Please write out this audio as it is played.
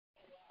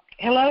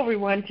Hello,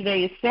 everyone.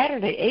 Today is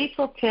Saturday,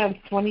 April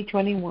 10th,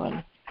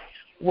 2021.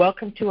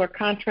 Welcome to our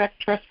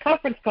Contract Trust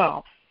Conference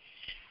Call.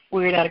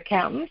 We're not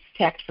accountants,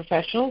 tax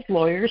professionals,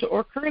 lawyers,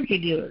 or currency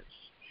dealers.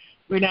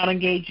 We're not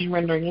engaged in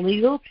rendering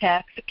legal,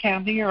 tax,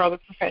 accounting, or other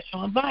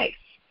professional advice.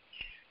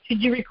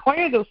 Should you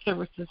require those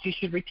services, you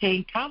should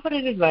retain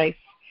competent advice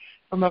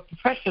from a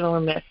professional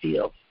in that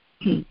field.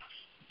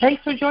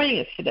 Thanks for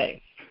joining us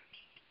today.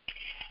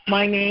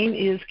 My name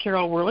is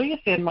Carol Werelius,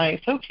 and my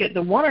associate,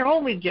 the one and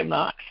only Jim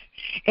Knox,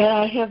 and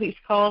I have these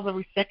calls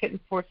every second and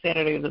fourth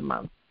Saturday of the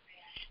month.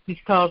 These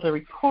calls are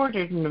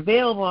recorded and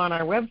available on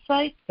our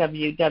website,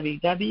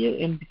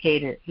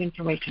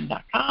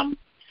 www.indicatorinformation.com,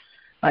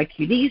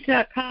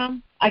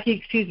 IQDs.com,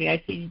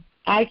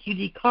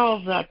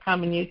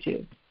 IQDcalls.com, and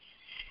YouTube.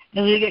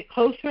 As we get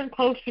closer and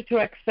closer to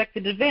our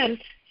expected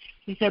event,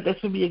 we said this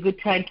would be a good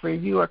time to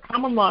review our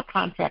common law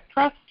contract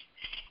trust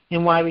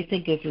and why we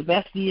think it's the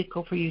best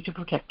vehicle for you to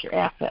protect your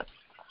assets.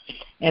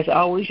 As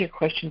always, your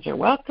questions are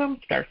welcome.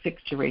 Star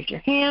 6 to raise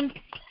your hand.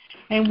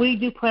 And we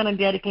do plan on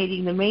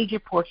dedicating the major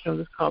portion of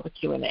this call to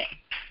Q&A.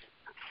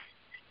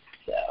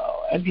 So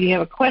if you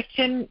have a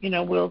question,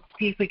 we'll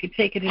see if we can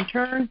take it in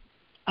turn.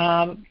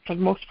 For the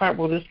most part,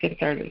 we'll just get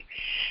started.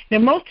 Now,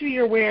 most of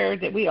you are aware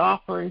that we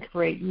offer and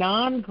create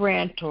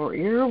non-grantor,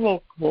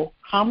 irrevocable,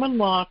 common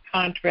law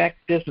contract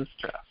business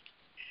trust,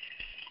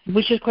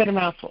 which is quite a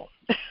mouthful.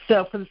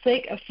 So for the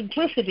sake of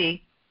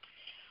simplicity,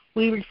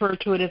 we refer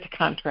to it as a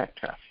contract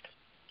trust.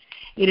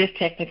 It is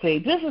technically a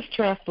business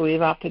trust, but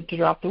we've opted to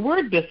drop the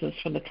word business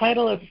from the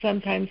title as it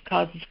sometimes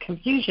causes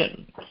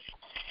confusion.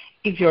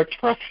 If your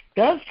trust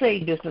does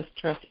say business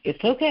trust,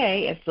 it's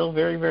okay. It's still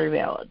very, very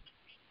valid.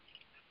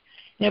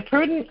 Now,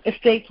 prudent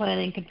estate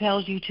planning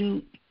compels you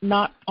to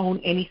not own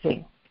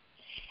anything.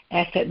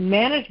 Asset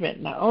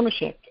management, not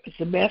ownership, is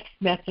the best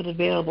method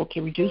available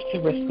to reduce the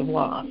risk of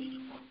loss.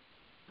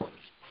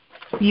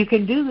 You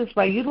can do this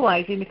by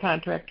utilizing the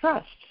contract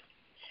trust.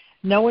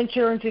 No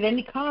insurance at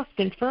any cost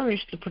can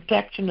furnish the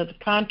protection that the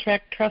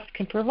contract trust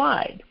can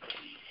provide.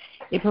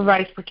 It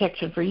provides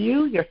protection for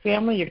you, your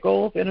family, your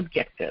goals, and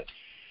objectives.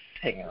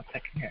 Hang on a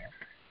second here.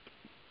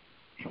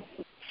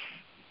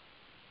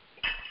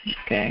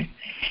 Okay.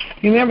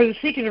 Remember, the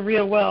secret of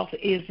real wealth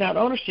is not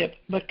ownership,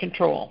 but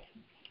control.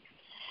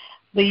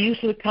 The use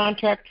of the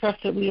contract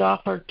trust that we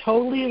offer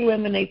totally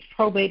eliminates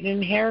probate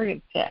and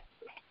inheritance tax.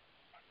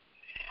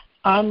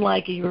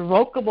 Unlike a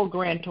revocable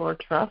grantor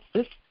trust,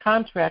 this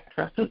contract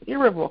trust is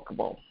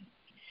irrevocable.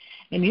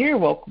 And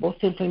irrevocable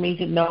simply means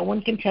that no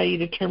one can tell you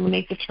to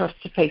terminate the trust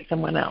to pay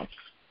someone else.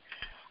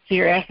 So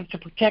your assets are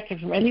protected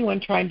from anyone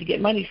trying to get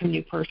money from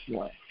you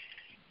personally.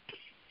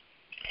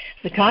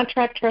 The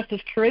contract trust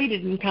is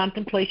created in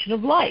contemplation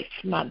of life,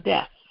 not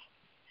death.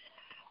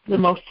 The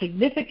most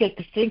significant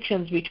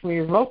distinctions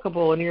between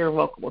revocable and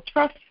irrevocable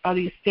trusts are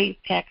the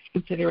estate tax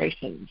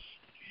considerations.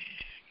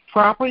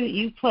 Property that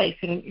you place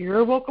in an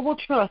irrevocable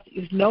trust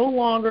is no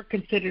longer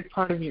considered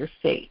part of your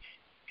estate,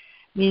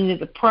 meaning that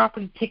the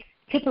property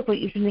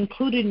typically isn't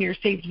included in your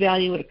estate's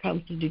value when it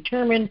comes to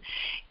determine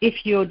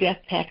if you owe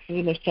death taxes,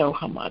 and if so,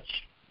 how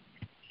much.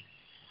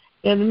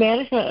 And the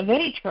management of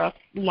any trust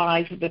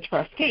lies with the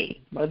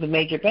trustee. One of the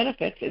major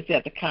benefits is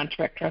that the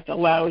contract trust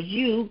allows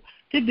you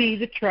to be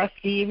the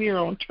trustee of your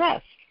own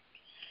trust.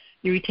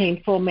 You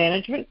retain full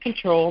management,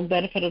 control, and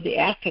benefit of the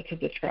assets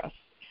of the trust.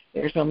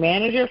 There's no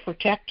manager,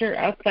 protector,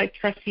 outside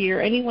trustee, or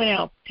anyone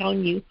else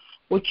telling you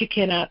what you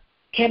can and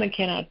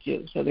cannot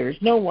do. So there's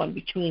no one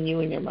between you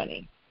and your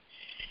money.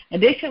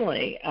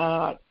 Additionally,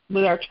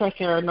 with our trust,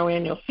 there are no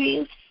annual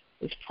fees.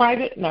 It's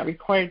private, not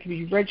required to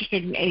be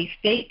registered in any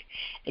state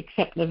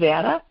except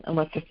Nevada,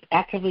 unless it's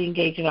actively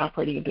engaged in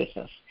operating a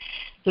business.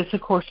 This, of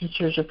course,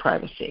 ensures your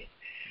privacy.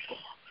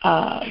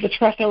 The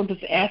trust owns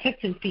its assets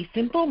in fee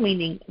simple,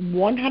 meaning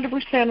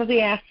 100% of the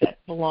assets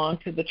belong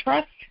to the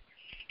trust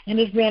and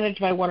is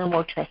managed by one or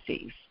more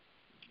trustees.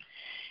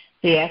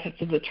 The assets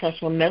of the trust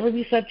will never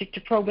be subject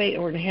to probate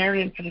or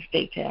inheritance and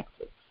estate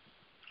taxes.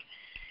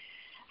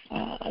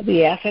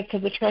 The assets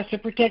of the trust are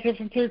protected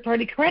from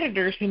third-party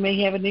creditors who may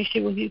have an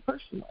issue with you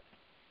personally.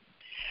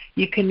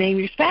 You can name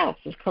your spouse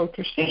as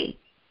co-trustee.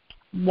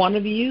 One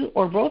of you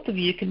or both of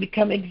you can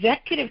become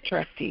executive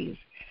trustees,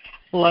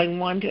 allowing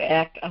one to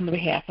act on the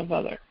behalf of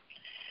other.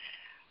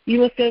 You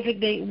must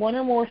designate one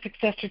or more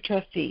successor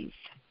trustees,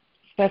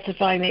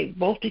 specifying they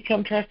both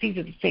become trustees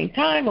at the same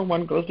time or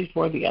one goes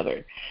before the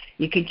other.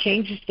 You can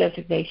change this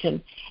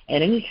designation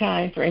at any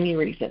time for any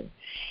reason.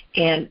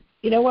 And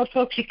you know what,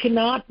 folks? You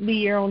cannot be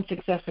your own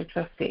successor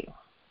trustee.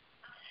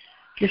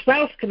 Your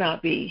spouse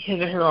cannot be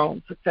his or her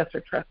own successor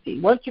trustee.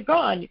 Once you're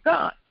gone, you're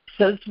gone.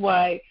 So that's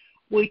why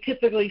we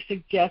typically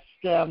suggest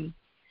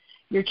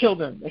your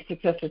children as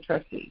successor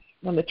trustees.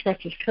 When the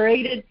trust is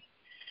created,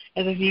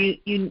 as if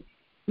you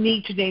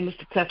need to name a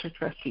successor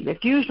trustee.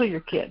 That's usually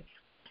your kids.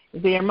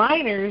 If they are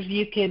minors,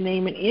 you can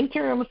name an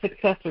interim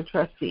successor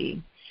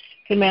trustee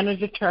to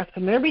manage the trust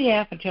on their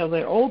behalf until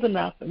they're old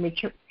enough and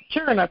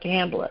mature enough to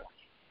handle it.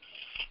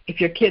 If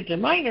your kids are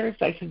minors,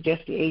 I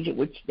suggest the age at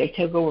which they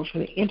take over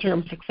from the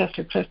interim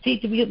successor trustee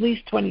to be at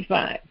least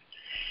 25,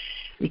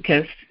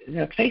 because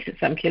let's face it,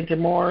 some kids are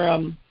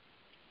more,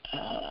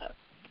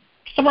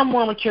 some are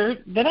more mature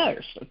than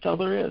others. That's all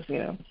there is,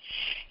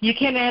 You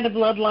can add a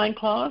bloodline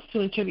clause to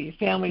ensure that your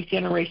family's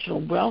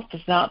generational wealth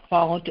does not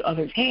fall into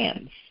others'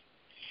 hands.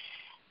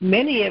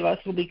 Many of us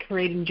will be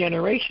creating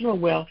generational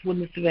wealth when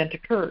this event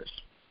occurs.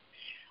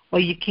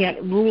 While you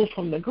can't rule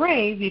from the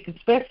grave, you can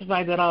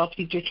specify that all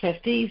future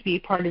trustees be a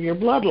part of your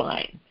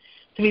bloodline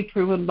to be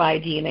proven by a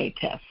DNA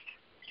test.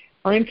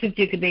 For instance,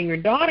 you can name your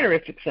daughter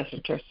a successor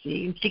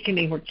trustee, and she can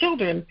name her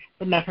children,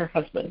 but not her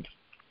husband.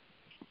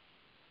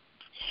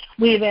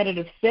 We have added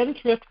a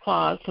spendthrift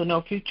clause so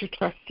no future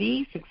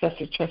trustee,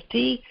 successor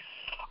trustee,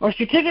 or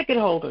certificate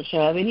holder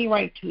shall have any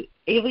right to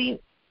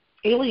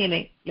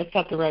alienate, that's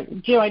not the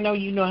right, Joe, I know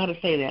you know how to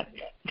say that,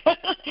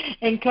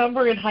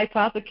 encumber and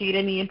hypothecate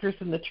any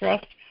interest in the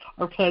trust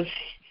or pledge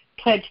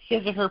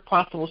his or her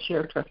possible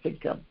share of trust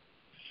income.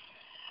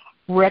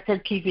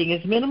 Record keeping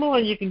is minimal,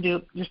 and you can do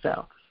it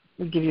yourself.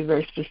 We give you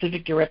very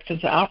specific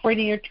directions to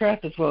operating your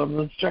trust, as well as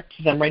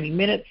instructions on writing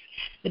minutes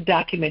that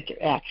document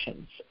your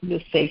actions.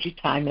 This saves you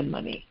time and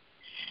money.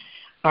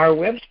 Our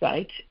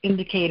website,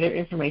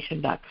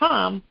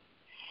 indicatorinformation.com,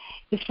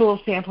 is full of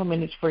sample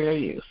minutes for your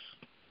use.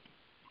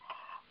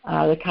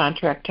 The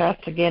contract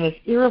trust, again, is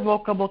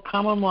irrevocable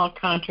common law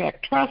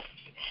contract trust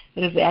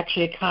that is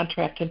actually a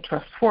contract in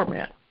trust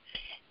format.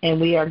 And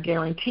we are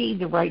guaranteed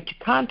the right to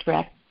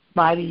contract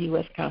by the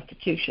U.S.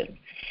 Constitution.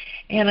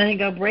 And I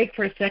think I'll break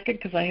for a second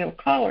because I have a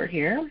caller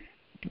here.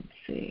 Let's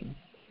see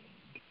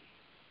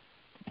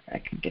if I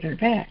can get her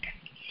back.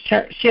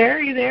 Cher, are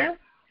you there?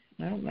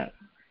 No.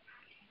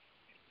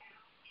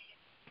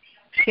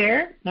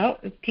 Cher? No,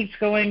 it keeps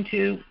going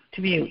to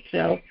mute.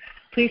 So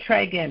please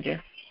try again,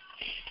 Jeff.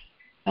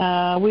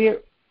 We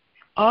are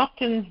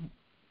often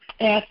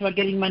asked about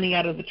getting money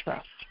out of the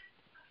trust.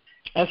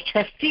 As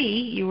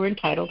trustee, you are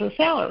entitled to a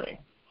salary.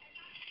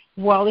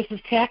 While this is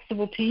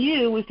taxable to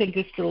you, we think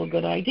it's still a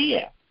good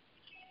idea.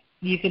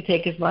 You can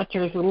take as much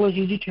or as little as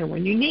you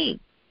determine you need.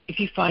 If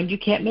you find you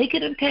can't make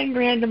it in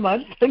 $10,000 a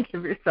month, then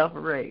give yourself a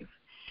raise.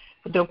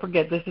 But don't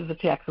forget, this is a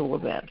taxable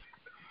event.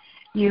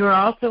 You are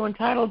also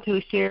entitled to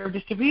a share of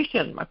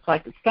distribution, much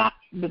like a stock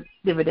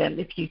dividend,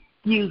 if you,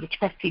 the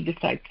trustee,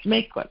 decides to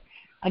make one.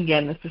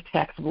 Again, this is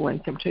taxable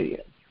income to you.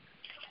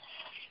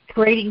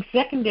 Creating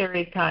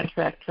secondary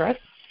contract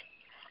trusts,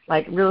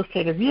 like real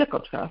estate or vehicle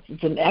trusts,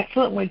 is an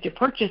excellent way to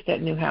purchase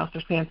that new house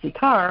or fancy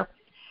car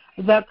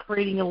without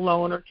creating a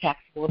loan or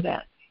taxable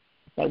event.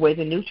 That way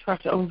the new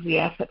trust owns the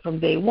asset from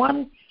day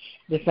one.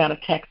 It's not a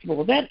taxable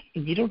event,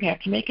 and you don't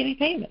have to make any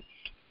payments.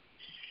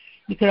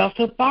 You could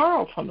also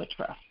borrow from the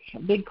trust. A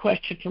big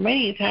question for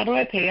many is, how do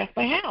I pay off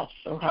my house,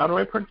 or how do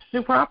I purchase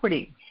new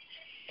property?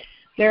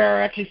 There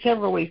are actually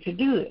several ways to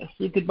do this.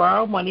 You could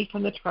borrow money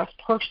from the trust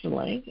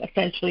personally,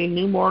 essentially a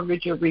new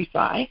mortgage or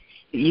refi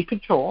that you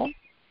control,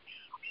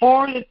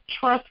 or the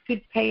trust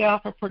could pay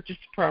off or purchase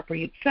the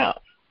property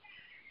itself.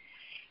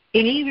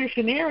 In either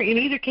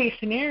case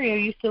scenario,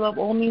 you still have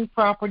owning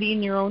property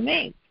in your own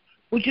name,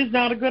 which is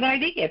not a good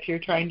idea if you're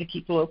trying to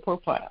keep a low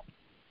profile.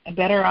 A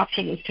better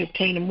option is to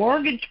obtain a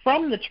mortgage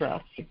from the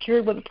trust,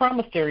 secured with a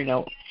promissory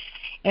note,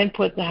 and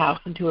put the house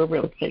into a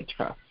real estate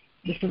trust.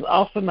 This is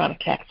also not a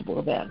taxable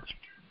event.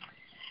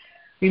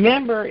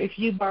 Remember, if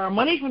you borrow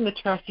money from the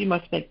trust, you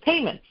must make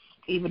payments,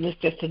 even if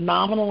it's just a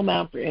nominal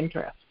amount for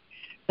interest.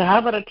 So how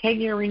about a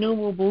 10-year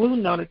renewable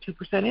balloon note at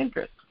 2%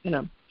 interest?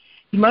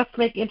 You must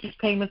make interest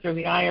payments or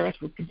the IRS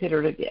would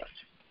consider it a gift.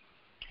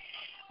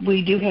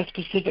 We do have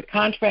specific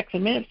contracts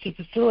and minutes to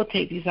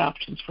facilitate these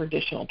options for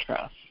additional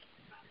trusts.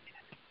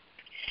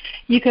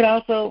 You could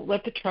also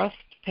let the trust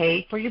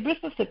pay for your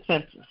business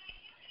expenses.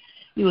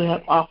 You will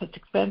have office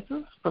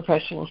expenses,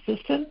 professional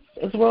assistance,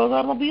 as well as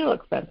automobile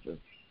expenses.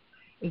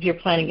 If you're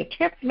planning a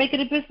trip, make it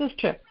a business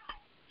trip,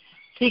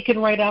 so you can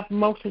write off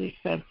most of the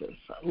expenses,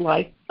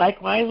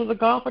 likewise with a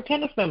golf or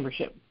tennis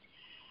membership.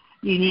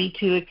 You need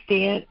to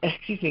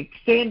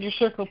expand your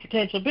circle of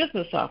potential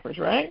business offers,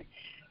 right?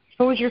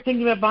 Suppose you're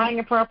thinking about buying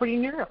a property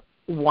in Europe.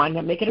 Why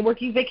not make it a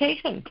working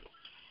vacation?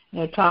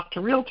 Talk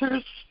to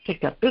realtors,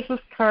 pick up business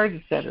cards,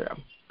 etc.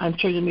 I'm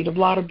sure you'll meet a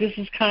lot of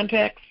business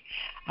contacts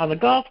on the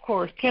golf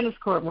course, tennis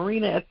court,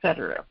 marina,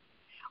 etc.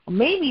 Well,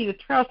 maybe the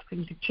trust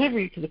can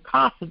contribute to the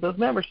cost of those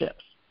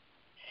memberships.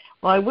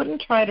 While I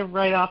wouldn't try to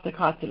write off the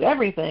cost of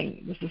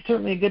everything, this is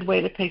certainly a good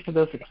way to pay for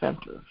those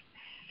expenses.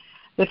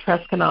 The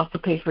trust can also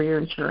pay for your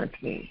insurance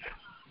needs.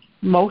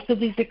 Most of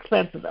these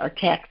expenses are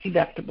tax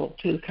deductible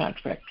to the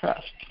contract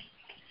trust.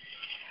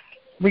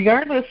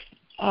 Regardless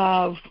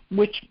of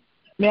which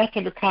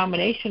method or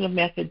combination of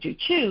methods you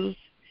choose,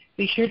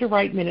 be sure to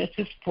write minutes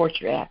to support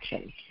your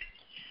actions.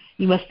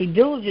 You must be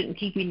diligent in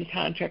keeping the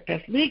contract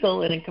trust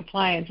legal and in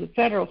compliance with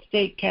federal,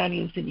 state, county,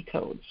 and city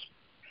codes.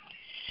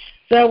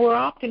 So we're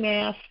often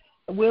asked,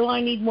 will I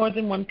need more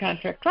than one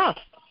contract trust?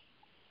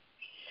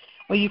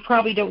 Well, you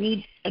probably don't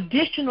need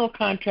additional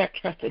contract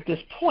trust at this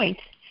point.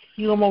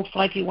 You will most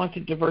likely want to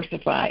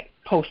diversify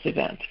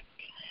post-event.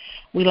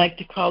 We like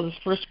to call this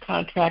first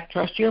contract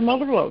trust your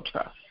mother-lode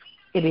trust.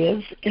 It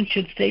is and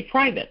should stay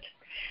private.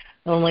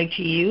 only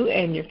to you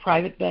and your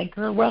private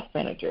banker or wealth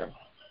manager.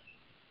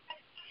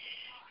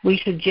 We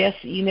suggest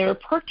that you never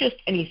purchase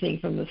anything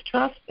from this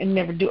trust and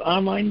never do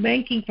online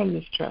banking from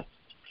this trust.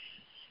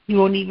 You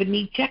won't even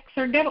need checks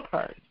or debit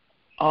cards.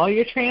 All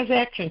your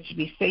transactions should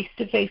be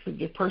face-to-face with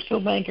your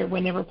personal banker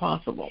whenever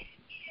possible.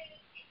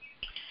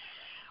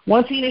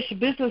 Once the initial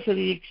business of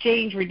the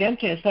exchange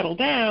redemption is settled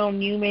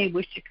down, you may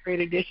wish to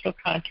create additional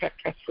contract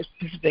trusts for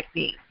specific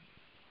needs.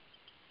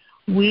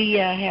 We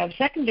have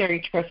secondary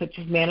trusts such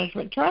as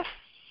management trusts,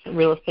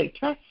 real estate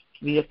trusts,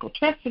 vehicle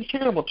trusts, and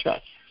charitable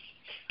trusts.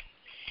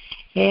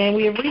 And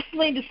we have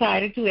recently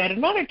decided to add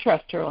another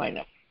trust to our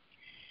lineup.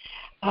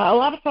 A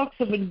lot of folks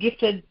have been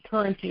gifted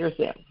currency or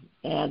ZIM.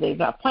 They've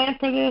not planned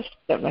for this,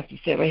 don't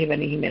necessarily have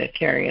any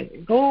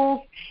humanitarian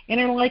goals, and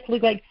are likely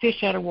like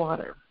fish out of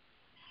water.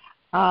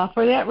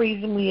 For that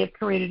reason, we have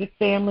created a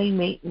family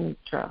maintenance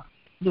trust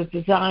that's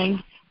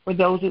designed for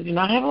those that do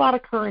not have a lot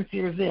of currency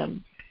or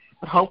ZIM,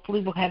 but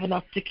hopefully will have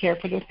enough to care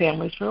for their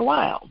families for a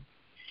while.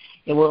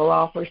 It will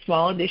offer a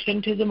small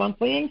addition to the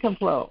monthly income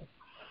flow.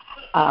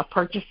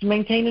 Purchase and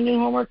maintain a new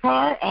home or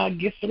car,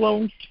 gift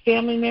loans to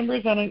family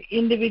members on an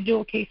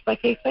individual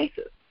case-by-case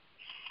basis.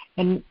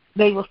 And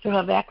they will still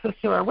have access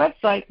to our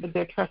website, but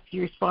their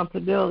trustee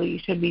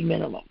responsibility should be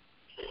minimum.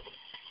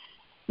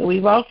 So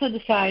we've also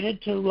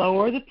decided to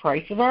lower the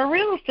price of our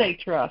real estate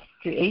trust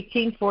to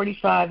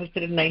 $18.45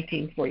 instead of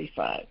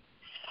 $19.45.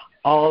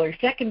 All our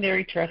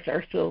secondary trusts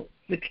are still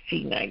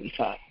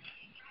 $16.95.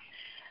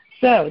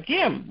 So,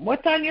 Jim,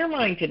 what's on your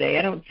mind today?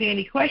 I don't see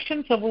any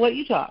questions, so we'll let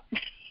you talk.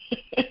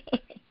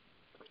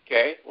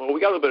 Okay. Well, we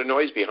got a little bit of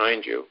noise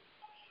behind you,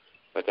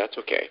 but that's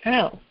okay.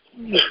 Oh.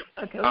 Yeah.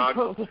 Okay, let's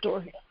close the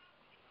door here.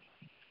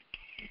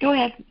 Go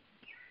ahead.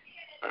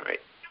 All right.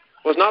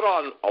 Well, it's not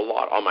a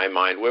lot on my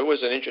mind. There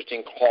was an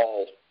interesting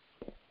call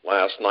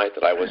last night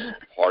that I was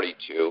party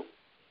to,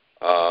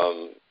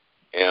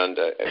 and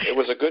it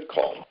was a good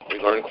call. We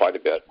learned quite a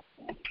bit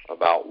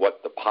about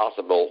what the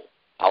possible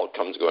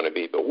outcome is going to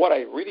be. But what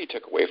I really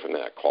took away from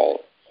that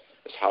call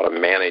is how to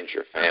manage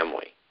your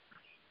family.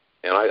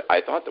 And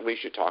I thought that we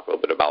should talk a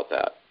little bit about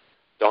that.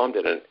 Dom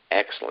did an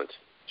excellent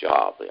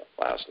job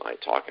last night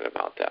talking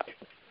about that.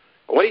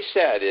 And what he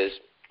said is,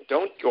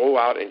 don't go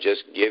out and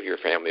just give your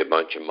family a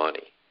bunch of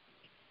money.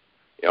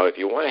 You know, if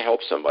you want to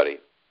help somebody,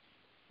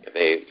 if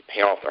they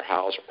pay off their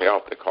house or pay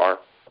off their car,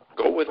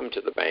 go with them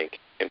to the bank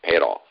and pay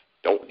it off.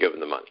 Don't give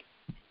them the money.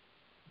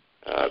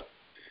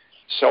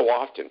 So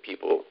often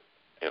people,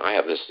 and I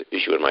have this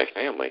issue in my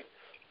family,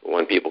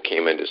 when people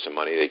came into some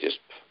money, they just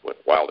went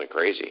wild and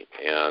crazy,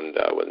 and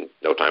when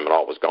no time at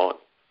all was gone.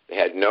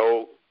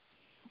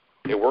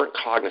 They weren't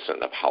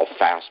cognizant of how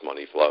fast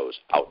money flows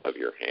out of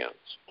your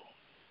hands.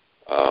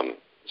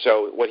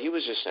 So what he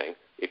was just saying,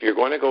 if you're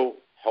going to go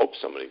help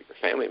somebody, your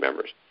family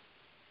members,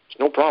 there's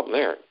no problem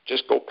there.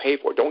 Just go pay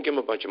for it. Don't give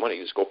them a bunch of money.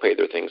 Just go pay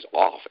their things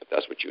off if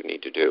that's what you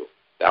need to do.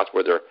 That's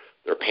where their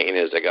pain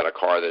is. They got a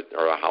car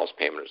or a house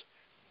payment.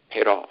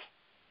 Pay it off.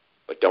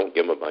 But don't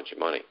give them a bunch of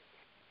money.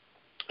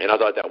 And I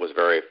thought that was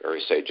very,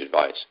 very sage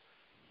advice.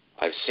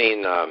 I've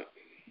seen,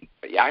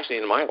 actually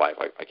in my life,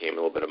 I came a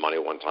little bit of money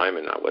one time,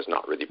 and I was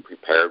not really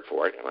prepared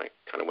for it, and I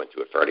kind of went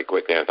through it fairly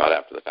quickly, and I thought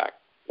after the fact,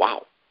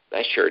 wow,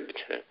 that sure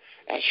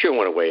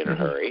went away in a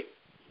hurry.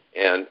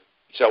 And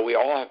so we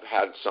all have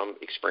had some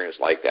experience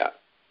like that.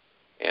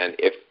 And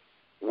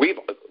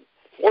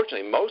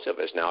fortunately, most of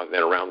us now have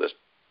been around this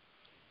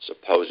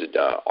supposed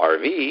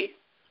RV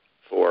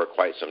for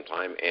quite some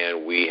time,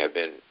 and we have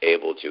been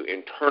able to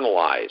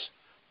internalize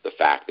the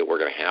fact that we're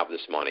going to have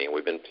this money, and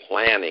we've been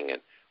planning,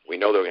 and we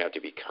know that we're going to have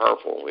to be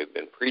careful, and we've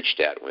been preached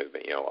at, and we've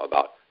been,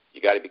 about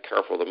you got to be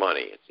careful of the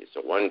money. It's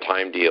a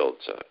one-time deal,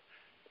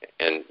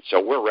 and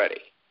so we're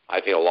ready. I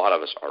feel a lot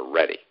of us are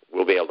ready.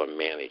 We'll be able to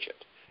manage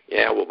it.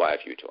 Yeah, we'll buy a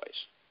few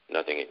toys,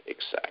 nothing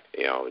exact,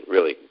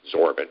 really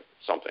absorbent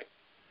something.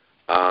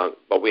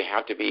 But we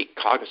have to be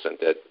cognizant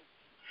that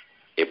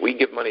if we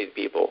give money to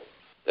people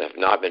that have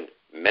not been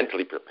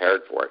mentally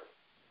prepared for it,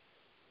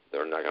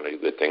 they're not going to do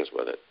good things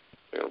with it.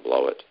 They're going to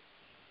blow it.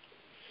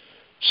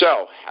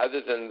 So,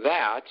 other than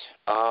that,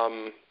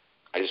 I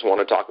just want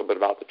to talk a bit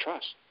about the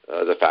trust.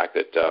 The fact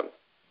that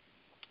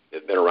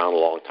they've been around a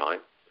long time.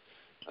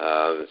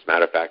 As a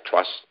matter of fact,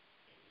 trusts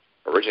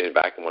originated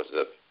back in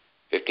the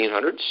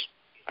 1500s,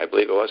 I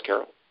believe it was,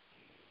 Carol.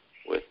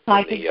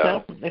 I think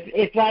so.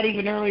 It's not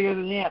even earlier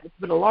than that. It's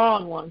been a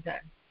long, long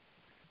time.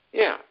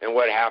 Yeah, and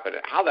what happened,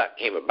 how that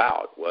came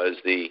about was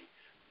the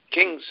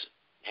kings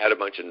had a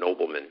bunch of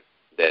noblemen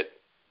that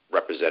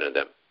represented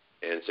them.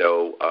 And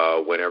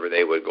so whenever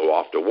they would go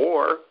off to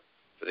war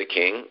for the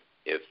king,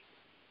 if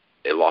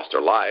they lost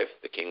their life,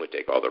 the king would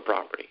take all their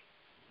property.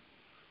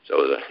 So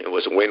it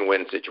was a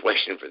win-win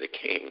situation for the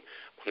king,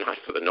 not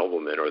for the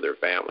noblemen or their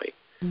family.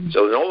 Mm-hmm.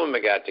 So the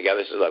noblemen got together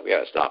and said, look, we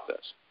got to stop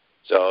this.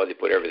 So they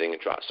put everything in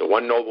trust. So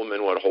one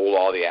nobleman would hold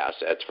all the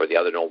assets for the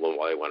other nobleman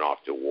while they went off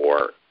to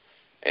war.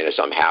 And if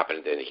something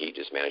happened, then he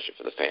just managed it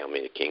for the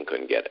family. The king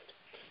couldn't get it.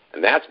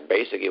 And that's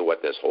basically how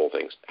this whole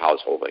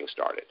thing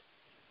started.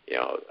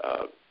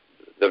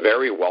 The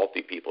very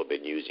wealthy people have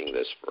been using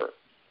this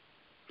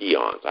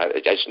eons.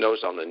 I just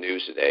noticed on the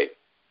news today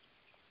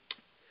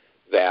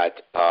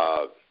that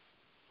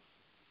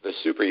the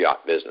super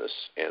yacht business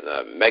and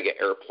the mega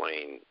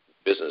airplane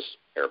business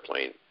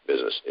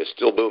is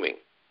still booming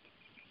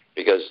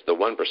because the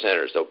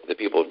 1%ers, the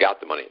people who've got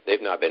the money,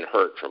 they've not been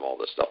hurt from all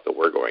the stuff that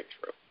we're going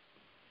through.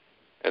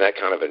 And that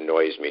kind of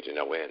annoys me to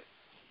no end.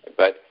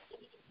 But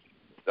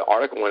the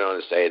article went on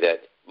to say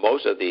that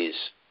most of these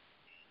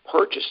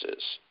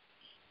purchases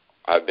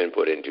have been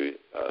put into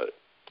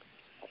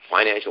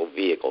financial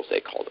vehicles,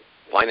 they call them.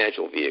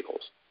 Financial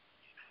vehicles.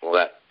 Well,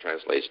 that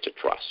translates to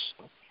trusts.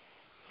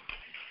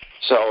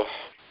 So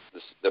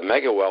the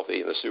mega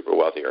wealthy and the super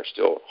wealthy are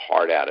still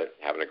hard at it,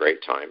 having a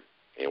great time,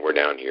 and we're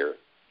down here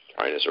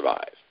trying to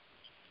survive.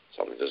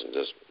 Something doesn't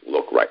just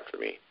look right for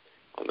me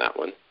on that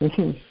one.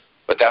 Mm-hmm.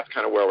 But that's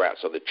kind of where we're at.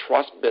 So the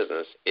trust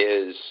business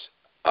is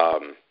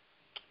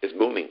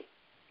booming.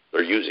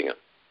 They're using it.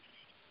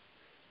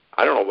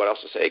 I don't know what else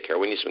to say,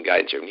 Carol. We need some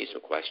guidance here. We need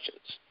some questions.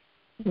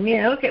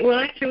 Yeah, okay. Well,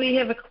 actually, we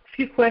have a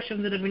few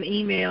questions that have been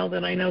emailed,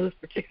 and I know this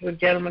particular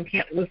gentleman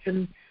can't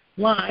listen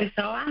live,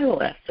 so I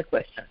will ask the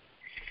question.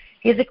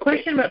 He has a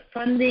question about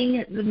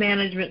funding the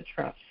management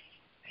trust.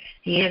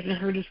 He hasn't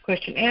heard his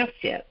question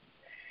asked yet.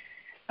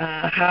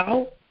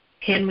 How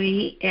can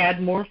we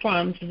add more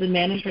funds to the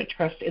management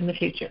trust in the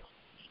future?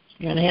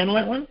 You want to handle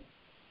that one?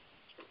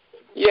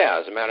 Yeah,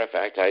 as a matter of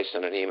fact, I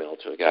sent an email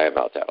to a guy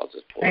about that. I'll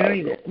just pull it out. I know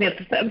you did. Yeah,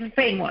 it's the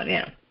same one,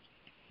 yeah.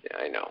 Yeah,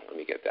 I know. Let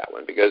me get that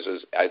one because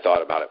I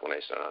thought about it when I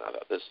sent it. I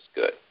thought, this is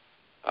good.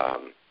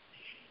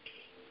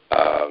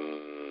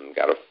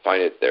 Got to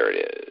find it. There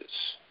it is.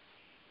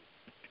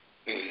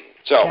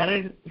 So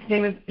his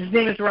name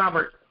is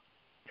Robert.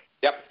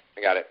 Yep,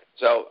 I got it.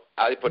 So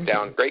I put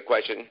down, great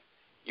question.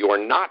 You are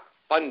not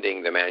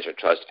funding the management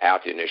trust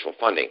after the initial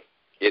funding.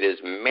 It is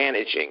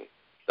managing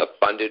the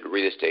funded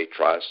real estate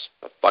trust,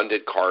 the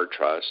funded car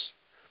trust,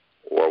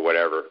 or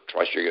whatever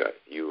trust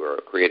you are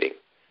creating.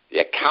 The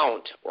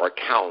account or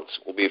accounts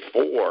will be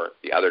for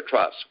the other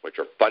trusts, which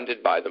are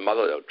funded by the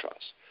motherlode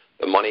trust.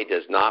 The money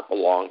does not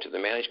belong to the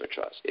management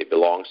trust. It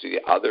belongs to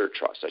the other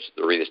trust, such as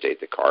the real estate,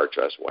 the car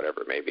trust,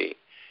 whatever it may be,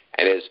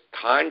 and is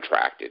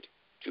contracted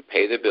to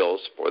pay the bills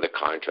for the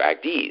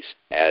contractees,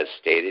 as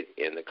stated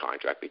in the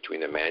contract between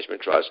the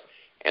management trust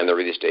and the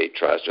real estate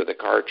trust or the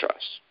car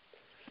trust.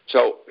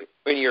 So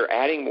when you're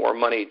adding more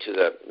money to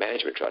the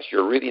management trust,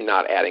 you're really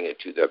not adding it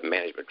to the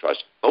management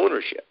trust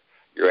ownership.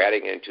 You're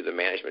adding it to the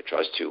management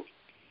trust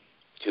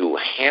to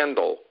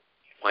handle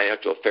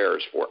financial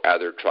affairs for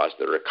other trusts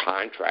that are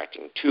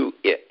contracting to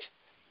it.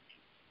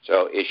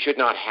 So it should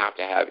not have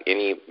to have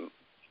any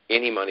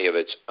money of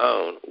its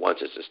own once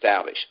it's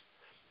established.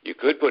 You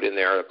could put in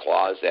there a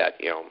clause that,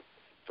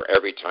 for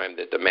every time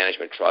that the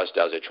management trust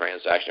does a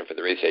transaction for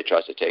the real estate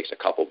trust, it takes a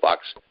couple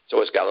bucks,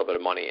 so it's got a little bit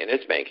of money in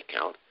its bank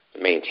account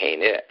to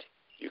maintain it.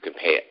 You can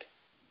pay it.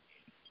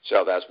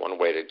 So that's one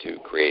way to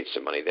create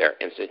some money there.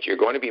 And since you're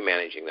going to be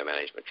managing the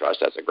management trust,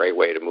 that's a great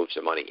way to move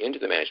some money into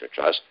the management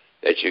trust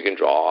that you can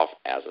draw off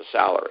as a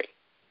salary.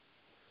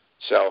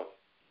 So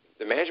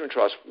the management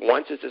trust,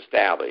 once it's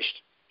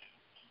established,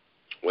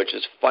 which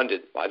is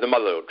funded by the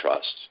motherlode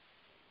trust,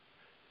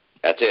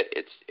 that's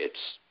it.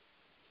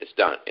 It's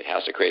done. It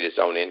has to create its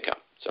own income.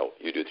 So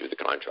you do through the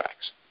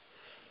contracts.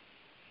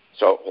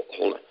 So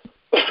hold on.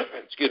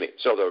 Excuse me.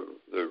 So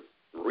the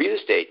real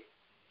estate.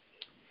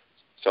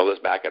 So let's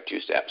back up 2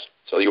 steps.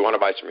 So you want to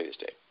buy some real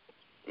estate.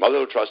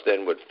 Motherlode trust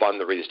then would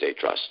fund the real estate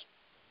trust.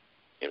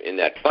 In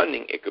that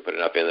funding, it could put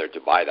enough in there to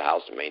buy the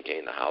house and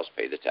maintain the house,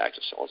 pay the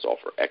taxes, so on and so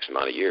for X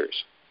amount of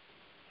years.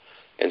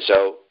 And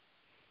so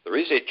the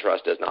real estate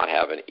trust does not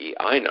have an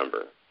EI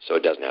number, so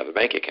it doesn't have a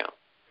bank account.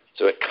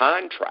 So it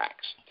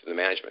contracts to the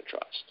management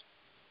trust.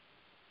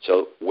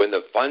 So when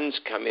the funds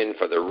come in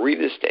for the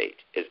real estate,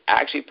 it's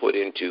actually put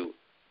into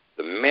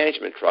the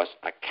management trust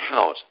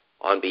account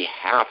on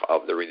behalf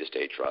of the real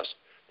estate trust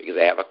because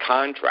they have a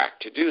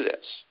contract to do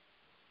this.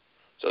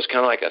 So it's kind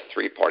of like a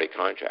 3-party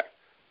contract.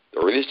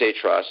 The real estate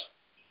trust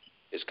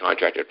is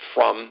contracted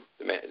from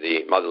the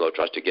motherlode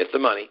trust to get the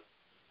money,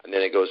 and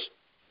then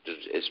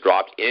it's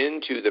dropped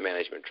into the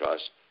management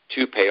trust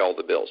to pay all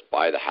the bills,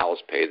 buy the house,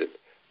 pay the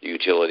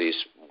utilities,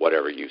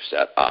 whatever you've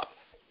set up.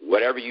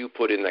 Whatever you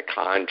put in the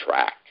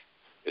contract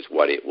is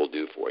what it will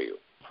do for you,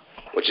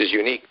 which is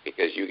unique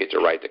because you get to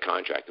write the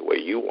contract the way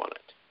you want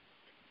it.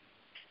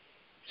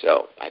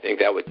 So I think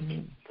that would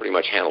pretty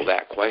much handle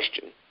that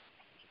question.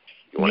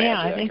 You want to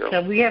answer that, I think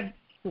Carol?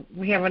 so.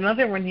 We have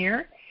another one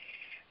here.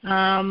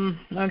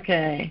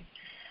 Okay.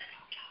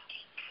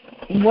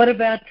 What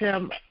about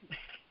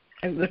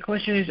the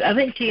question is? I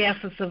think she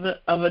asked us of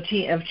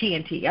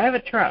TNT. I have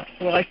a trust.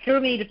 Well, I still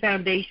need a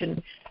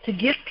foundation to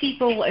give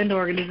people and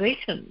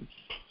organizations.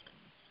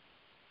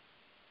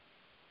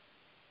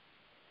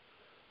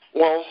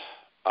 Well,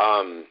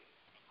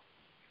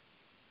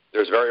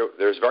 there's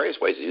various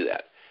ways to do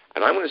that.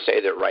 And I'm going to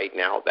say that right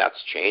now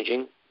that's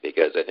changing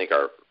because I think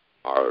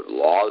our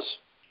laws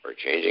are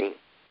changing,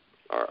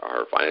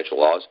 our financial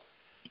laws.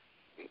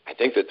 I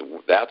think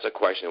that's a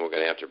question we're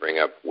going to have to bring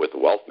up with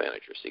wealth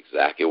managers,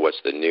 exactly what's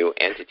the new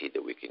entity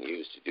that we can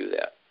use to do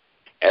that.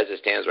 as it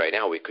stands right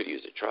now, we could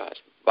use a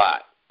trust.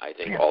 But I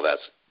think all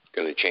that's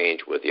going to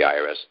change with the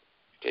IRS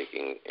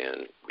taking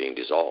and being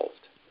dissolved.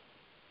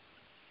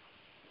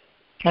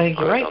 I think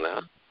you're right. On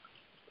that?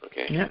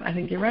 Okay. Yep, I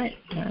think you're right.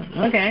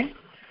 Okay.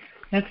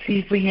 Let's see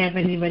if we have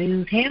anybody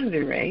whose hands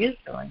are raised.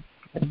 So I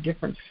have a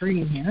different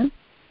screen here.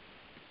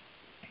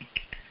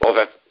 Well,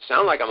 if I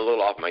sound like I'm a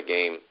little off my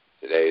game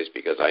today, is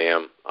because I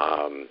am.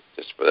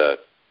 Just for the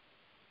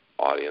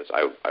audience,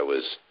 I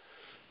was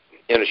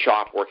in a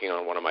shop working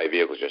on one of my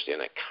vehicles yesterday,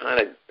 and I kind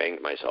of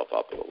banged myself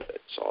up a little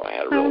bit. So I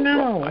had a real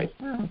rough night.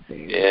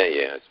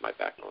 Yeah, it's my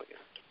back again.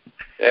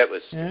 It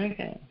was.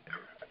 Okay.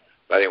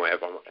 But anyway,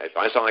 if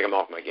I sound like I'm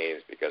off my game,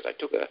 it's because I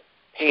took a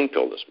pain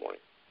pill this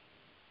morning.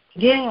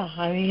 Yeah,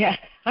 I mean,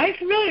 I'm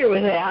familiar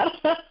with that.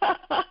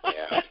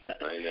 Yeah,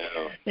 I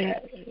know.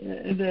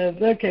 Yeah.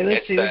 Okay,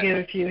 let's see. We get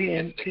a few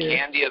hands It's the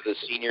candy of the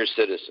senior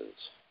citizens.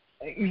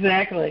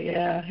 Exactly.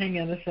 Yeah. Hang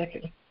on a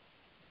second.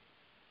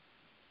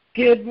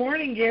 Good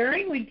morning,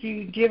 Gary. Do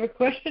you have a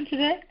question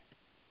today?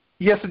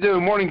 Yes, I do.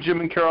 Morning, Jim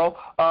and Carol.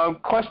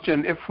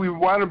 Question: if we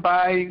want to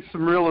buy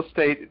some real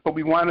estate, but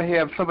we want to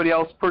have somebody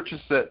else purchase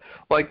it,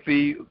 like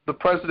the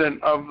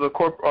president of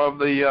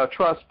the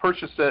trust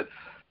purchase it,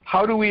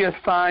 how do we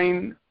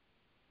assign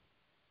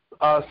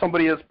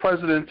somebody as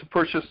president to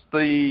purchase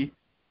the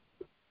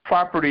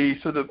property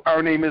so that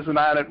our name isn't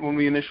on it when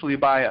we initially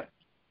buy it?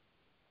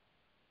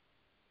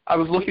 I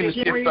was looking to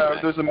see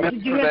if there's a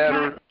method for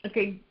that.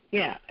 Okay,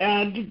 yeah.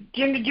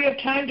 Jim, did you have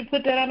time to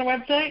put that on the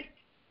website?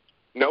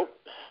 Nope.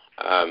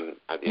 I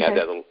had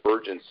that little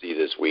urgency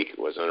this week. It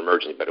wasn't an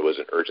emergency, but it was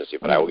an urgency.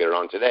 But I will get it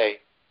on today.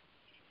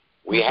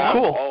 We have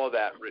all of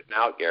that written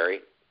out, Gary,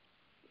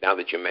 now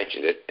that you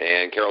mentioned it.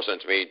 And Carol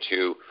sent to me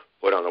to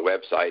put on the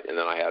website, and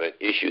then I had an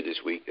issue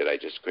this week that I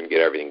just couldn't get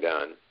everything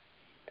done.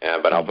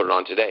 But I'll put it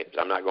on today.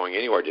 I'm not going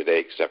anywhere today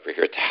except for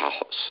here at the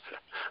house.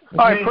 All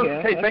right,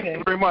 perfect. Hey, thank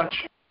you very much.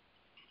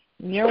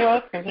 You're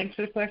welcome. Thanks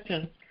for the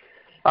question.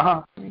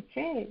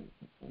 Okay.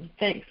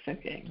 Thanks.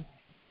 Okay.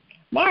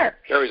 Mark,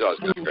 Gary's always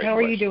got great how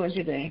are questions. you doing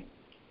today?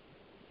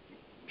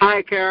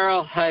 Hi,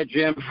 Carol. Hi,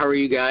 Jim. How are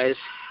you guys?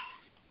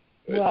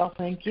 Good. Well,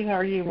 thank you. How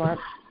are you, Mark?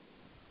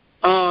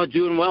 Oh,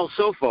 doing well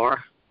so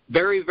far.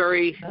 Very,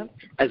 very,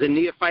 as a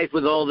neophyte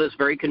with all this,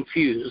 very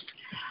confused.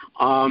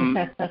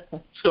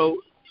 So,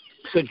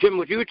 Jim,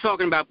 what you were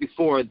talking about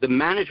before, the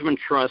management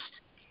trust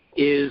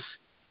is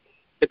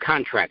the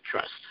contract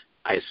trust,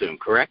 I assume,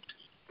 correct?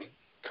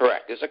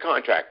 Correct. It's a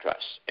contract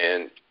trust,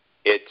 and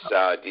it's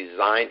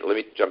designed. Let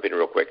me jump in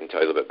real quick and tell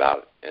you a little bit about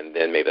it, and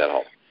then maybe that'll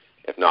help.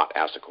 If not,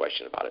 ask a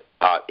question about it.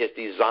 It's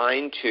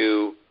designed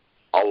to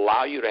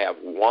allow you to have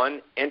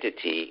one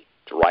entity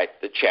to write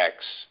the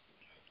checks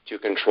to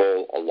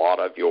control a lot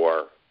of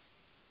your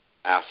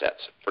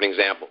assets. For an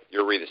example,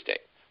 your real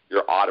estate,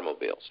 your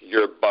automobiles,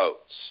 your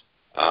boats,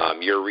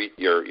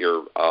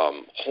 your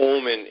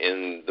home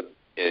in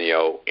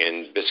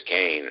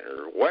Biscayne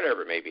or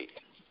whatever it may be.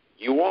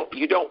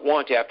 You don't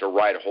want to have to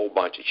write a whole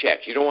bunch of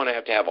checks. You don't want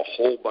to have a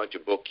whole bunch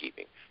of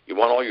bookkeeping. You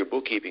want all your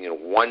bookkeeping in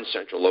one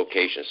central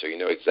location so you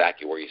know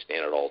exactly where you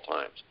stand at all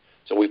times.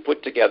 So we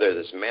put together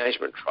this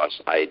management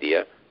trust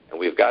idea, and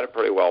we've got it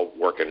pretty well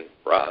working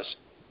for us,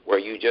 where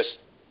you just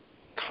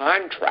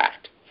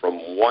contract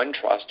from one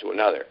trust to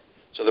another.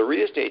 So the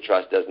real estate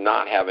trust does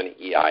not have an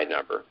EI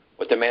number,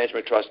 but the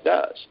management trust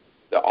does.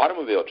 The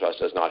automobile trust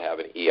does not have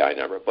an EI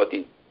number, but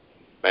the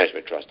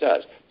management trust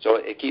does. So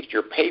it keeps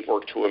your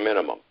paperwork to a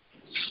minimum.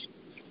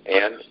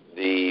 And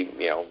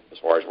as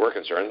far as we're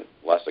concerned,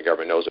 the less the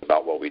government knows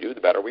about what we do, the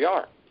better we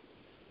are.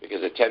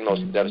 Because the 10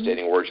 most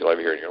devastating words you'll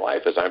ever hear in your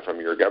life is, "I'm from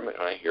your government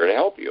and I'm here to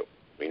help you."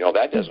 We know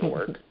that doesn't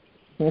work.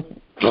 Well,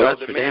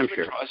 that's for damn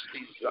sure.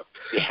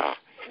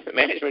 The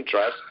management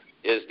trust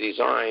is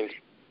designed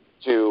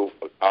to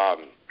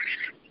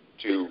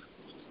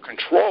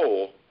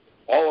control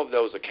all of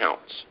those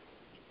accounts.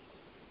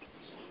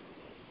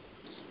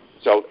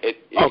 So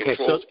it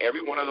controls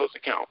every one of those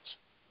accounts.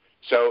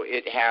 So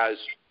it has,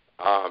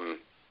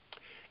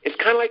 it's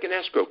kind of like an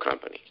escrow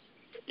company.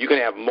 You can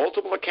have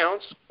multiple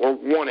accounts or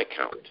one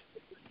account.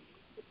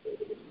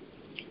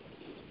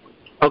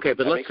 Okay,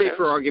 but let's say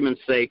for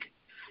argument's sake,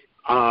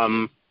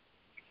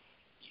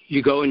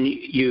 you go and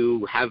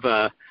you have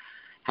a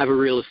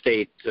real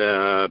estate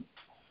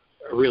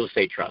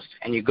trust,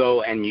 and you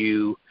go and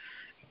you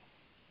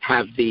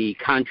have the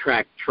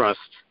contract trust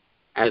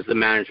as the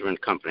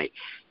management company.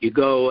 You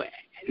go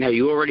now.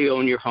 You already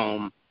own your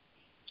home.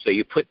 So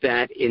you put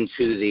that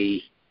into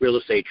the real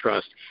estate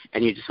trust,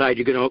 and you decide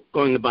you're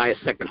going to buy a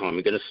second home.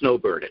 You're going to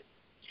snowbird it.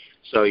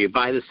 So you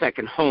buy the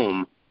second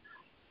home.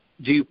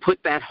 Do you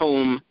put that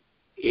home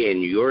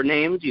in your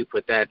name? Do you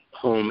put that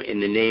home in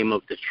the name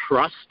of the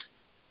trust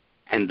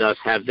and thus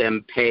have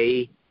them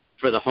pay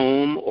for the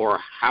home, or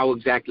how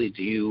exactly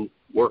do you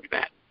work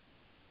that?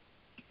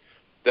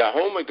 The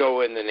home would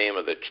go in the name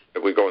of the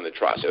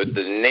trust. So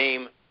the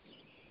name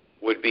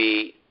would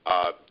be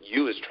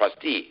you as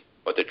trustee,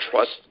 but the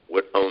trust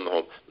would own the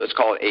home. Let's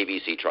call it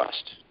ABC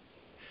Trust.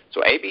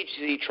 So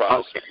ABC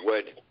Trust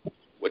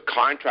would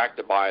contract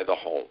to buy the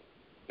home.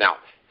 Now,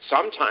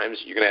 sometimes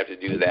you're going to have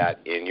to do that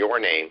in your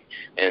name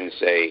and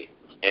say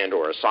and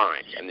or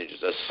assign, and then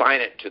just assign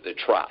it to the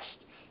trust.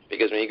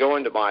 Because when you go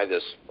in to buy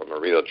this from a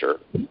realtor,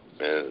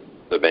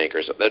 the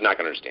bankers, they're not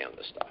going to understand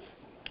this stuff.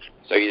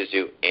 So you just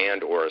do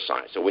and or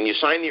assign. So when you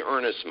sign the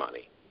earnest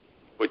money,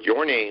 put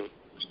your name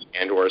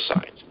and or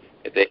assigns.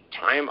 At the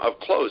time of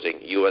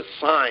closing, you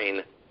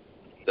assign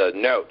the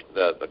note,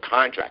 the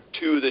contract,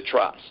 to the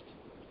trust.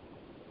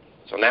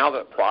 So now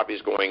the property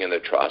is going in the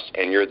trust,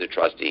 and you're the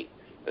trustee.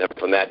 And then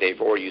from that day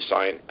forward, you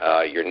sign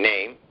your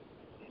name,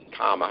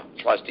 comma,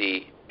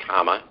 trustee,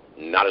 comma,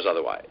 not as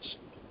otherwise.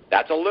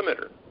 That's a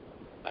limiter.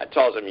 That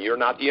tells them you're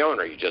not the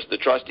owner, you're just the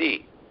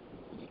trustee.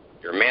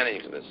 You're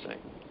managing this thing.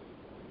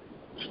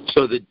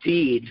 So the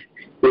deed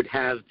would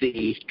have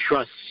the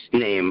trust's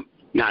name,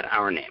 not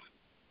our name.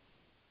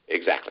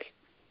 Exactly.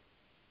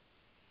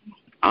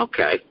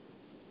 Okay.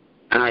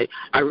 And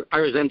I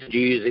resented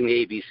you using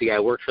the ABC. I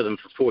worked for them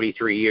for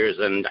 43 years,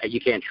 and you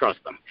can't trust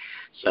them.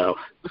 So,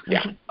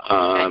 yeah.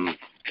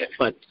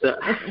 But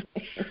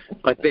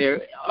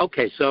they're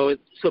okay. So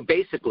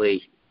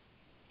basically,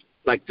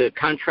 like the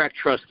contract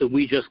trust that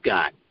we just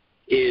got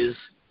is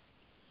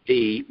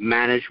the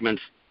management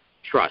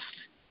trust,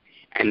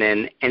 and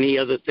then any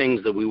other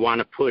things that we want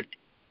to put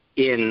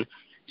in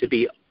to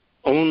be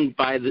owned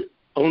by the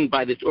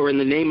or in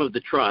the name of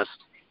the trust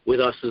with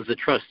us as the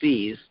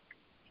trustees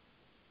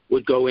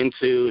would go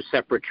into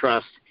separate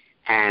trust,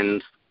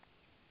 and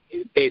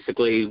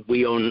basically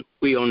we own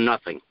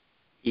nothing,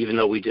 even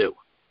though we do.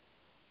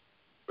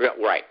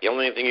 Right. The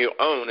only thing you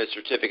own is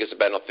certificates of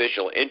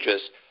beneficial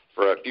interest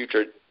for a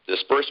future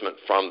disbursement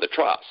from the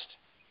trust.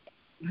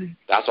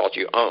 That's all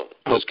you own.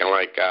 So it's kind of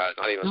like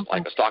not even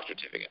like a stock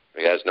certificate.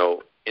 It has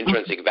no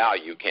intrinsic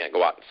value. You can't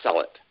go out and sell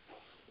it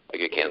like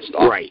you can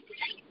stock. Right.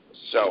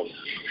 So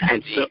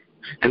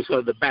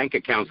the bank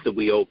accounts that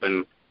we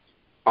open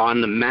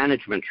on the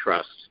management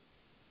trust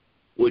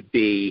would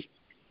be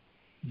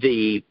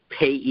the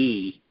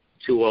payee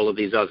to all of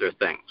these other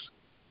things.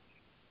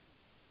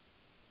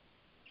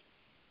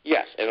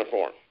 Yes, in a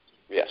form.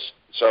 Yes.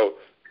 So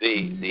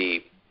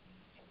the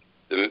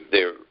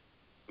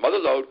mother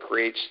lode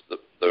creates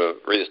the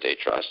real estate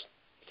trust,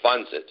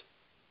 funds it,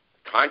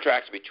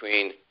 contracts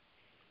between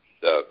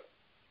the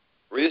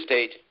real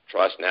estate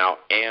trust now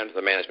and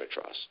the management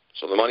trust.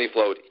 So the money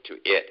flowed to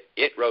it.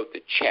 It wrote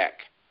the check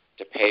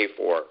to pay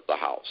for the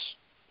house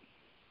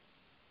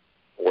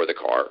or the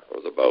car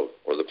or the boat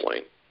or the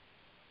plane.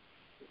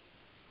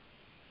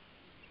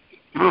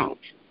 Oh.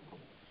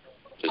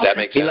 Does that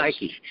make sense?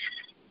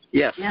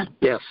 Yes. Yeah.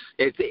 Yes.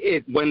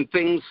 It when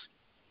things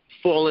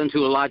fall into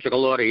a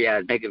logical order,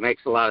 it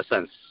makes a lot of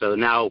sense. So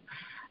now,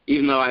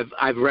 even though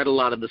I've read a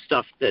lot of the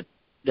stuff that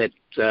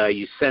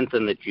you sent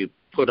and that you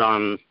put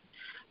on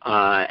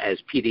as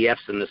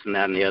PDFs and this and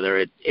that and the other,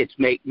 it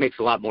makes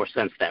a lot more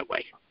sense that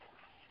way.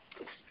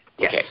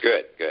 Yes.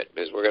 Okay, good.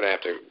 Because we're going to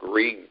have to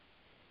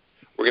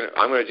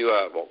I'm going to do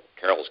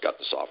Carol's got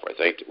the software, I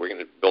think. We're going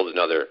to build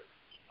another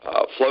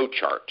flow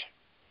chart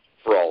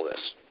for all this.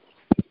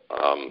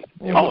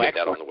 We'll get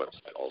that on the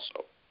website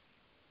also.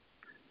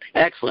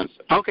 Excellent.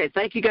 Okay,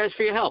 thank you guys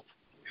for your help.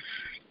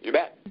 You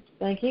bet.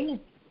 Thank you.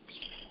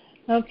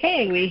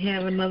 Okay, we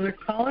have another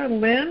caller,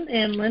 Lynn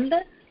and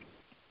Linda.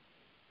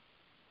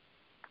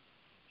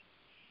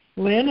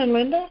 Lynn and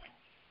Linda?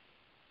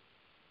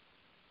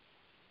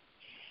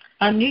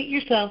 Unmute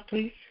yourself,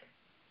 please.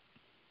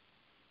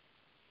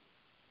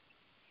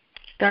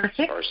 Star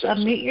six,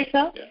 unmute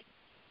yourself. Yeah.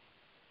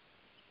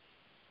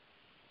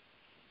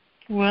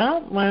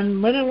 Well,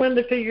 when Lynn and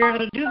Linda figure out how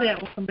to do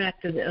that, we'll come back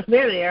to this.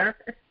 There they are.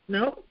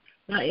 Nope,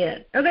 not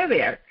yet. Oh, there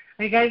they are.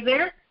 Are you guys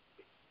there?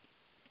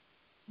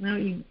 No,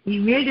 you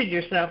muted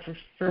yourself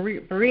for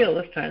real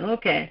this time.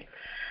 Okay.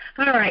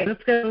 All right,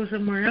 let's go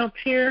somewhere else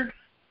here.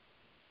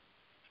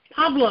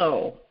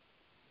 Pablo,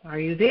 are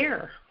you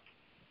there?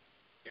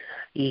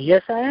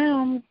 Yes, I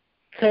am.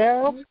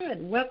 Carol?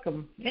 Good.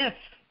 Welcome. Yes.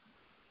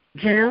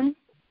 Jim?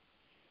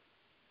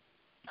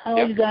 How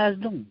are you guys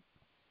doing?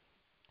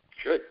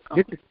 Good.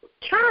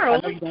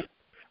 Charles?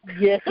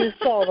 Yes, it's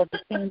Charles. I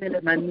just came in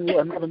at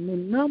another new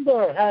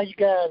number. How you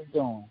guys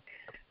doing?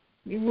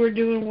 We're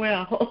doing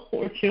well.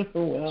 We're doing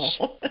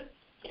well.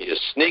 You're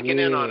sneaking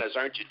in on us,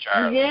 aren't you,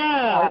 Charles?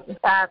 Yeah.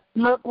 I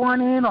snuck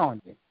one in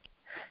on you.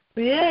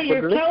 Yeah,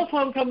 your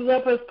telephone comes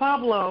up as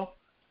Pablo.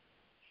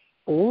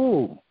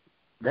 Ooh,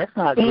 that's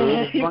not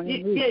good.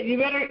 Yeah, you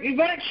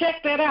better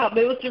check that out.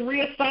 They must have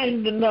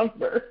reassigned the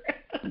number.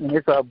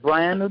 It's a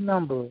brand new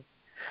number.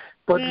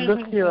 But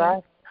look here,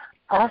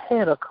 I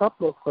had a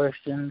couple of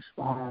questions.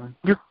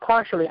 You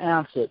partially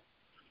answered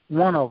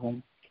one of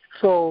them.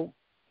 So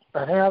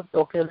let's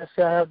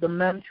say I have the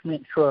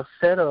management trust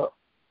set up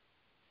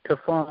to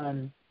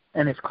fund,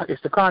 and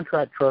it's the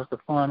contract trust to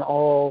fund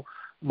all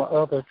my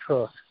other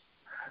trusts.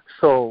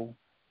 So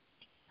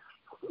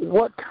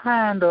what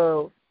kind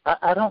of,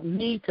 I don't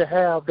need to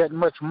have that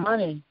much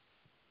money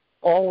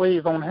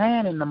always on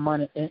hand in the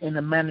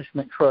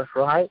management trust,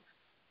 right?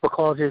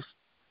 Because it's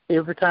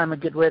every time I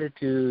get ready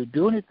to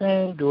do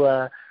anything, do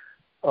I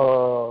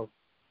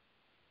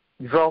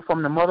draw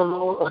from the mother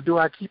load, or do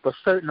I keep a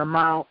certain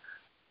amount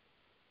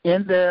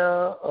in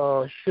there,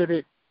 or should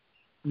it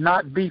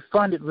not be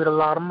funded with a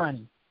lot of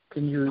money?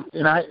 Can you?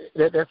 And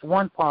that's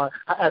one part.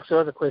 I ask the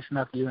other question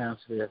after you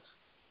answer this.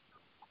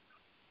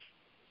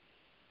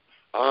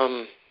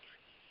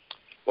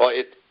 Well,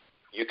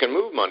 you can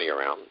move money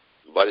around,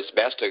 but it's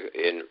best to,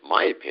 in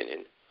my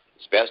opinion,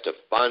 it's best to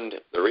fund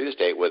the real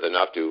estate with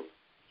enough to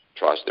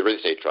trust the real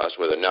estate trust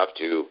with enough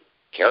to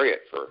carry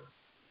it for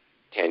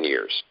 10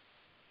 years.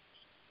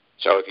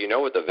 So if you know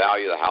what the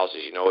value of the house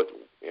is,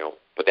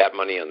 put that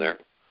money in there,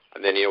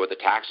 and then you know what the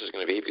tax is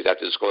going to be because you have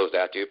to disclose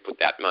that to you. Put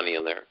that money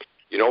in there.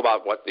 You know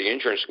about what the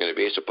insurance is going to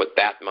be, so put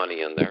that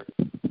money in there.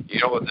 You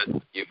know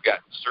that you've got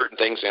certain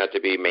things that have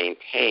to be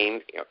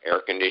maintained, air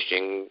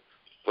conditioning,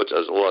 put a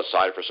little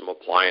aside for some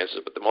appliances,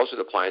 but most of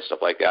the appliance stuff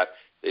like that,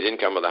 they didn't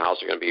come with the house.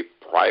 They're going to be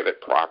private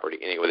property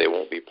anyway. They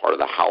won't be part of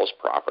the house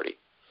property.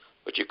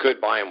 But you could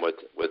buy them with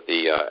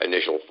the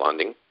initial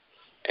funding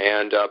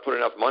and put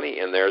enough money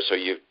in there so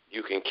you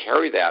can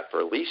carry that for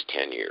at least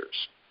 10 years.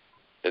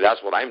 And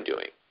that's what I'm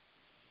doing.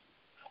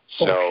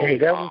 So okay,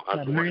 that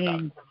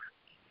was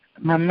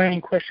my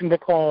main question,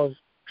 because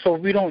so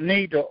we don't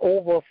need to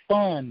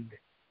overfund.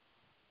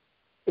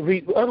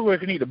 In other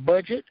words, we need to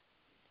budget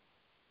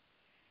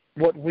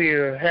what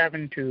we're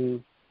having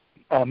to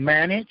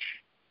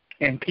manage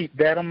and keep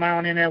that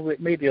amount in there with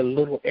maybe a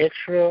little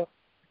extra,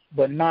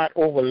 but not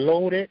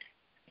overload it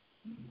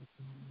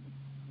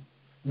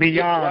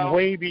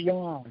way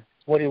beyond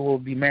what it will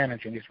be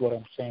managing is what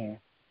I'm saying.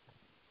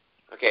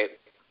 Okay.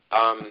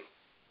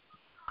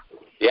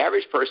 The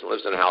average person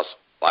lives in a house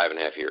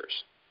 5.5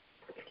 years.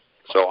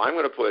 So I'm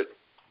going to put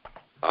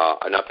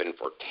enough in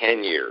for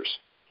 10 years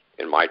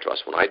in my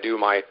trust. When I do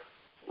my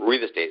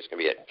real estate, it's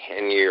going to be a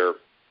 10-year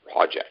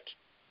project.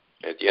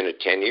 And at the end of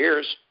 10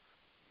 years,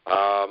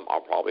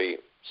 I'll probably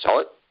sell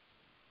it,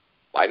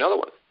 buy another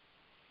one.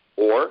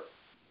 Or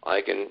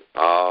I can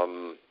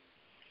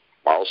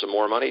borrow some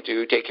more money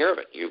to take care of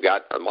it. You've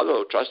got a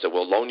mother trust that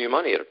will loan you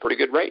money at a pretty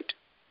good rate,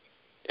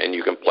 and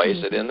you can place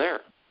it in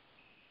there.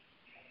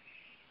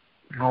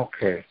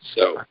 Okay.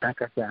 So I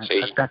think I got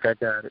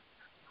it.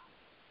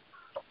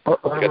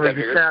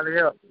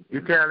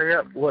 You tally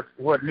up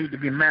what needs to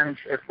be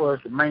managed as far as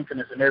the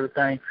maintenance and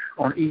everything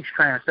on each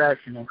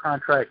transaction and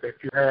contract that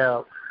you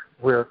have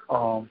with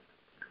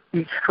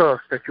each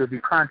trust that you'll be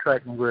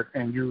contracting with,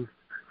 and you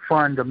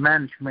fund the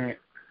management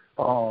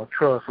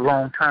trust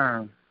long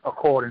term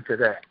according to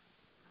that.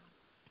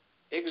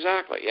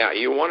 Exactly. Yeah,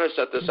 you want to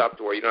set this up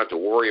to where you don't have to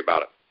worry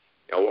about it.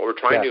 What we're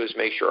trying to do is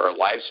make sure our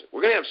lives,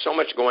 we're going to have so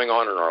much going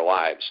on in our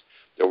lives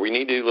that we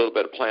need to do a little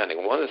bit of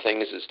planning. One of the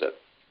things is to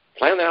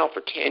plan that out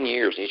for 10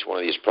 years in each one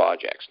of these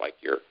projects, like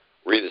your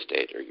real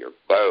estate or your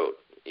boat,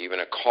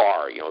 even a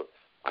car.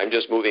 I'm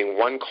just moving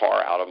one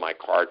car out of my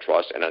car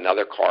trust and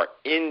another car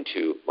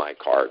into my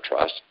car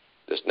trust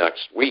this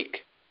next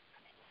week.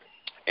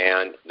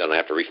 And then I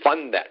have to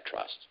refund that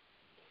trust.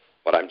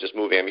 But I'm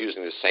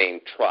using the same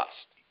trust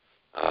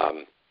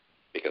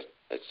because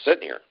it's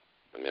sitting here.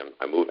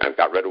 I've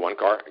got rid of one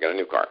car, I got a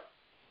new car.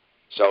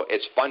 So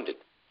it's funded.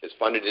 It's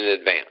funded in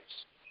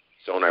advance.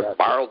 So when I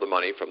borrowed the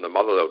money from the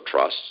Motherlode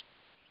Trust,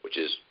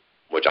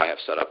 which I have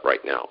set up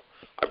right now,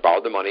 I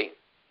borrowed the money,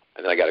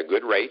 and then I got a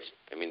good rate.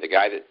 The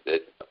guy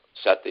that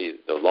set the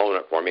loan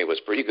up for me was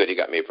pretty good. He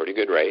got me a pretty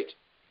good rate.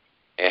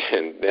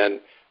 And then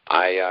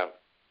I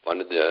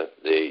funded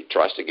the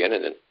trust again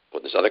and then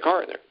put this other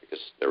car in there because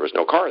there was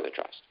no car in the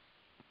trust.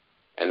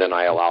 And then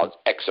I allowed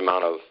X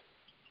amount of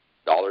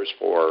dollars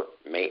for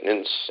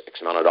maintenance,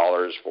 X amount of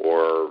dollars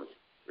for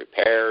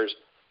repairs,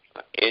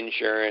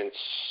 insurance,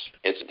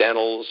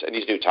 incidentals, and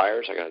these new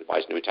tires. I got to buy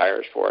some new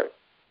tires for it.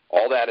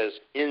 All that is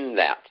in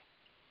that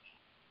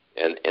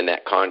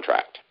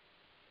contract.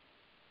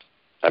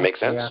 Does that make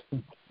sense?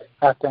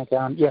 I think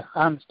I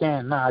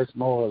understand now. It's a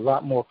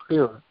lot more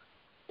clearer.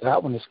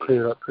 That one is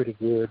cleared up pretty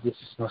good. This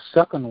is the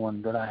second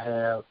one that I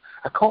have.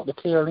 I caught the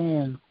tail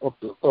end of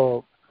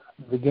the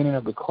beginning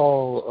of the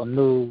call, a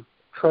new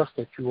trust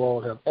that you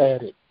all have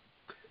added.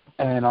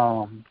 And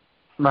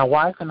my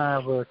wife and I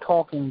were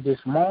talking this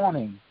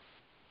morning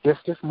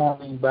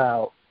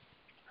about,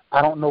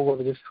 I don't know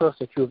whether this trust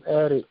that you've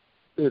added,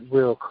 it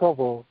will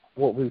cover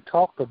what we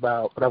talked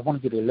about, but I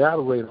want you to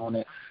elaborate on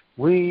it.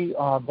 We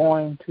are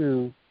going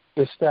to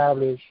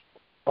establish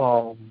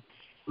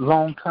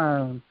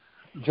long-term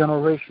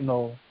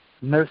generational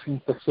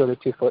nursing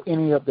facility for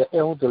any of the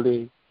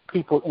elderly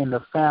people in the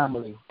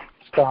family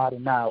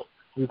starting out.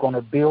 We're going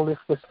to build this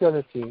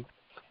facility,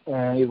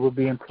 and it will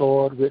be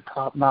employed with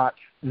top-notch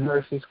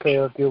nurses,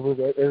 caregivers,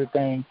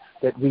 everything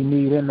that we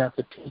need in there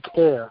to take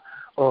care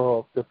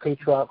of the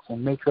patriarchs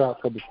and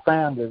matriarchs of the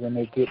families, and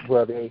they get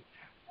where they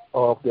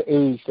of the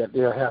age that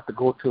they'll have to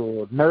go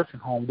to a nursing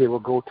home. They will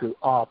go to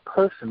our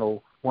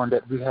personal one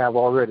that we have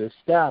already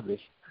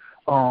established.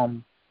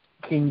 Can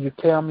you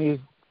tell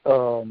me, I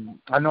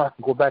know I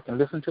can go back and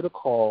listen to the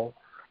call,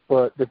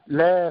 but the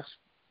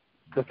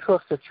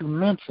trust that you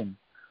mentioned,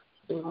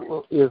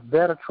 is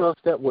that a trust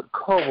that would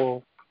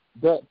cover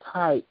that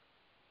type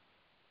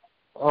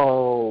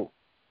of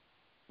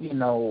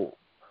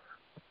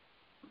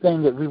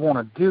thing that we want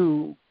to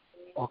do,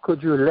 or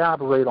could you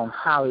elaborate on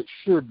how it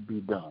should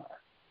be done?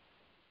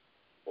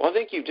 Well, I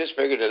think you've just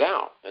figured it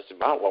out. That's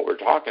about what we're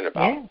talking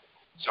about. Yeah.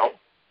 So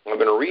I'm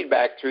going to read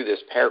back through this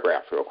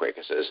paragraph real quick.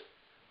 It says,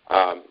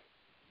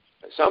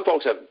 some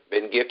folks have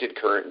been gifted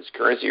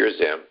currency or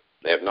ZIM.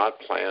 They have not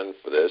planned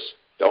for this,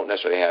 don't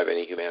necessarily have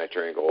any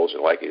humanitarian goals,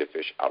 and are likely to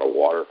fish out of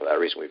water. For that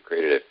reason, we've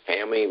created a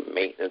family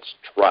maintenance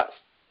trust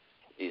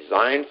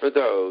designed for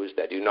those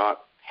that do not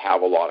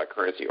have a lot of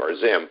currency or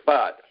ZIM,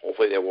 but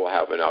hopefully they will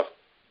have enough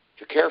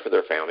to care for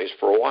their families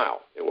for a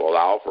while. It will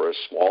allow for a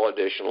small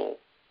additional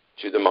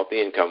to the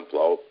monthly income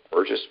flow,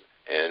 purchase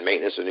and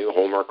maintenance of new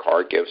home or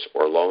car, gifts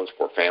or loans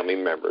for family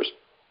members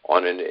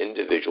on an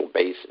individual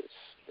basis.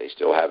 They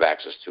still have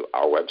access to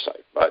our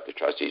website, but the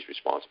trustee's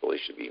responsibility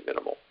should be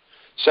minimal.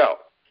 So,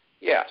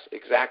 yes,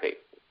 exactly.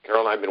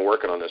 Carol and I have been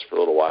working on this for a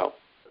little while,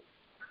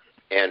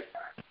 and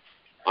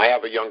I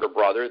have a younger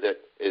brother that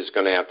is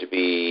going to have to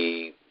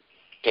be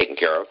taken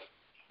care of.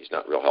 He's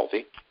not real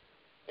healthy,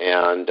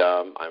 and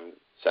I'm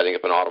setting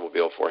up an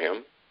automobile for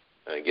him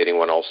and getting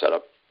one all set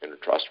up in a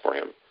trust for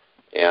him.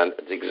 And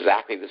it's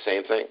exactly the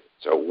same thing.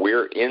 So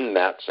we're in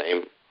that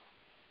same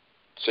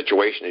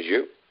situation as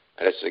you,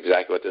 and it's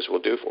exactly what this will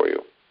do for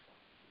you.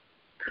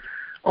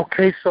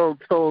 Okay, so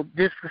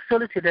this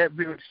facility that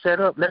we would set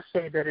up, let's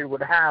say that it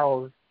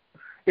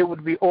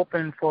would be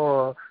open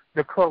for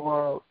the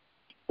cover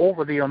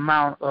over the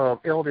amount of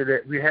elderly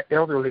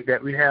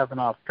that we have in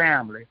our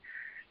family.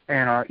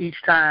 And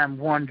each time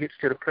one gets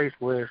to the place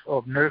where it's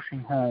of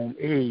nursing home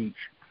age,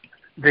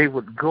 they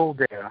would go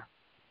there.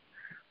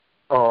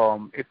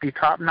 It'd be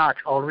top-notch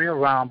all the way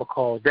around,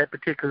 because that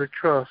particular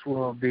trust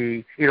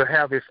it'll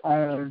have its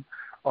own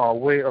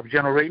way of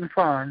generating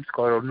funds,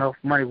 because enough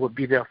money would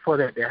be there for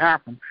that to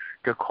happen,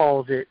 to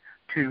cause it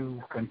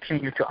to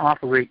continue to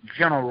operate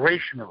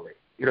generationally.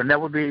 It'll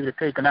never be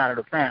taken out of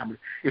the family.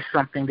 It's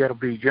something that'll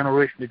be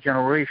generation to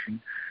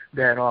generation,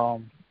 that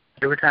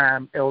every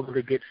time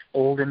elderly gets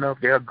old enough,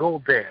 they'll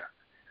go there.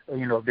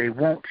 If they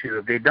want to.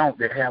 If they don't,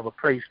 they have a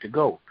place to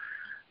go.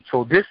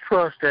 So this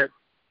trust,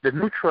 the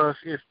new trust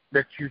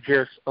that you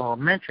just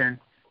mentioned,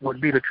 would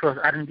be the trust.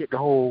 I didn't get the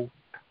whole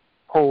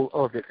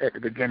of it at the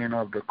beginning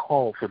of the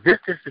call. So this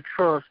is the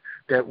trust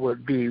that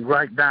would be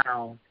right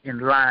down in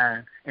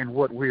line in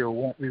what we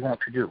want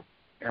to do.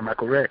 Am I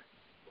correct?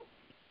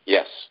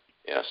 Yes.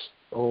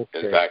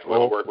 Okay. In fact,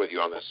 we'll work with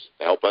you on this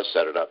to help us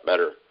set it up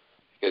better,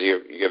 because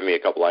you're giving me a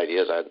couple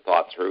ideas I hadn't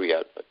thought through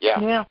yet. But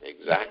yeah.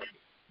 Exactly.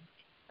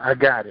 I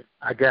got it.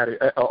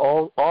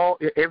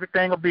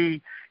 Everything would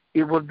be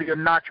a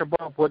notch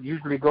above what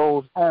usually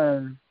goes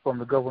on from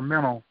the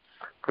governmental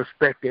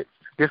perspective.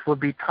 This would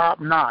be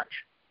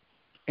top-notch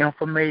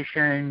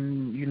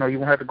information. You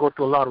won't have to go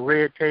through a lot of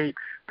red tape,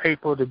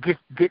 paper to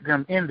get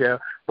them in there,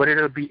 but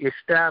it'll be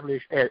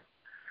established at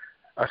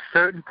a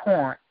certain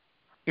point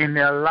in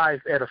their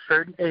life, at a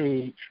certain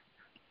age,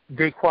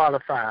 they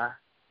qualify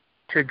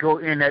to go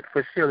in that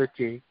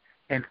facility.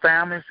 And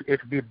families, it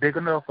would be big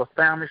enough for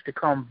families to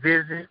come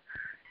visit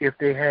if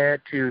they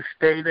had to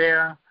stay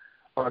there,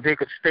 or they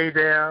could stay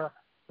there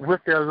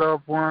with their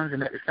loved ones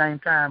and at the same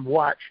time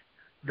watch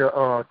the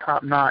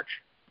top-notch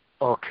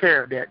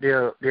care that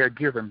they're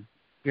given,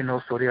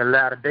 so their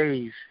latter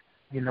days,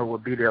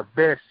 would be their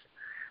best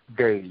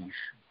days.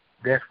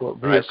 That's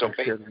what we're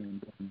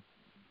considering.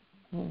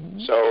 Mm-hmm.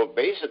 So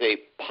basically,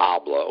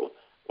 Pablo,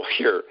 what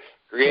you're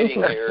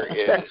creating here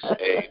is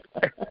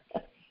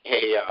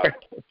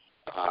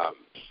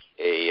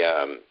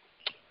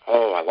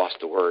I lost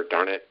the word,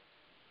 darn it.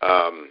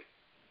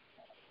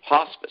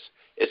 Hospice.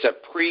 It's a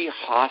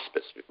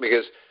pre-hospice,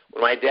 because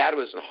when my dad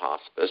was in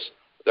hospice,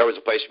 there was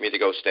a place for me to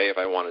go stay if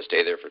I wanted to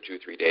stay there for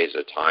 2-3 days at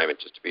a time, and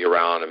just to be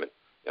around him and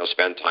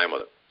spend time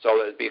with him.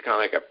 So it'd be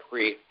kind of like a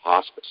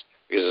pre-hospice,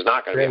 because it's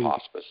not going to be a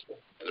hospice.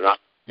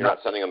 You're not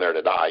sending them there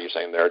to die. You're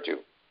sending them there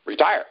to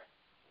retire.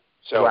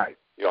 So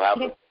you'll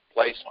have a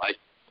place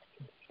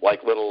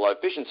like little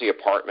efficiency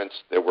apartments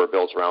that were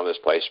built around this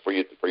place for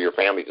your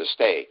family to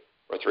stay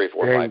for 3,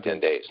 4, 5, 10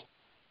 days.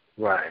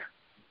 Right.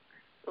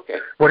 Okay.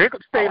 Well, they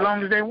could stay as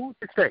long as they want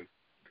to stay.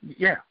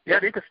 Yeah,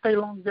 they could stay as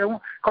long as they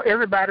want. Because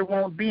everybody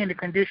won't be in the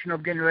condition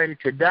of getting ready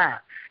to die.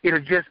 It'll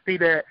just be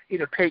that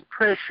it'll take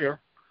pressure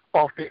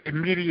off the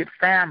immediate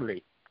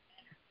family.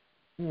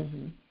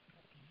 Mm-hmm.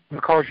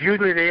 Because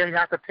usually they'll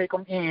have to take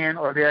them in,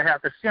 or they'll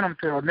have to send them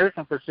to a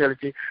nursing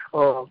facility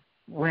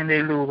when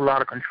they lose a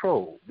lot of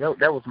control. That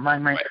was my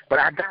main. But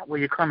I got where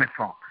you're coming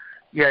from.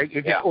 Yeah,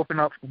 it just opened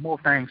up some more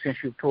things since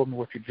you told me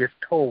what you just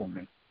told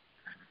me.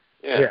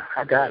 Yeah,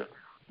 I got it.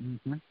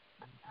 Mm-hmm.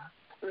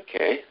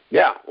 Okay.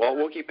 Yeah. Well,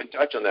 we'll keep in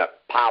touch on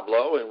that,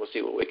 Pablo, and we'll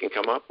see what we can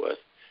come up with.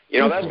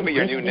 That's going to be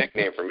your new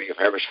nickname for me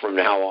from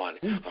now on.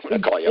 I'm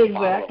going to call you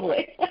Pablo.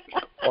 Exactly.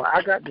 Well,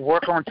 I got to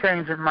work on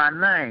changing my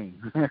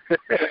name.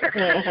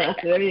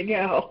 There you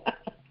go.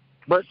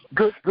 But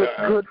good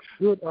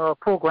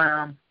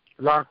program.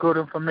 A lot of good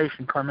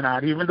information coming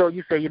out. Even though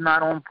you say you're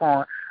not on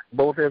point,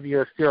 both of you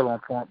are still on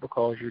point,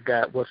 because you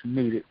got what's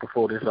needed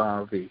before this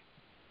RV.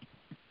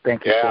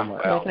 Thank you so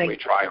much. Well, we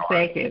try hard.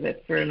 Thank you.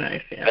 That's very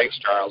nice. Yeah. Thanks,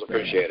 Charles.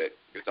 Appreciate it.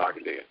 Good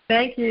talking to you.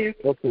 Thank you.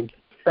 Okay.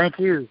 Thank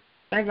you.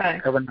 Bye-bye.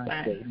 Have a nice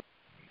Bye. day.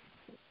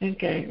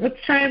 Okay. Let's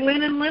try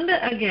Lynn and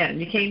Linda again.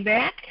 You came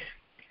back?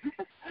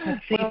 Let's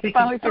see if we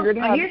finally can... figured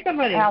out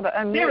how to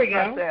unmute there we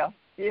go. myself.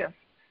 Yes.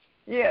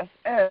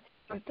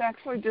 It's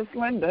actually just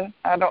Linda.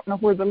 I don't know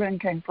where the Lynn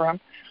came from.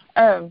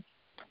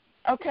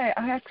 Okay,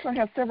 I actually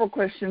have several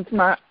questions.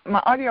 My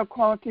audio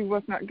quality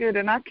was not good,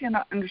 and I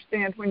cannot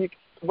understand when you get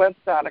to the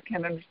website. I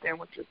can't understand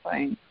what you're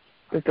saying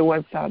that the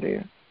website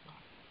is,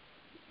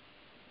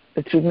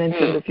 that you've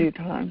mentioned a few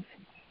times.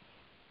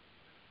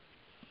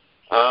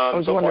 I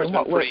was wondering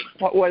what was.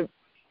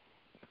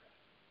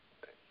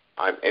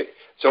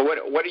 So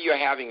what are you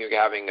having? You're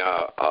having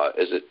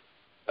is it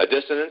a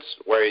dissonance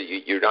where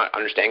you're not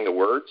understanding the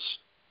words?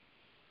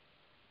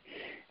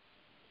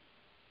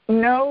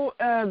 No,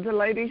 the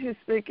lady who's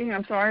speaking,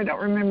 I'm sorry, I don't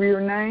remember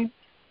your name.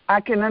 I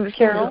can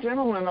understand Carol? the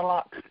gentleman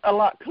a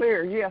lot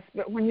clearer, yes,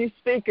 but when you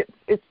speak,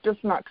 it's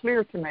just not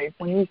clear to me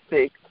when you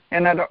speak,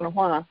 and I don't know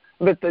why,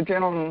 but the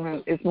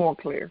gentleman is more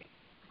clear.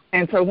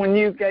 And so when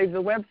you gave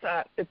the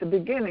website at the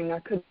beginning,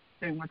 I couldn't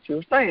understand what you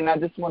were saying. I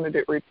just wanted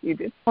it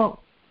repeated. It's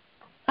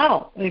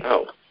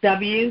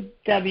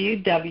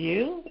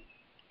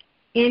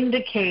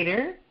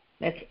www.indicator,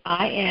 that's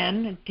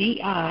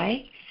INDICATOR,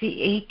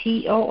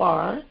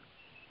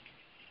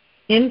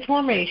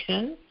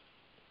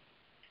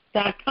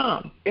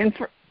 information.com.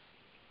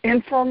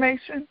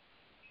 Information?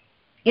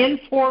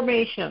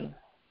 Information.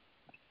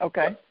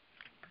 Okay.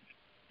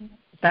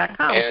 .com.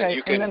 And okay.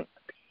 you can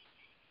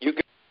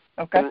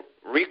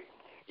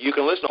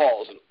listen to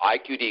calls, and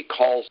IQD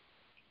calls.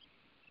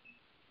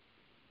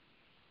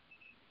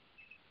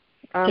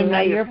 So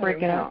now you're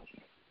breaking out.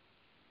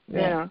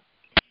 Yeah.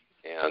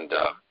 And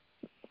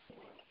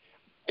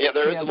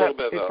there is a little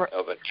bit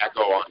of an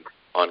echo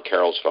on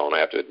Carol's phone, I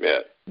have to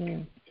admit.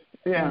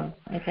 Yeah.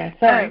 Okay.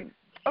 Sorry.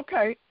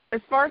 Okay.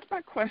 As far as my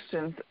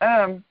questions,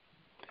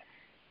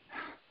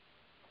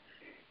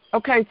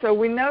 okay. So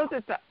we know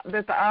that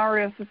the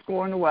IRS is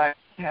going away.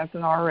 It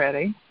hasn't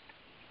already.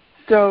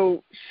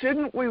 So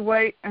shouldn't we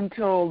wait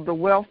until the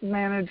wealth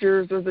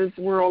managers of this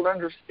world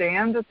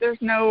understand that there's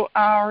no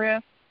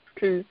IRS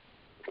to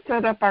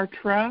set up our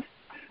trust?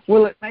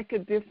 Will it make a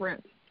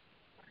difference?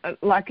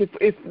 Like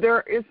if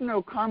there is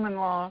no common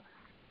law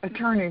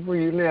attorney where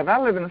you live. I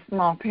live in a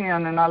small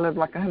town, and I live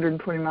like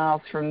 120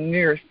 miles from the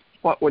nearest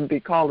what would be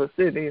called a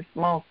city, a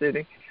small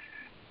city.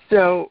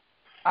 So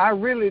I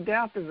really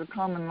doubt there's a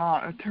common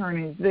law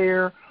attorney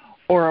there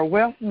or a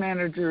wealth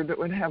manager that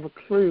would have a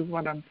clue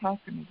what I'm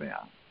talking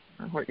about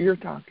or what you're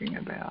talking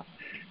about.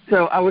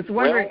 So I was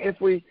wondering if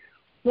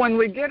when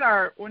we get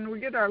our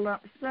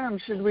lump sum,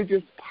 should we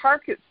just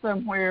park it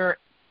somewhere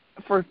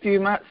for a few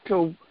months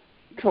till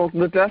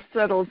the dust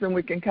settles and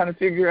we can kind of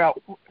figure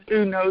out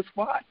who knows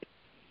what?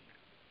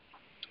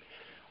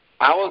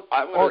 I would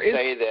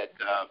say that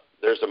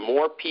there's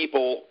more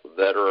people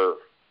that are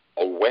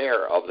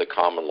aware of the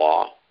common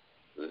law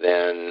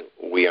than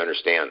we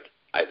understand.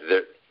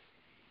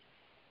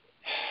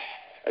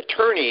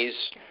 Attorneys,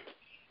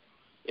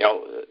 they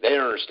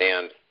don't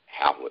understand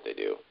half what they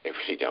do. They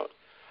really don't.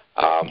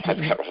 I've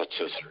got relatives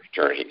that are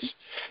attorneys.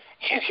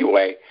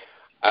 Anyway,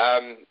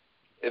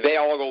 they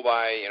all go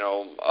by,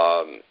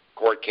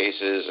 court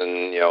cases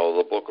and,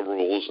 the book of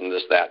rules and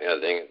this, that, and the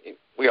other thing.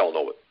 We all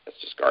know it. That's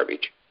just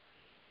garbage.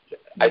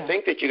 I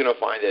think that you're going to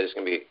find that it's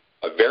going to be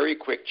a very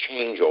quick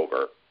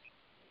changeover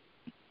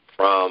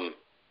from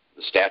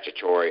the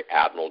statutory,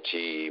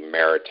 admiralty,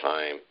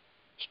 maritime,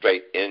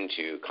 straight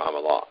into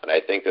common law. And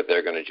I think that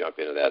they're going to jump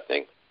into that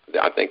thing.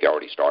 I think they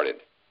already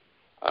started.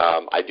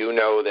 I do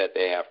know that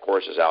they have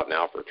courses out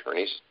now for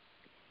attorneys.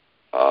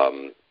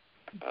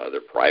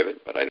 They're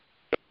private, but I know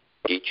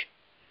teach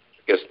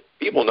because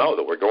people know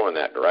that we're going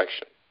that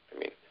direction. I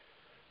mean,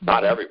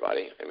 not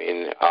everybody. I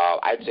mean,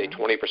 I'd say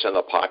 20% of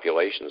the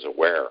population is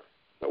aware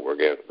that we're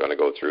going to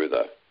go through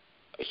a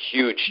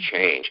huge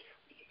change.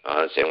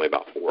 I'd say only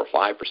about 4 or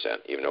 5%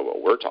 even know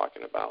what we're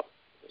talking about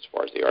as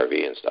far as the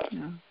RV and stuff.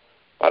 Yeah.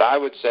 But I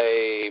would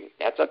say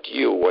that's up to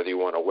you whether you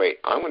want to wait.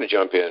 I'm going to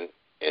jump in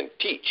and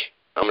teach.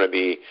 I'm going to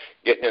be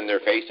getting in their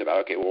face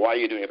about, okay, well, why are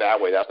you doing it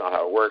that way? That's not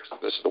how it works.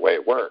 This is the way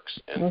it works.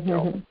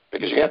 And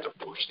because you have to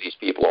push these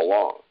people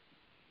along.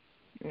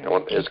 Yeah.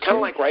 It's kind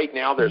of like right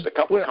now there's a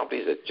couple of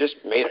companies that just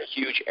made a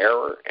huge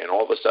error, and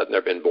all of a sudden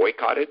they've been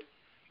boycotted.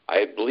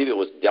 I believe it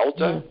was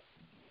Delta.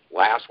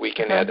 Last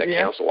weekend had to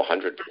cancel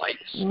 100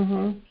 flights.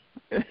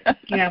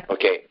 Yeah.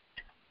 Okay.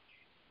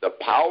 The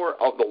power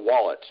of the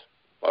wallet,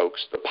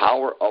 folks, the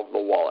power of the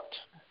wallet.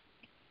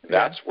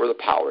 That's where the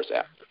power's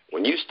at.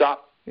 When you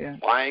stop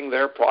buying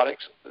their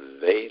products,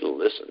 they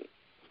listen.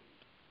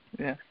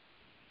 Yeah.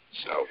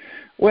 So.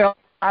 Well,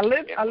 I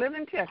live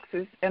in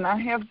Texas, and I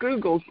have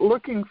Googled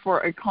looking for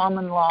a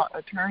common law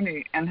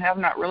attorney and have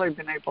not really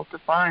been able to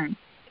find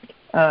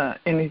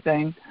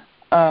anything.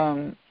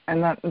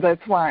 And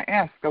that's why I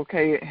ask,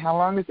 okay, how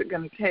long is it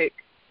going to take?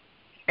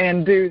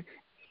 And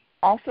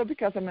also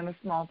because I'm in a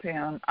small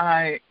town,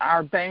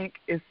 our bank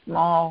is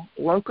small,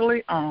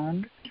 locally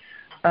owned.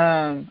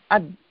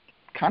 I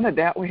kind of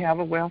doubt we have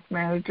a wealth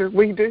manager.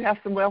 We do have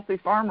some wealthy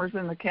farmers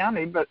in the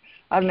county, but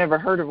I've never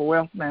heard of a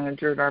wealth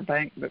manager at our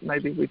bank, but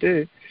maybe we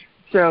do.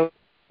 So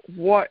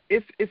what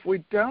if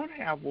we don't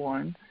have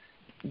one,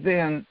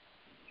 then,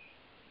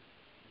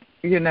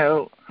 you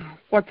know,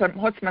 what's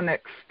my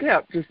next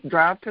step? Just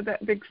drive to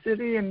that big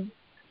city and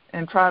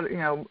try to, you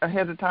know,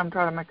 ahead of time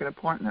try to make an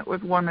appointment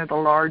with one at a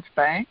large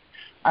bank?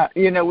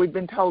 You know, we've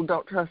been told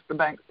don't trust the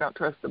banks,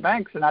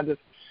 and I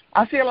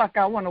feel like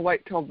I want to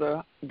wait till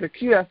the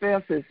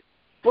QFS is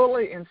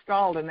fully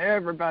installed and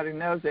everybody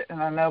knows it,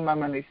 and I know my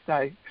money's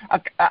safe.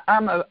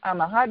 I'm a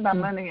hide my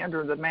money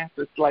under the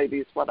mattress lady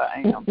is what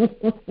I am.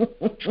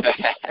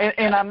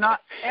 and I'm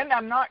not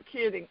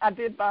kidding. I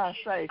did buy a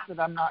safe, but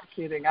I'm not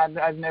kidding.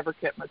 I've never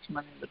kept much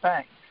money in the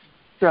bank.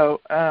 So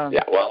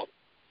yeah, well,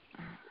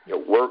 you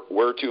know,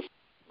 we're two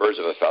birds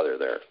of a feather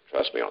there.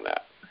 Trust me on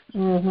that.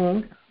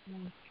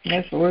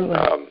 Absolutely.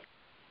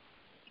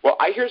 Well,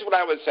 here's what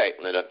I would say,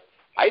 Linda.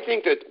 I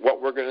think that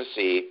what we're going to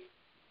see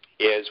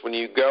is when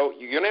you go,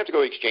 you're going to have to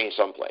go exchange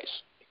someplace.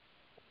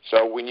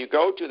 So when you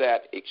go to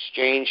that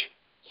exchange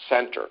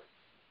center,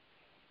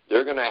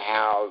 they're going to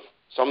have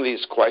some of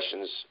these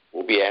questions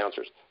will be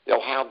answers.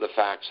 They'll have the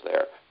facts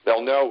there.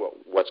 They'll know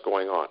what's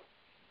going on,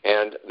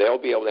 and they'll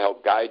be able to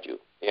help guide you.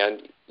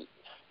 And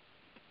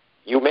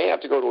you may have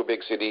to go to a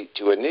big city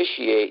to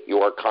initiate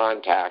your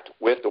contact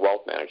with the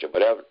wealth manager,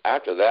 but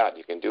after that,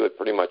 you can do it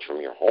pretty much from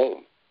your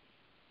home.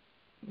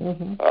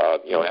 You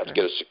don't have to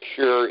get a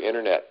secure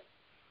internet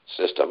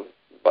system,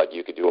 but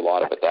you could do a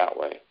lot of it that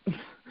way.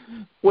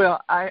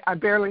 Well, I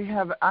barely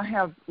have. I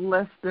have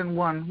less than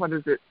one. What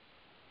is it?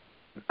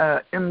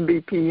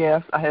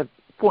 Mbps. I have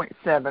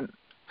 0.7.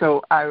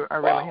 So I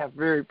really have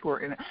very poor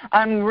internet.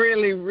 I'm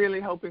really, really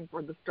hoping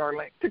for the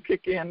Starlink to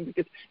kick in,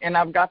 and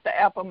I've got the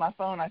app on my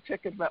phone. I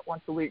check it about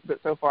once a week, but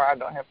so far I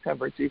don't have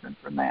coverage even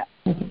from that.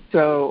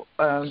 So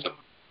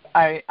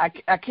I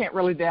can't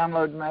really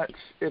download much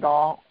at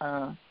all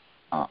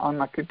on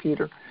my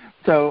computer.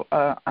 So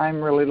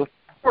I'm really looking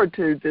forward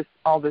to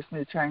all this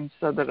new change.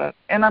 So that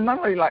and I'm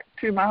only like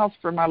 2 miles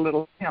from my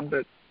little town,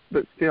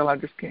 but still I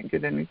just can't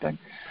get anything.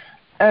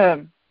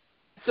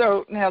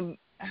 So now.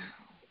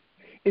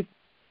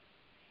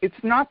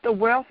 It's not the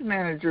wealth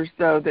managers,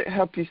 though, that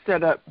help you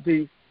set up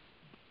the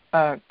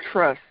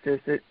trust, is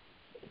it?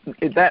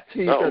 That's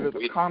who you go to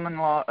the common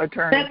law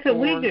attorney That's what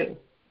we do.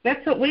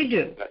 That's what we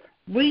do.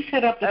 We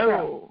set up the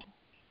trust.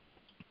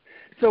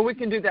 So we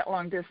can do that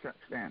long distance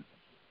then?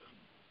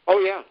 Oh,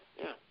 yeah.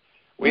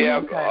 We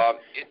have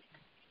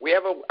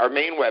our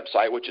main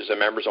website, which is a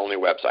members-only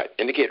website,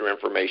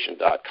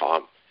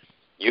 indicatorinformation.com.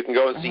 You can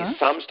go and see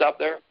some stuff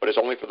there, but it's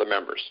only for the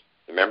members.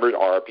 The members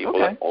are people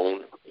that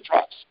own the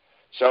trust.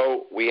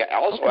 So we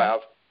also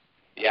have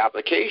the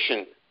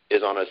application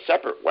is on a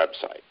separate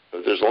website.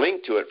 So there's a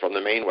link to it from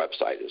the main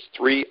website. It's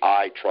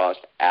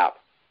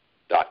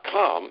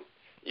 3iTrustApp.com.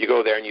 You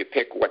go there and you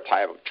pick what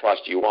type of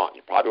trust you want.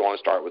 You probably want to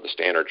start with a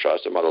standard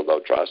trust, a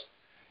mother-lode trust,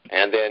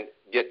 and then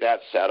get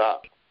that set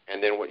up.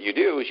 And then what you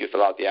do is you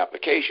fill out the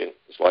application.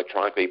 It's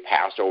electronically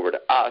passed over to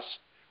us.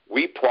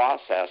 We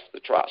process the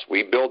trust.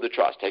 We build the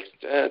trust. It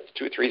takes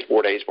 2, 3,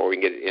 4 days before we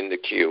can get it in the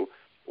queue.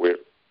 We're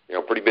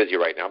pretty busy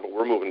right now, but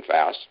we're moving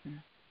fast.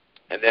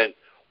 And then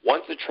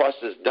once the trust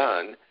is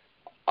done,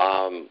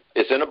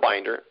 it's in a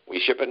binder. We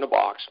ship it in a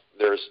box.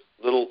 There's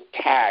little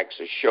tags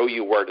to show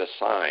you where to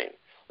sign,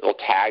 little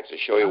tags to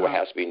show you what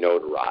has to be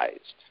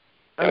notarized.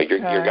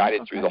 You're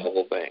guided through the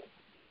whole thing.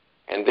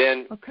 And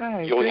then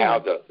you'll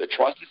have the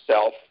trust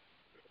itself,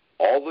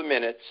 all the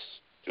minutes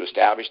to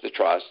establish the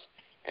trust,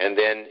 and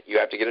then you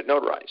have to get it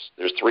notarized.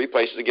 There's 3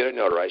 places to get it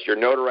notarized. You're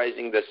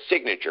notarizing the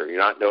signature. You're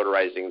not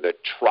notarizing the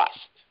trust.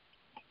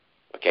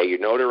 Okay, you're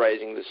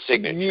notarizing the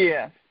signature.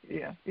 Yes.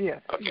 Okay.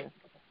 Yes.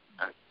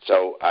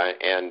 So,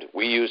 and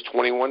we use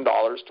 $21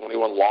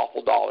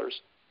 lawful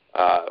dollars,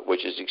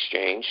 which is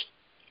exchanged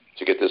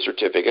to get the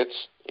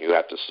certificates. You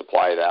have to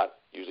supply that.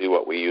 Usually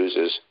what we use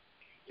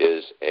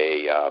is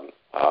a,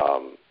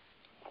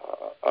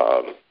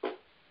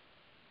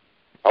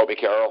 help me,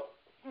 Carol,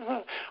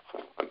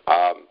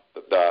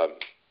 the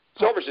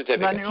silver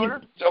certificate. Money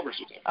order? Silver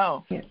certificate.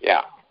 Oh.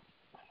 Yeah.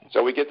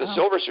 So we get the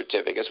silver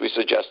certificates. We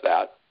suggest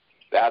that.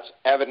 That's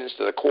evidence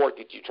to the court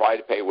that you try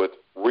to pay with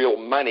real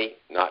money,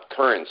 not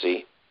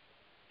currency.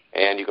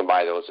 And you can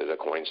buy those at a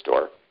coin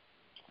store,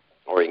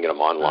 or you can get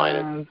them online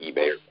at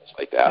eBay or things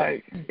like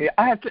that. Yeah,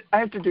 I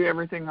have to do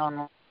everything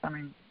online. I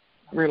mean,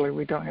 really,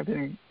 we don't have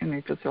any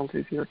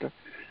facilities here to.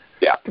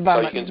 Yeah, to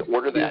buy so you can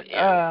order that,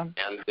 and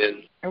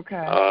then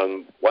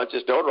once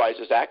it's notarized,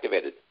 it's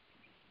activated.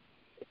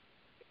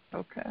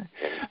 Okay.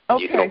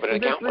 You can open an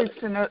account with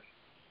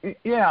it.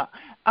 Yeah,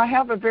 I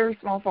have a very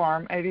small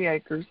farm, 80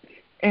 acres,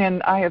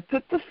 and I have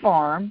put the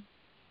farm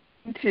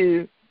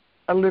into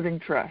a living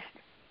trust.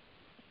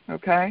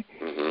 Okay?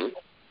 Mm-hmm.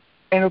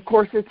 And, of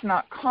course, it's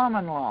not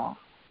common law.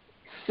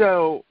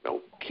 So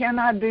can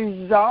I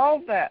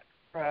dissolve that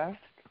trust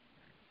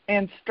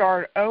and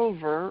start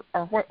over,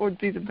 or what would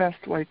be the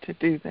best way to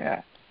do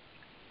that?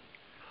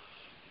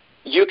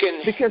 You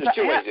can, because there's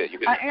two ways that you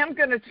can. I am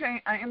going to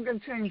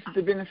change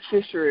the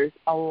beneficiaries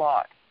a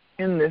lot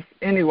in this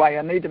anyway.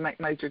 I need to make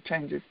major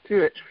changes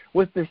to it.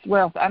 With this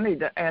wealth, I need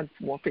to add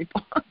some more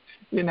people,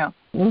 you know.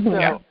 Mm-hmm. So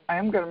Yeah. I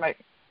am going to make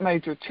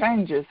major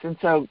changes. And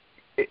so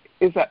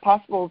is that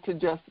possible to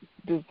just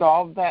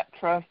dissolve that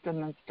trust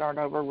and then start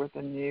over with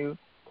a new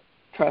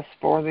trust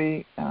for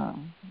the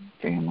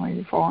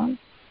family farm?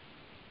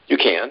 You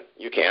can,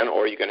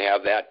 or you can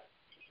have that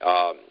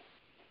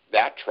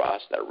that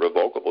trust, that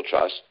revocable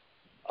trust,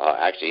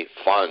 actually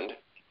fund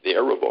the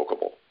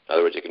irrevocable. In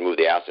other words, you can move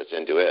the assets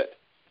into it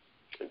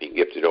and be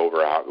gifted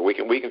over. We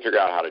can figure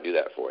out how to do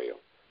that for you.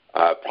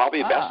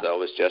 Probably best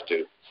though is just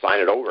to sign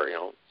it over.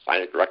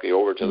 Sign it directly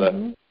over to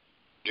the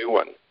new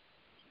one,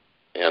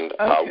 and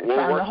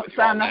we'll work with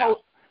you on that.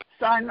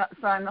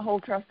 Sign the whole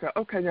trust.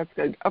 Okay, that's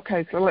good.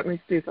 Okay, so let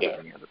me see if I have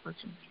any other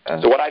questions.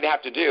 So what I'd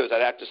have to do is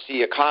I'd have to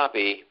see a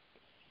copy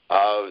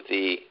of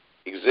the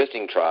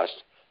existing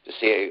trust to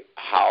see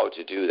how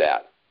to do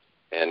that.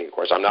 And, of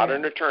course, I'm not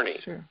an attorney,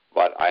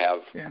 but I have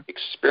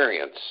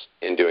experience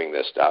in doing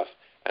this stuff,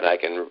 and I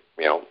can,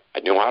 I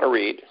know how to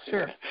read.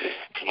 Sure.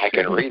 I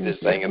can read this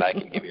thing, and I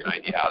can give you an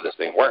idea how this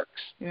thing works.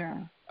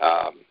 Yeah.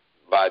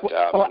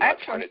 Well, I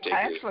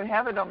actually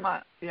have it on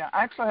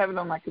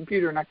my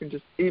computer, and I can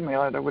just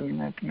email it. I wouldn't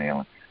even have to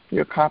mail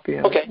you a copy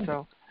of it.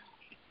 So,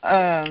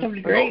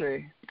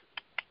 great.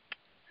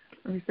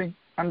 Let me think.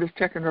 I'm just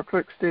checking real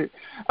quick, Steve.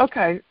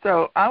 Okay,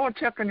 so I will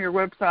check on your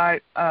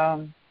website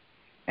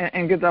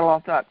and get that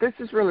all thought. This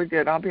is really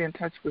good. I'll be in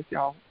touch with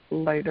y'all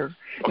later.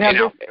 Okay,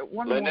 now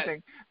one more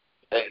thing.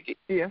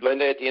 Yes.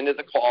 Linda, at the end of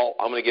the call,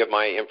 I'm going to give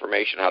my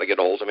information how to get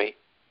a hold of me.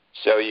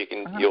 So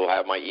you'll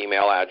have my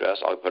email address.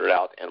 I'll put it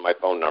out and my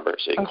phone number,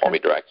 so you can call me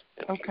direct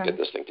and get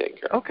this thing taken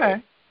care of.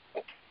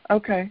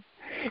 Okay.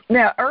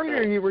 Now,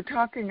 earlier you were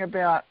talking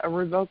about a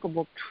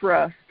revocable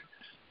trust,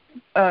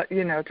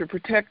 to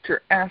protect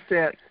your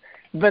assets,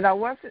 but I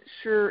wasn't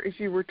sure if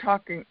you were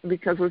talking,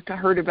 because we've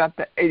heard about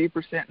the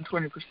 80% and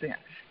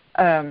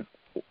 20%.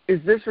 Is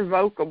this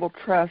revocable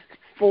trust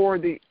for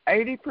the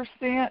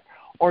 80%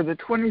 or the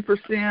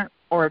 20%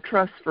 or a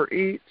trust for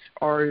each,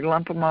 or you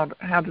lump them up?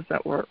 How does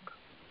that work?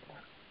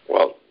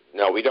 Well,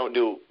 no, we don't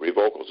do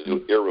revocables. We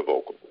do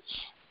irrevocables.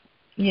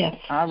 Yes.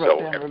 I wrote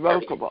down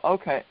revocable.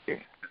 Okay.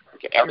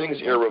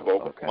 Everything's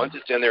irrevocable. Okay. Once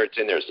it's in there, it's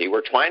in there. See,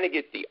 we're trying to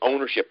get the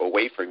ownership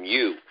away from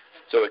you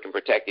so it can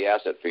protect the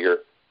asset for your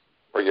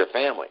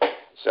family.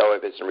 So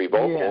if it's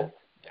irrevocable,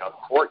 the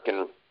court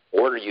can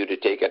order you to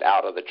take it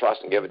out of the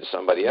trust and give it to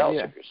somebody else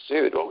if you're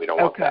sued. Well, we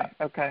don't want that.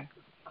 Okay.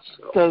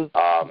 So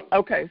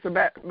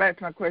back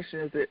to my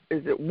question: is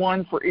it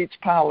one for each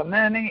pile of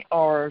money,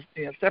 or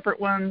separate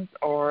ones,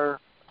 or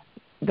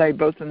they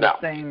both in the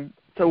same?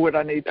 So would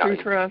I need two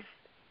trusts?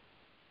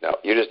 No,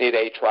 you just need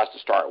a trust to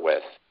start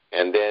with,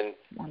 and then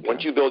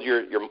once you build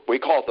your we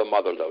call it the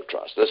mother load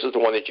trust. This is the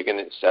one that you can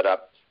set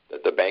up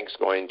that the bank's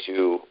going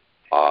to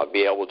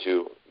be able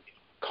to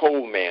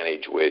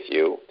co-manage with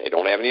you. They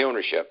don't have any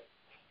ownership.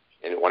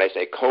 And when I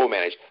say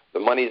co-manage, the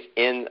money's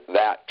in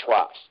that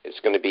trust. It's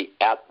going to be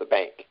at the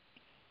bank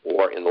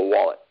or in the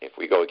wallet. If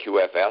we go to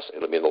QFS,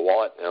 it'll be in the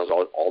wallet, and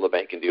all the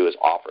bank can do is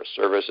offer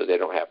services. They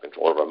don't have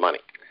control over money.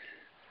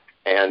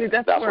 And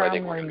that's what where I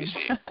think I'm we're going to be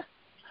leaning.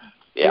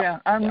 seeing.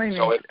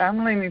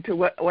 I'm leaning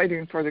to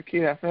waiting for the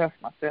QFS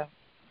myself.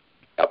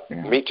 Yep,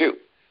 me too.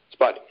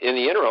 But in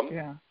the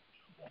interim,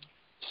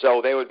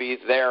 so they would be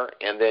there,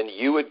 and then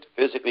you would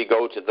physically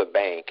go to the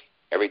bank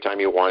every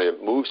time you wanted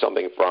to move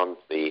something from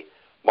the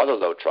mother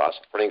load trust.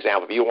 For an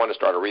example, if you want to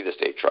start a real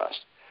estate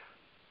trust,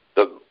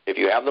 if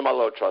you have the mother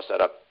load trust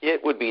set up,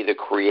 it would be the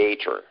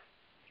creator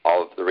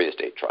of the real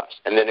estate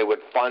trust, and then it would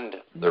fund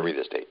the real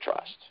estate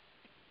trust,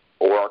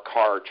 or a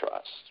car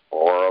trust,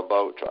 or a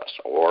boat trust,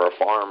 or a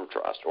farm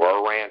trust, or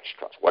a ranch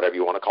trust, whatever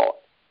you want to call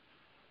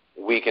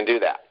it. We can do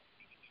that.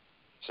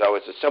 So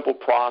it's a simple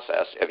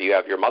process. If you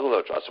have your mother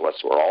load trust,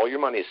 that's where all your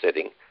money is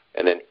sitting,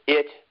 and then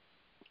it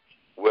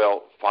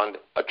will fund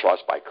a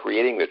trust by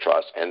creating the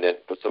trust and then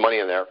puts the money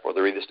in there for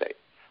the real estate.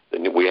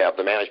 Then we have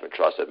the management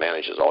trust that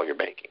manages all your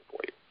banking for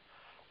you.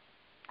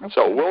 Okay.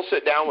 So we'll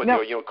sit down with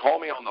you. You call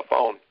me on the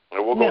phone,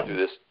 and we'll go through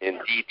this in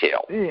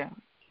detail.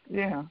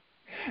 Yeah.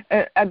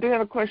 I do have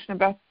a question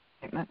about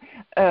the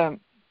appointment.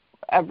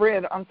 I've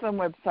read on some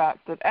websites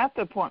that at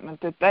the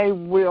appointment that they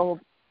will,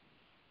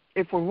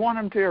 if we want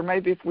them to, or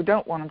maybe if we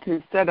don't want them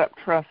to, set up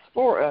trusts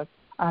for us.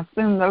 I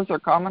assume those are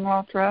common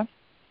law trusts,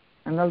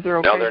 and those are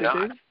okay to do? No,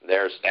 they're not.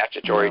 They're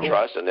statutory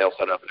trusts, and they'll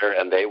set up there,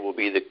 and they will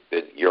be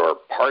your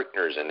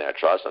partners in that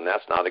trust, and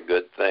that's not a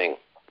good thing.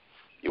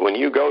 When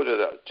you go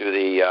to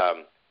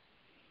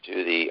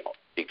the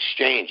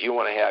exchange, you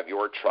want to have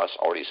your trust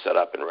already set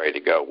up and ready to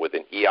go with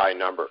an EI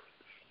number.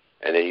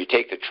 And then you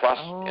take the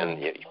trust,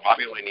 and you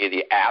probably only need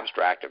the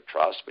abstract of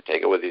trust, but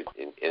take it with you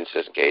in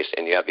this case,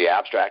 and you have the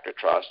abstract of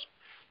trust.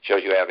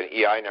 Shows you have an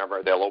EI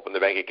number. They'll open the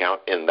bank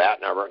account in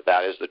that number.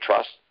 That is the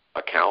trust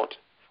account.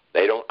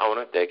 They don't own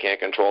it. They can't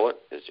control it.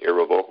 It's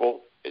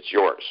irrevocable. It's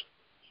yours.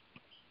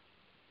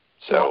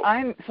 So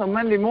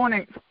Monday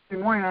morning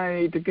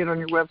I need to get on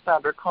your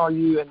website or call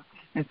you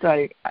and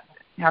say,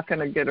 how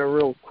can I get a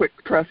real quick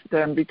trust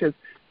done? Because,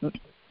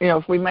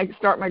 if we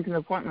start making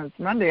appointments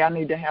Monday, I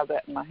need to have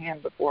that in my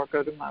hand before I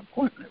go to my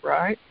appointment,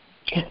 right?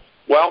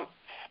 Well,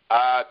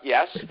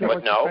 yes,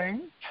 but no.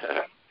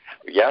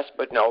 Yes,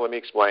 but no. Let me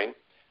explain.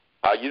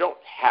 You don't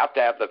have to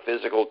have the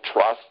physical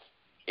trust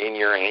in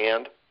your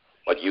hand,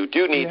 but you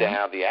do need to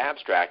have the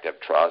abstract of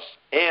trust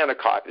and a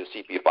copy of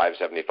the CP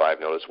 575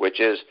 notice, which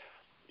is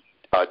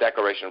a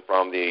declaration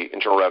from the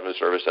Internal Revenue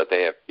Service that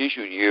they have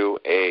issued you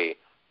a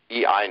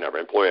EI number,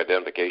 employee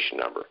identification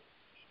number.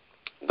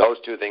 Those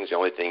two things are the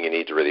only thing you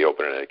need to really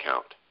open an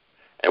account.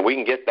 And we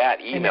can get that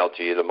emailed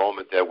to you the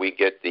moment that we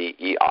get the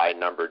EI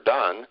number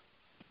done.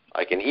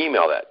 I can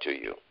email that to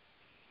you.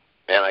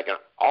 And I can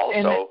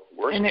also,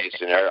 worst case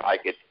scenario, I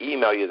could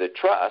email you the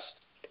trust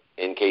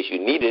in case you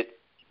need it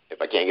if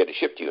I can't get it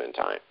shipped to you in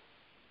time.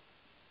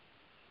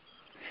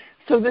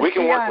 So this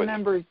EI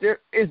number is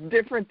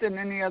different than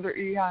any other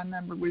EI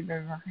number we've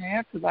ever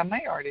had? Because I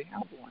may already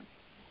have one.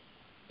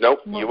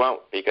 Nope, you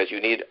won't, because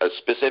you need a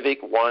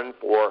specific one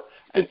for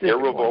an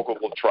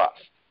irrevocable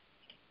trust.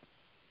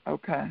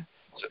 Okay.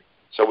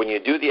 So when you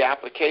do the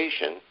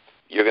application,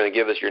 you're going to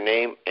give us your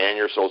name and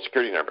your Social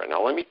Security number.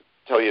 Now, let me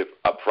tell you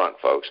up front,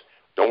 folks,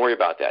 don't worry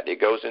about that.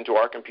 It goes into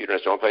our computer.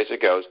 It's the only place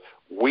it goes.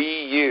 We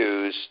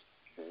use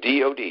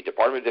DOD,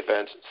 Department of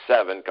Defense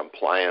 7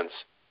 compliance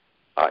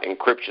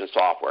encryption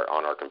software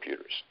on our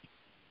computers.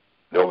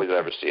 Nobody will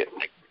ever see it.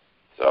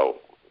 So,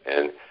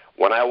 and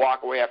when I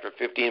walk away after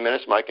 15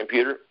 minutes, my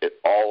computer, it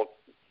all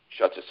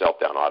shuts itself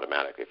down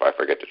automatically if I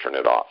forget to turn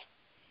it off.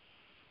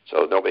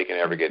 So nobody can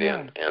ever get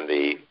in. And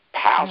the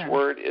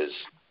password is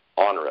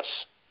onerous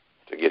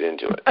to get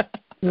into it.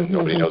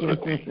 Nobody knows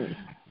what it is.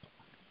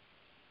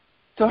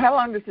 So how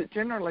long does it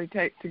generally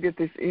take to get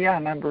this EI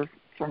number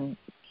from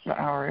the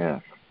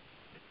IRS?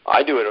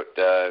 I do it.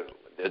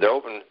 They're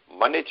open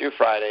Monday through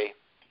Friday,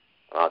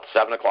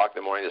 7 o'clock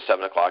in the morning to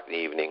 7 o'clock in the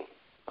evening,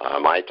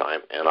 my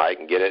time, and I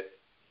can get it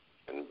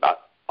in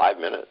about 5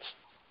 minutes.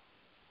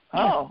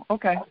 Oh,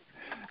 okay.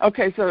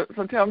 Okay, so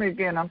tell me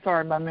again. I'm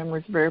sorry, my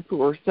memory's very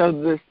poor. So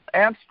this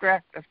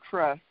abstract of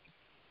trust,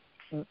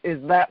 is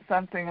that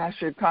something I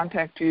should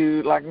contact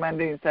you like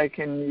Monday and say,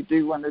 can you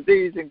do one of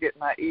these and get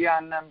my EI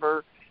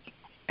number,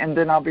 and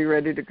then I'll be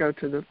ready to go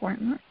to the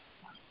appointment?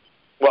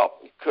 Well,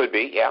 it could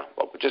be, yeah.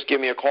 Well, just give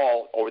me a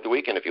call over the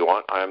weekend if you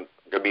want. I'm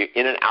going to be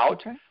in and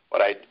out,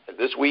 but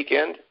this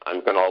weekend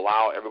I'm going to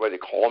allow everybody to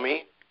call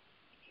me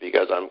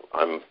because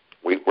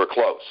we're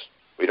close.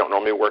 We don't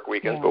normally work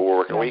weekends, but we're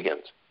working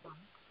weekends.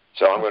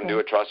 So I'm going to do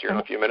a trust here in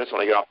a few minutes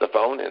when I get off the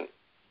phone, and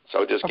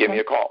so just give me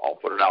a call. I'll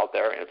put it out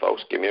there, and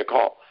folks, give me a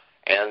call.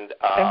 And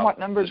what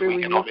number do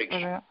we use for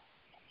that?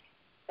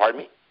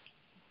 Pardon me?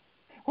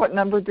 What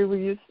number do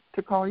we use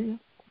to call you?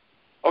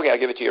 Okay, I'll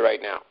give it to you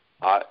right now.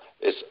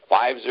 It's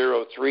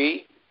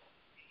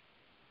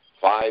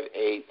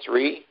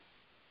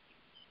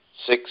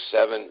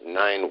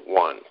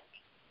 503-583-6791.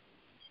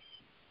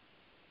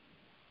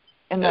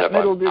 And that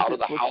middle digit was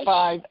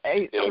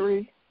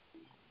 583?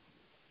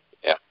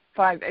 Yeah.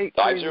 583.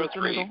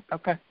 503.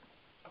 Okay.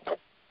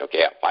 Okay,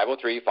 yeah,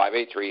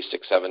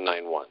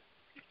 503-583-6791.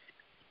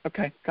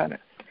 Okay, got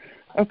it.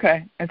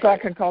 Okay, and so I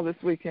can call this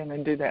weekend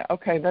and do that.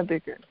 Okay, that'd be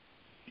good.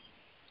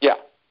 Yeah.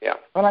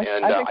 Well, I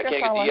and think I that's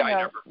can't get the EI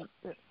number.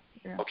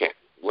 Yeah. Okay.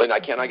 Lynn, I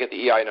cannot get the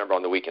EI number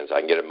on the weekends. I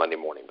can get it Monday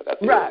morning, but that's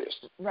the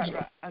earliest. Right.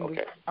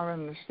 Okay. I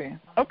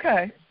understand.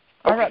 Okay.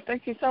 All right.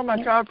 Thank you so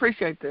much. I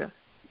appreciate this.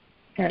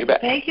 You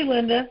bet. Thank you,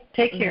 Linda.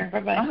 Take care.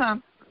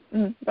 Bye-bye.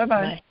 Bye-bye.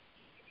 Bye.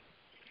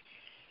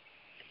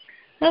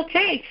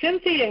 Okay,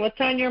 Cynthia, what's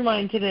on your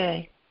mind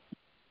today?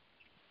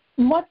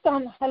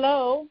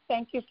 Hello.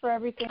 Thank you for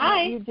everything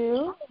that you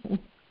do.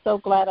 So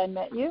glad I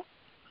met you.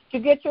 Did you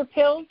get your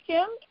pills,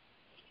 Jim?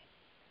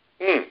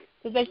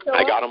 Did they show up?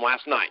 I got them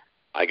last night.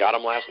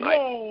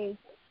 Yay.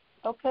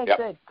 Okay,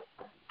 good.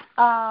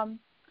 All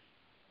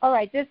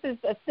right, this is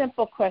a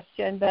simple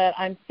question, but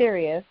I'm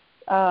serious.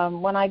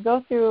 When I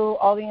go through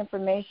all the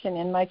information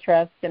in my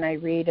trust and I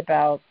read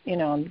about,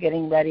 I'm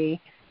getting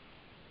ready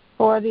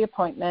for the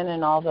appointment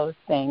and all those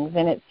things,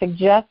 and it's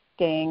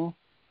suggesting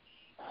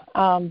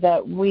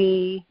that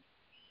we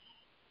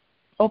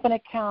open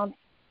accounts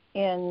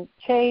in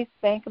Chase,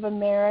 Bank of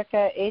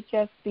America,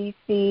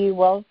 HSBC,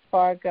 Wells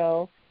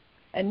Fargo.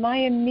 And my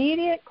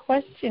immediate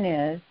question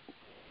is,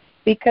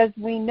 because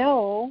we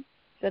know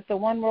that the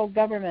one world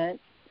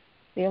government,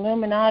 the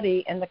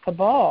Illuminati, and the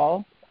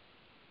cabal,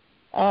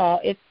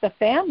 it's the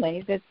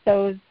families, it's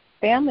those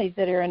families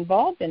that are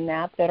involved in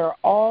that are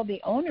all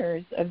the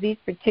owners of these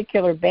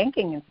particular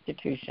banking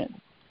institutions.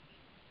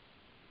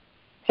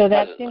 So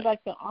that seems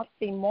like an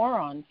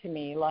oxymoron to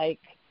me. Like,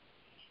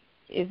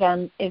 is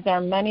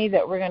our money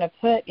that we're going to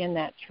put in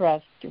that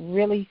trust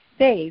really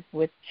safe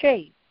with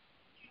Chase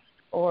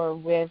or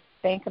with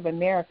Bank of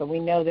America? We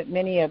know that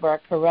many of our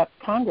corrupt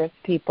Congress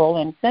people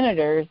and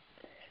senators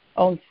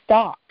own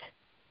stock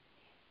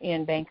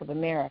in Bank of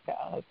America.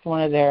 It's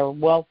one of their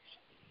wealth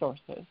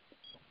sources.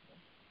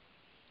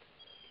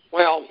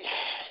 Well,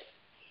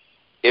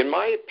 in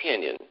my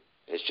opinion,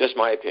 it's just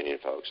my opinion,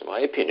 folks. In my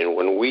opinion,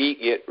 when we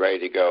get ready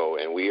to go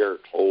and we are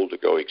told to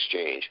go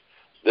exchange,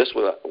 this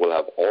will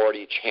have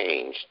already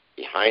changed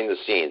behind the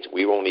scenes.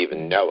 We won't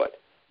even know it,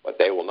 but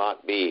they will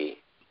not be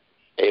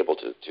able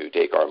to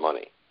take our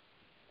money.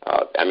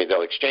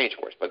 They'll exchange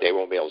for us, but they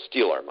won't be able to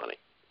steal our money,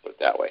 put it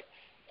that way.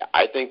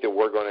 I think that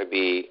we're going to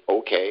be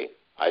okay.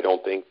 I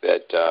don't think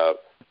that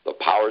the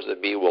powers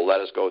that be will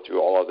let us go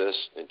through all of this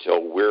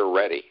until we're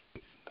ready.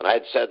 And I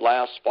had said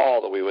last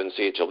fall that we wouldn't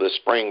see it until this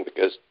spring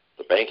because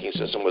the banking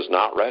system was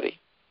not ready.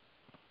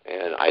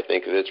 And I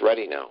think that it's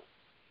ready now.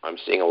 I'm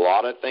seeing a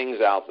lot of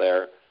things out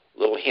there,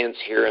 little hints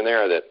here and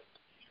there that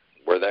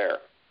we're there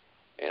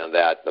and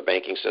that the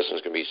banking system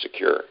is going to be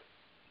secure.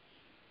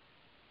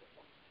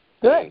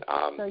 Good.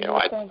 And, so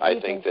I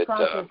think that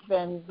Trump has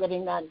been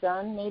getting that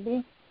done,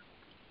 maybe?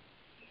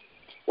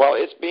 Well,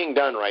 it's being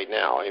done right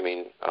now.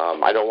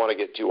 I don't want to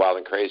get too wild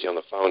and crazy on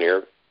the phone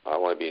here. I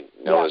want to be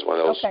known as one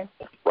of those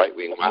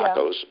right-wing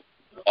wackos,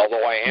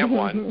 although I am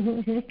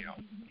one.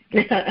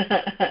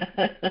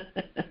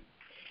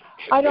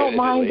 I don't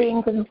mind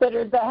being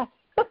considered that.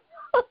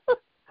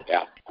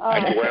 Yeah.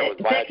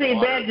 It's actually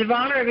a badge of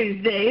honor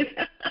these days.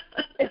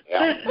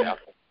 Yeah.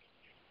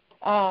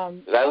 I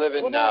live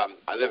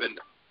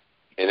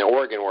in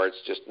Oregon where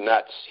it's just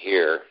nuts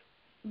here.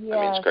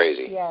 Yes, it's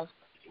crazy. Yes.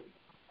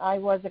 I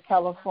was a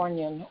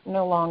Californian,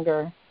 no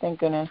longer, thank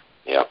goodness.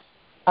 Yeah.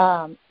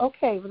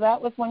 Okay, well,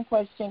 that was one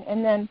question.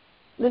 And then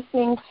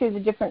listening to the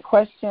different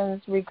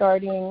questions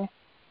regarding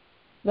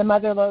the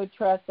Mother Lode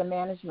Trust, the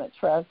Management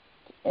Trust,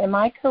 am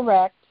I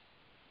correct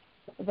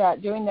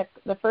that doing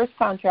the first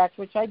contract,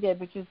 which I did,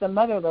 which is the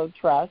Mother Lode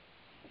Trust,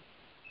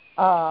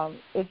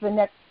 is the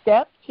next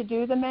step to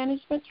do the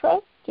Management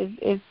Trust?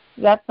 Is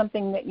that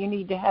something that you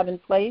need to have in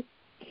place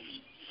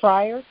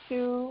prior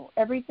to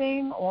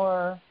everything,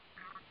 or...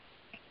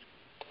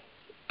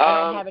 I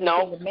don't have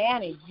anything to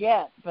manage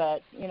yet,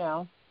 but,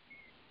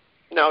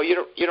 No, you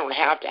don't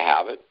have to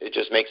have it. It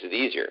just makes it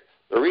easier.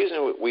 The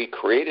reason we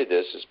created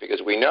this is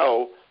because we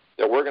know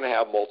that we're going to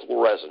have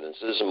multiple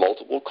residences and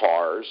multiple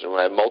cars, and we're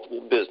going to have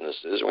multiple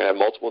businesses, and we're going to have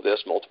multiple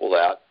this, multiple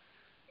that.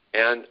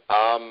 And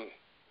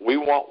we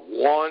want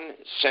one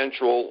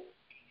central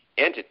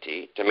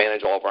entity to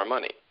manage all of our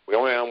money. We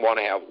only want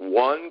to have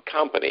one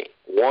company,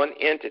 one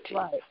entity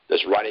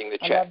that's writing the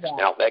checks.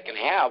 Now, they can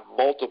have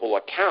multiple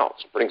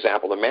accounts. For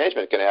example, the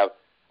management can have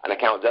an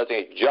account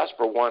designated just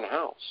for one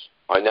house,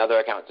 or another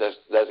account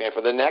designated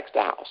for the next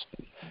house,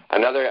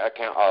 another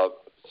account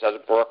says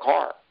it for a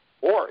car,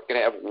 or it can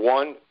have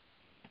one.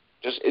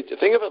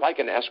 Think of it like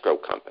an escrow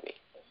company.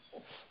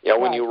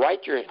 When you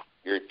write your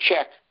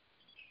check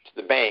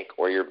to the bank,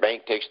 or your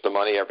bank takes the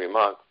money every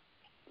month,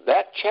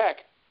 that check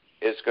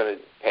is going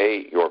to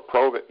pay your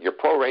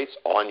prorates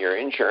on your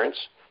insurance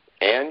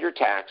and your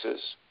taxes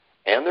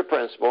and the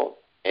principal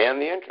and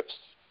the interest.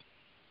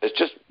 It's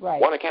just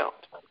one account.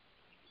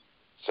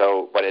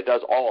 But it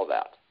does all of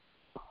that.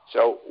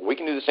 So we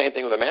can do the same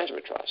thing with a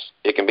management trust.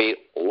 It can be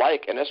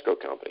like an escrow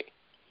company.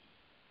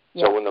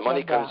 So when the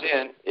money comes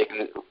in, it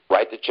can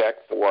write the check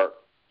for,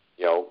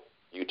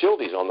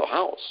 utilities on the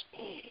house.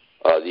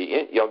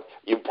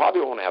 You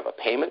probably won't have a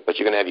payment, but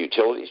you're going to have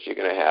utilities. You're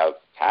going to have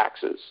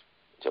taxes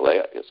until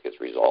this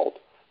gets resolved.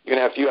 You're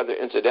going to have a few other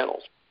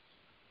incidentals.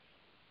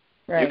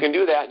 Right. You can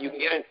do that. You can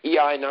get an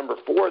EI number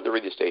for the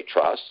real estate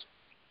trust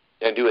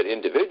and do it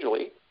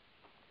individually.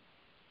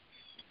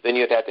 Then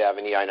you'd have to have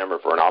an EI number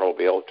for an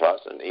automobile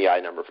trust, an EI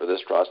number for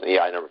this trust, an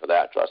EI number for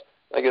that trust.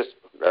 I guess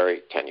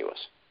very tenuous.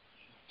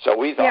 So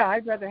we thought... Yeah,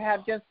 I'd rather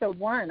have just the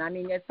one.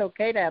 It's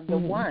okay to have the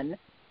one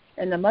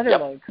and the Mother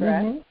Lode,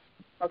 correct?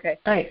 Mm-hmm. Okay.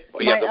 Right.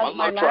 Well, you have the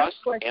Mother Lode Trust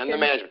and the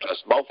Management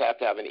Trust. Both have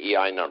to have an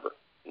EI number.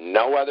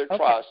 No other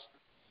trust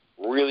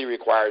really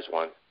requires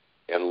one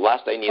unless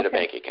they need a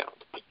bank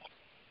account.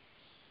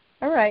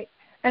 All right.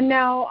 And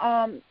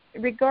now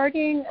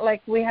regarding,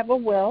 we have a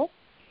will,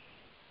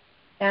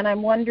 and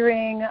I'm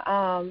wondering,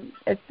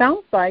 it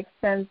sounds like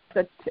since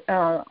the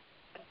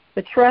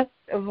trust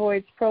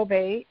avoids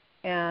probate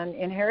and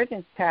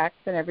inheritance tax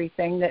and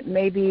everything, that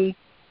maybe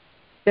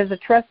does a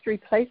trust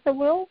replace a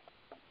will?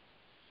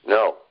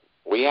 No.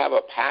 We have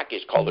a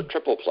package called a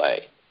triple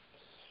play,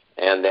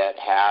 and that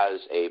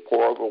has a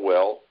pour-over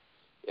will.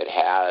 It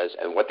has,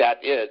 and what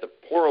that is, the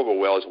pour-over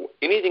will is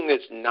anything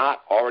that's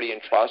not already in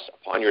trust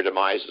upon your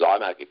demise is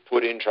automatically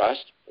put in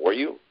trust for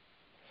you.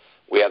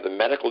 We have the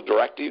medical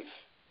directive,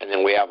 and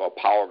then we have a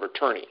power of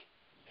attorney.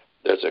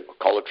 There's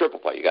called a triple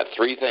play. You got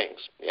three things.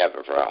 You have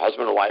it for a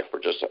husband and wife or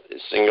just a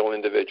single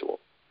individual.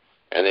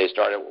 And they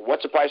started,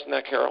 what's the price on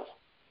that, Carol?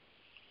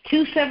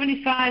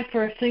 $275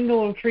 for a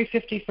single and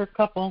 $350 for a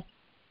couple.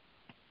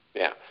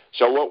 Yeah.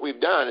 So what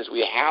we've done is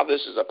we have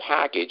this as a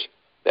package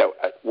that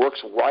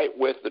works right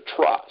with the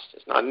trust.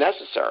 It's not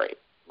necessary,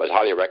 but it's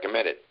highly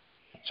recommended.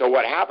 So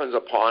what happens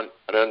upon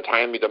an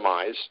untimely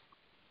demise,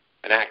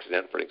 an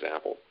accident, for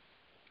example,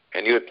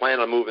 and you had planned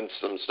on moving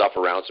some stuff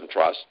around, some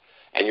trust,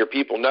 and your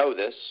people know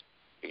this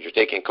because you're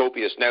taking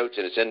copious notes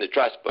and it's in the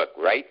trust book,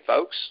 right,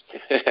 folks?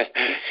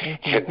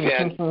 And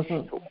then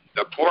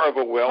the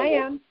pour-over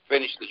will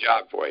finish the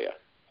job for you.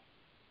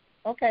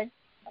 Okay.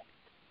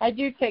 I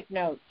do take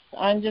notes.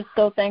 I'm just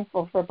so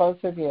thankful for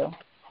both of you.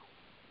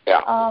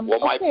 Yeah. Well,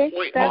 my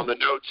point on the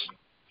notes,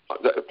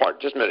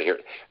 just a minute here.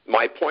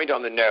 My point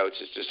on the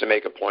notes is just to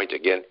make a point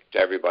again to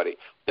everybody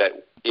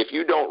that if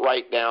you don't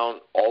write down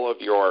all of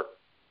your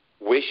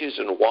wishes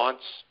and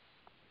wants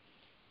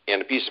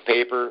in a piece of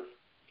paper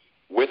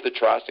with the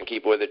trust and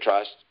keep it with the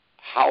trust,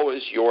 how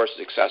is your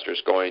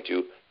successors going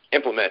to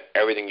implement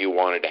everything you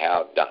wanted to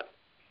have done?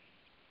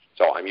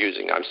 So I'm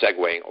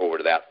segueing over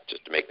to that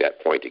just to make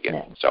that point again.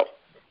 Yeah. So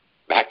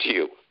back to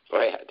you.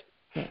 Go ahead.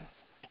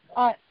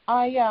 I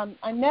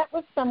met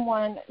with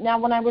someone. Now,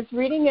 when I was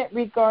reading it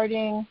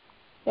regarding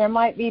there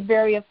might be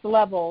various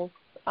levels,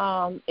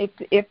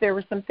 if there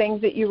were some things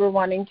that you were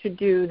wanting to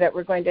do that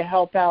were going to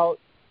help out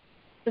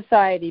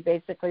society,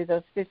 basically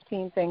those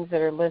 15 things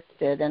that are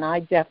listed, and I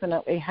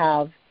definitely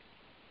have.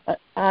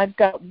 I've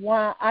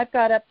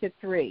got up to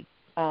 3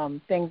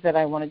 things that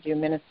I want to do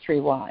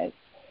ministry-wise.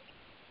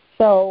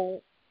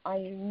 So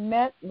I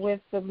met with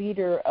the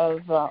leader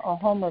of a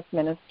homeless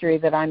ministry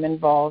that I'm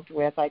involved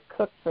with. I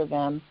cook for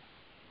them,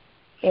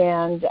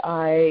 and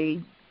I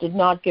did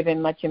not give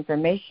him much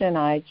information.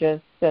 I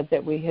just said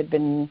that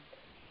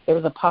there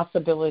was a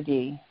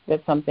possibility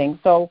that something.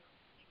 So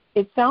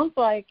it sounds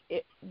like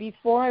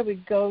before I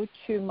would go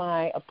to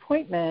my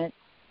appointment,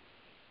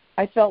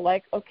 I felt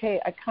like, okay,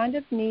 I kind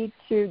of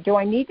do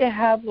I need to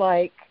have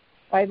like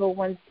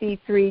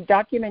 501c3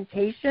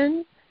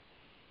 documentation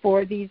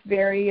for these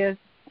various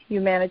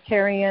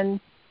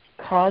humanitarian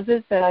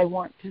causes that I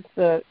want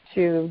to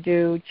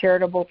do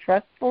charitable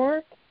trust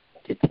for,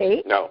 to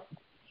take? No,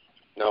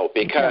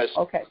 because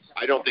okay.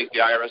 I don't think the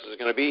IRS is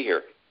going to be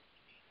here.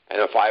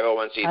 And a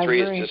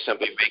 501c3 is just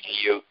simply making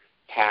you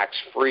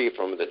tax-free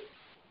from,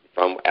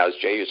 as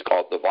Jay used to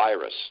call it, the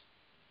virus.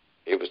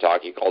 He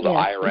called the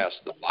IRS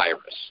the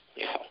virus,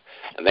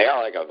 and they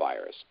are like a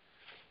virus.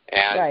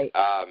 And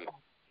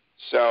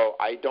so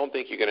I don't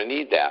think you're going to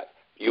need that.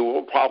 You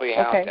will probably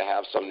have to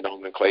have some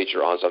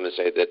nomenclature on something to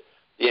say that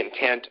the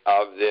intent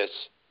of this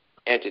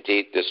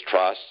entity, this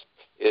trust,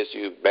 is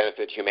to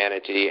benefit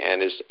humanity,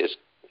 and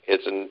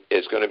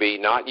it's going to be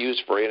not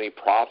used for any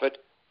profit.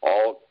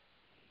 All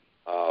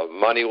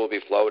money will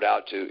be flowed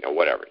out to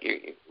whatever.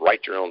 You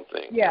write your own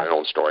thing, your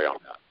own story on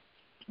that.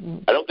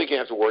 I don't think you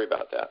have to worry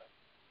about that.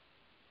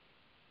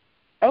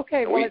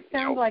 Okay, well, it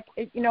sounds like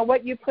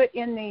what you put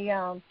in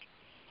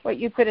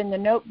the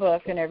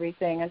notebook and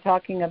everything, and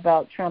talking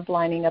about Trump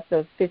lining up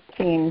those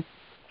 15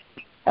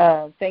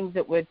 things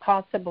that would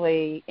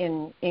possibly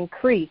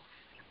increase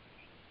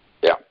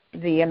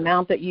the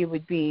amount that you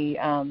would be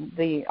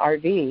the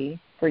RV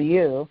for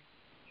you.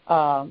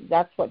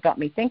 That's what got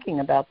me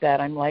thinking about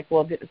that. I'm like,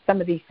 well, some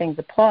of these things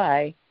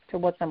apply to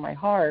what's on my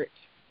heart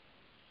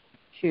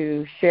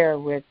to share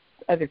with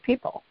other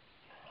people.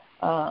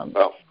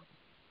 Well,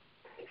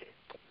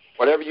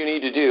 whatever you need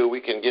to do, we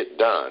can get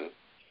done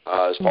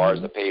as far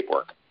as the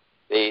paperwork.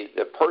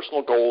 The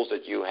personal goals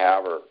that you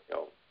have are,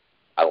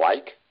 I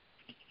like.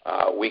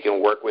 We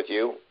can work with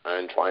you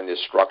on trying to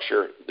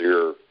structure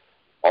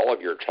all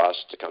of your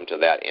trusts to come to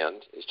that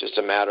end. It's just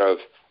a matter of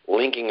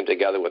linking them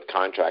together with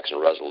contracts and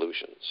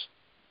resolutions.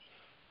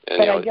 And,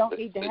 but I don't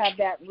need to have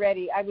that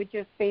ready. I would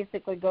just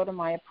basically go to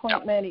my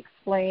appointment,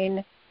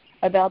 explain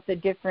about the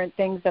different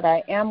things that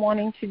I am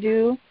wanting to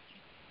do,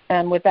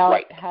 and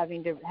without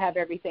having to have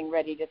everything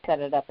ready to set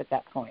it up at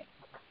that point.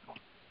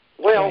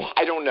 Well,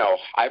 I don't know.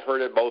 I've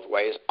heard it both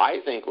ways. I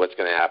think what's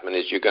going to happen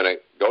is you're going to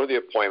go to the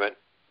appointment,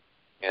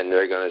 and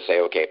they're going to say,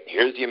 okay,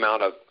 here's the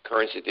amount of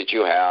currency that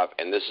you have,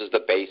 and this is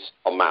the base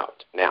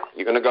amount. Now,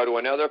 you're going to go to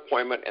another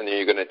appointment, and then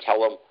you're going to tell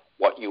them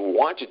what you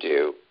want to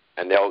do,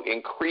 and they'll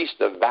increase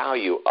the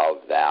value of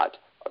that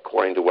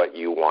according to what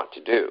you want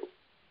to do.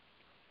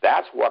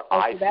 That's what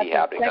I see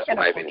happening. That's what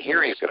I've been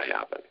hearing is going to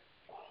happen.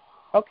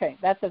 Okay,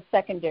 that's a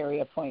secondary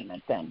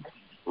appointment then.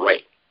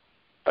 Right.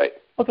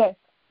 Okay.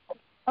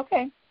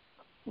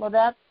 Well,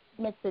 that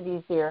makes it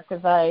easier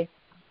because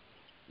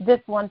this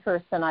one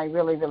person I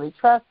really, really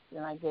trust,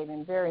 and I gave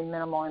him very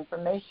minimal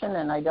information,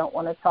 and I don't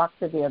want to talk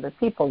to the other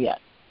people yet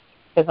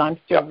because I'm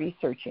still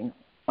researching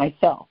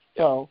myself.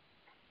 So,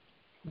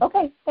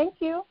 okay, thank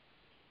you.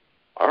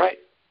 All right.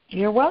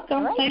 You're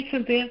welcome. Right. Thanks,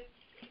 Cynthia.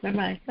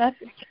 Bye-bye.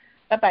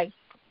 Bye-bye.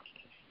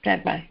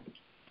 Bye-bye.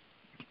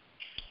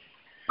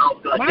 Oh,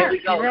 good. Mark, Here we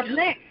go. You're up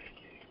next.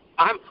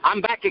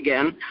 I'm back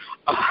again.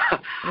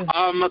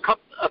 A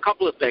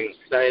couple of things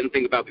that I didn't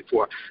think about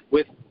before.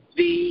 When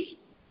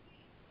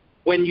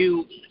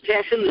you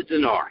cash in the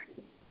dinar,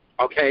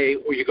 okay,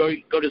 or you go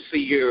to see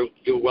your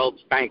wealth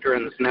banker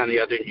and this and that and the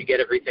other, and you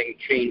get everything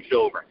changed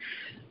over.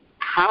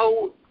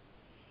 How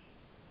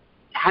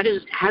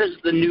does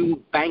the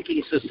new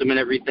banking system and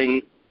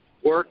everything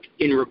work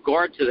in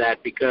regard to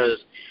that? Because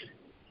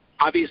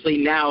obviously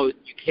now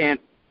you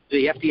can't.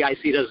 The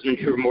FDIC doesn't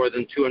insure more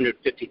than $250,000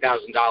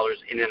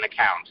 in an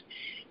account,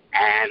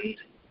 and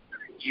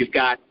you've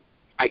got,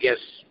 I guess,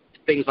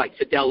 things like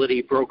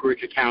Fidelity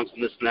brokerage accounts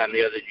and this and that and the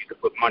other that you could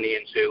put money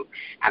into,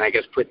 and I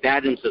guess put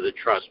that into the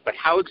trust. But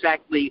how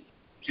exactly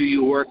do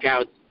you work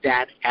out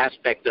that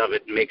aspect of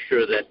it and make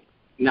sure that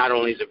not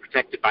only is it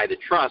protected by the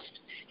trust,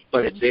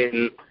 but it's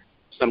in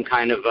some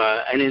kind of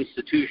an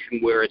institution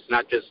where it's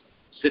not just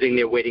sitting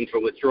there waiting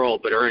for withdrawal,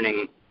 but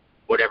earning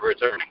whatever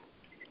it's earning.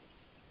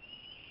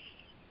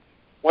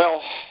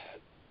 Well,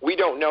 we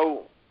don't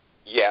know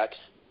yet.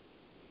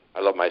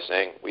 I love my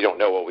saying, we don't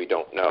know what we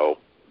don't know.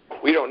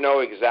 We don't know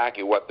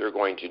exactly what they're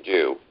going to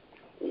do.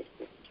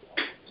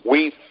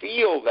 We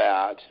feel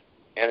that,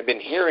 and have been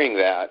hearing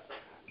that,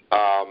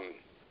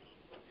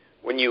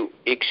 when you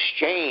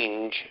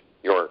exchange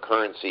your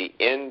currency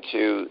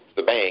into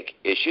the bank,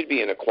 it should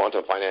be in a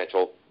quantum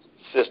financial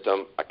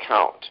system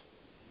account.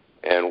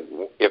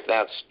 And if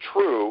that's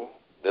true,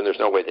 then there's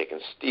no way they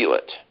can steal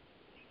it.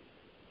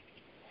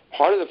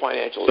 Part of the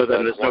financial... So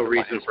then there's no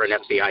reason for an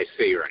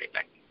FDIC or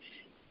anything?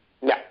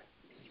 No.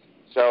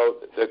 So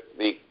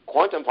the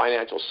quantum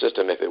financial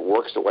system, if it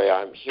works the way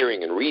I'm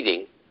hearing and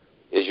reading,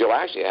 is you'll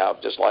actually have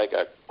just like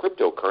a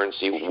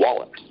cryptocurrency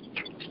wallet.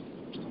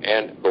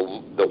 And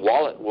the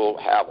wallet will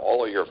have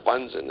all of your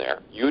funds in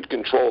there. You'd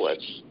control it,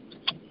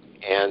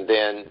 and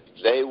then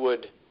they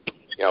would,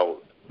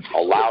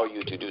 allow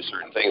you to do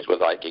certain things with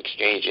like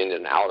exchange in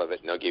and out of it,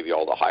 and they'll give you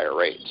all the higher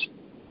rates.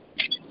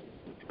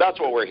 That's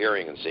what we're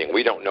hearing and seeing.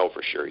 We don't know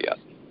for sure yet.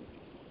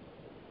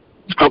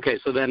 Okay,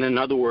 so then in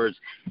other words,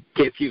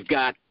 if you've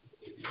got,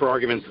 for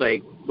argument's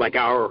sake, like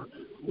our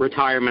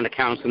retirement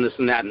accounts and this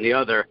and that and the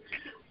other,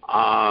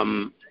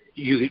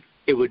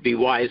 it would be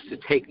wise to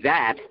take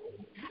that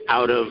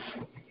out of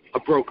a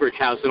brokerage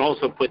house and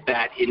also put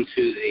that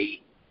into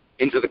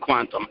the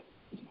quantum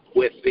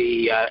with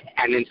the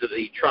and into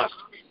the trust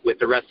with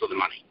the rest of the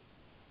money.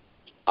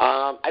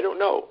 I don't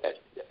know.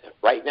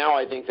 Right now,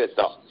 I think that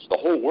the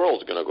whole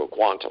world's going to go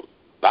quantum.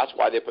 That's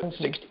why they put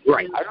 60.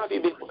 Right. I don't know if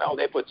you people know,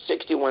 they put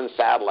 61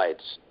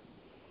 satellites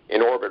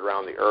in orbit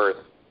around the Earth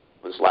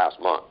this last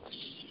month.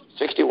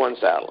 61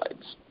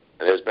 satellites.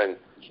 And there's been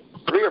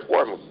 3 or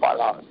 4 of them fell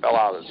out, not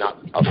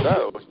of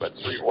those, but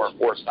 3 or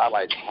 4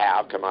 satellites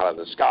have come out of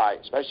the sky,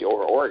 especially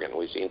over Oregon.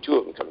 We've seen 2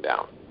 of them come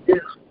down.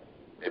 Yeah.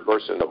 They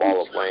burst into a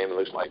ball of flame. It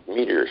looks like a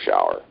meteor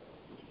shower.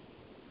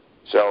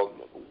 So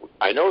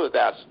I know that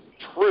that's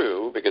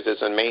true because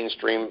it's in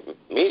mainstream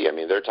media. I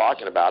mean, they're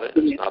talking about it.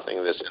 It's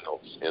nothing that's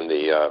in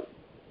the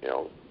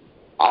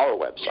our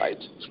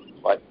websites,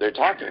 but they're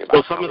talking about.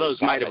 Well, some of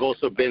those might have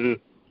also been.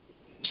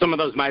 Some of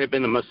those might have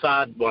been the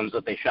Mossad ones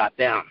that they shot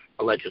down,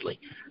 allegedly.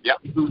 Yeah.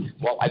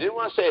 Well, I didn't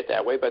want to say it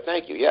that way, but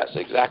thank you. Yes,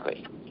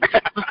 exactly.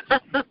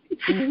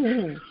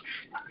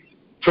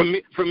 From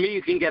me,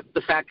 you can get the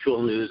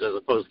factual news as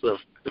opposed to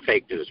the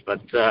fake news.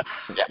 But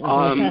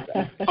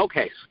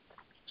okay.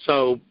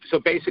 So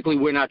basically,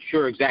 we're not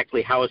sure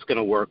exactly how it's going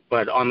to work,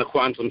 but on the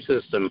quantum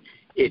system,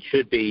 it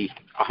should be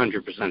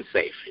 100%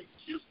 safe.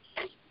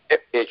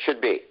 It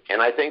should be,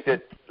 and I think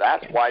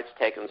that's why it's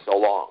taken so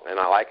long. And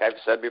like I've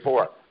said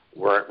before,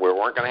 we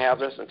weren't going to have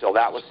this until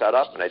that was set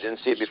up, and I didn't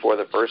see it before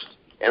the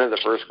end of the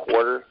first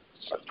quarter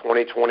of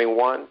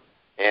 2021,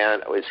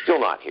 and it's still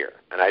not here.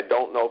 And I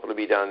don't know if it'll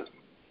be done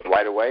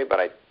right away, but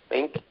I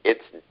think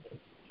it's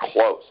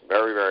close,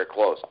 very, very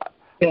close.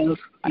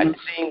 I'm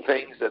seeing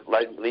things that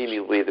lead me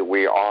to believe that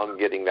we are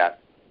getting that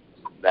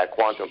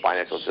quantum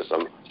financial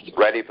system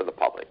ready for the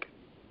public.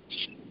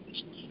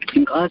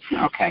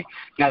 Okay.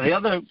 Now, the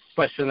other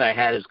question that I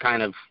had is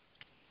kind of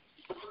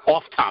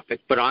off topic,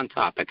 but on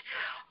topic.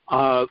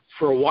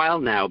 For a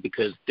while now,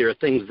 because there are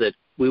things that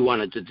we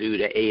wanted to do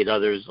to aid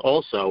others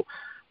also,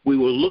 we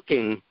were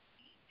looking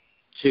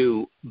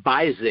to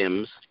buy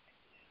ZIMs,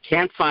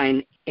 can't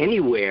find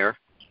anywhere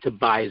to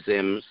buy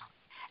ZIMs,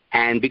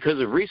 and because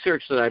of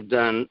research that I've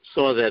done,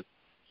 saw that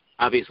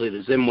obviously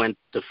the ZIM went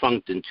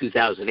defunct in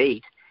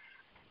 2008.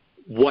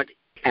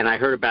 And I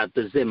heard about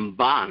the ZIM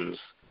bonds.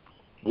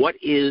 Do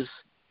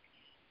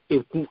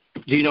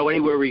you know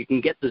anywhere where you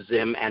can get the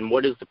ZIM, and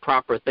what is the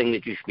proper thing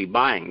that you should be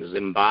buying? The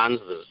ZIM bonds,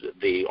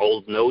 the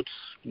old notes,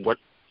 the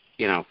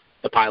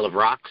pile of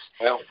rocks?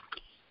 Well,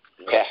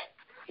 yeah.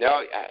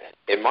 No,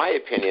 in my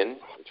opinion,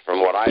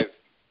 from what I've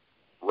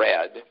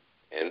read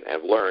and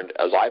have learned,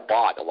 as I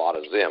bought a lot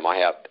of ZIM, I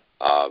have,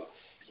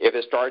 if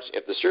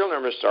the serial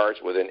number starts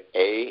with an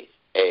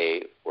AA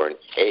or an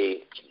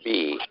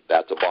AB,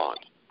 that's a bond.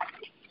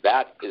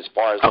 That, as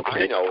far as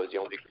I know, is the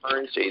only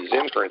currency,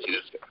 ZIM currency,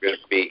 that's going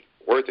to be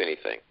worth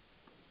anything.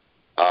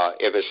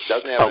 If it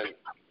doesn't have,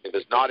 if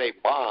it's not a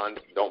bond,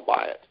 don't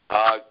buy it.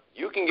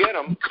 You can get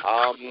them.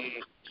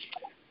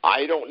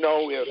 I don't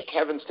know if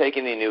Kevin's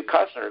taking any new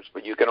customers,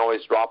 but you can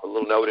always drop a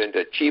little note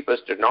into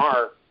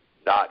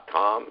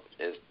cheapestdinar.com.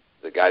 Is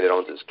the guy that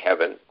owns is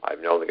Kevin.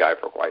 I've known the guy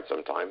for quite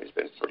some time. He's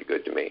been pretty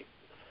good to me.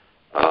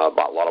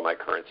 Bought a lot of my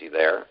currency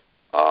there.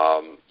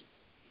 I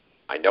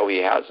know he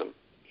has them.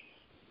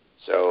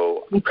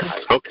 So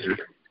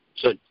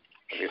So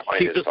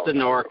cheapest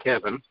dinar,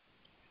 Kevin.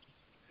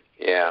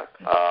 Yeah.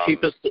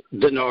 Cheapest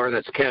dinar,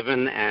 that's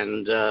Kevin,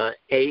 and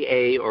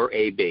AA or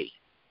AB.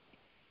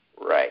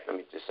 Right. Let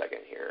me just a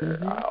second here.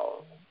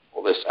 I'll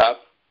pull this up.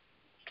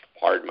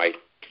 Pardon my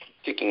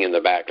kicking in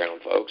the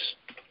background, folks.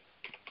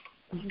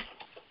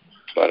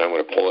 But I'm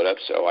going to pull it up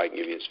so I can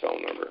give you his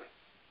phone number.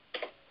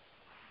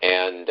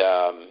 And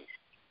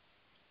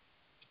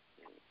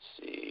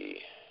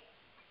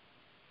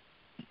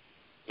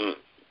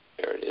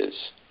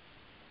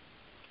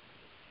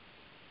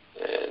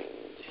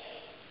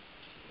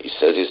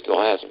says he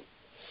still has them.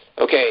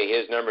 Okay,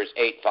 his number is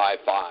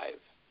 855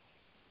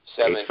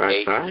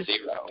 780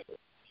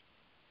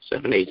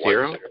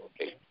 780?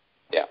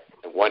 Yeah,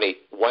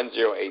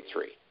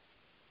 1083.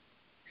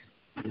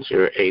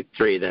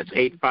 1083. That's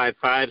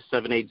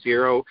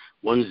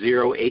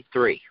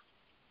 855-780-1083.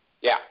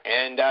 Yeah,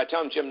 and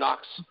tell him Jim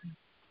Knox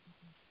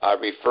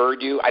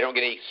referred you. I don't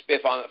get any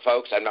spiff on it,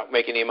 folks. I'm not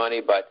making any money,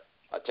 but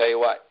I'll tell you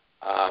what,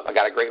 I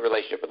got a great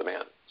relationship with the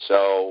man.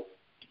 So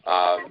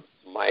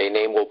my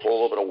name will pull a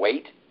little bit of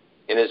weight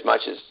in as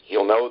much as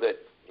he'll know that,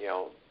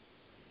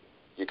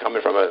 you're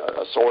coming from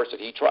a source that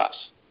he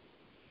trusts.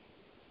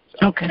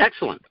 So. Okay.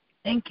 Excellent.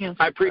 Thank you.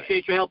 I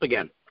appreciate your help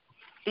again.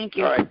 Thank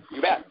you. All right,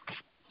 you bet.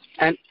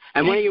 And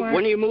when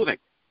are you moving?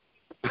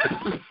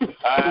 I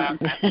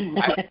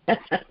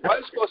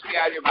was supposed to be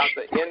out here about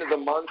the end of the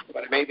month,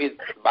 but maybe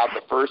about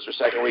the first or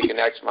second week of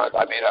next month.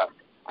 I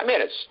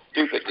made a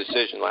stupid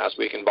decision last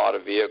week and bought a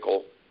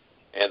vehicle,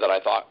 and that I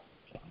thought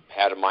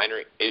had a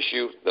minor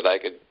issue that I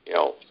could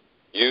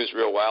use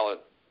real well, and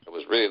it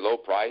was really low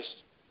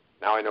priced.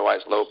 Now I know why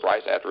it's low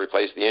priced. I have to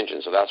replace the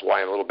engine, so that's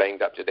why I'm a little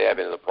banged up today. I've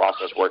been in the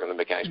process working the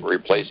mechanics. We're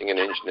replacing an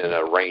engine in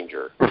a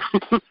Ranger.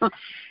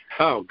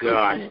 Oh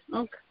God.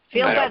 Okay.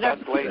 Feel better.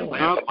 That's late, the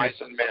mice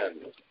and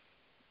men.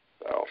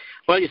 So.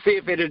 Well, you see,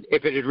 if it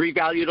had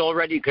revalued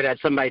already, you could have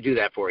somebody do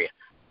that for you.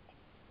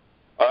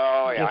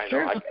 Oh yeah, I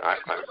know.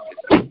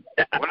 I'm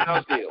one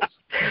of those deals.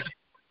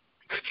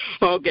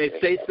 Okay,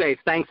 stay safe.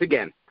 Thanks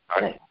again.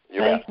 All right.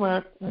 Thanks,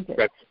 Mark.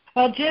 Okay.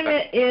 Well, Jim,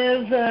 it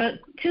is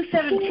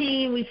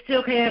 2:17. We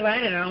still have,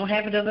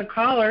 half a dozen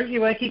callers.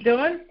 You want to keep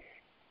going?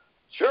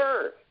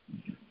 Sure.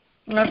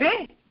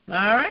 Okay.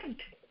 All right.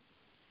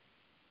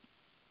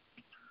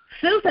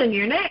 Susan,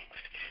 you're next.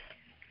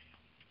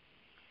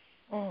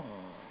 Oh.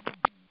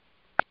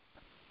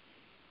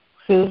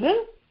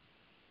 Susan?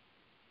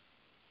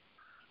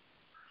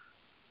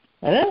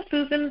 Hello,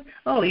 Susan.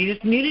 Oh, you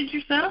just muted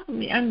yourself? Let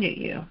me unmute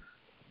you.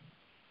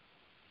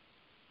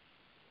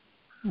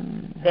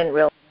 Didn't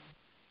realize.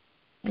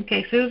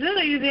 Okay, Susan,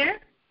 are you there?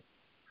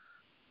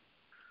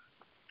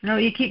 No,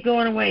 you keep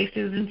going away,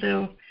 Susan.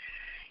 So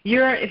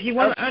if you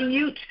want to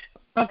unmute.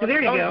 Okay,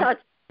 there you go. Touch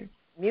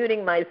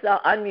unmuting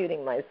myself.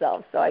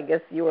 So I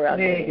guess you were unmuting.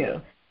 There you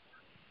go.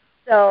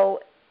 So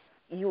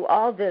you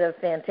all did a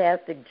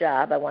fantastic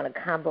job. I want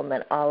to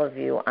compliment all of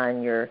you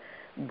on your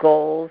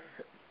goals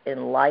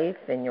in life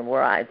and your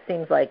work. It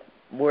seems like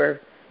we're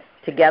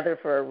together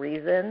for a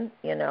reason,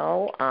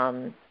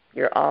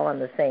 You're all on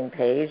the same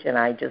page, and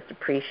I just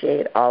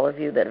appreciate all of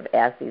you that have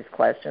asked these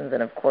questions.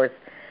 And, of course,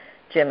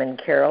 Jim and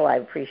Carol, I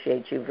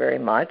appreciate you very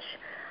much.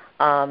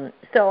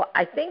 So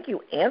I think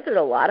you answered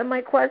a lot of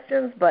my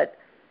questions, but,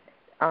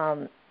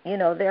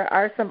 there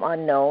are some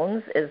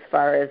unknowns as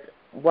far as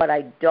what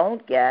I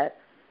don't get.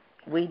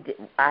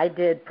 I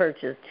did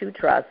purchase 2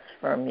 trusts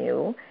from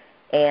you,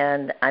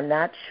 and I'm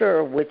not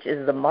sure which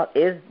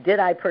did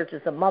I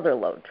purchase a mother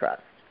load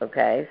trust,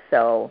 okay?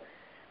 So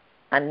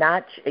I'm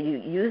not you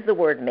use the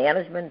word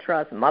management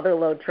trust, mother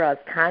load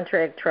trust,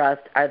 contract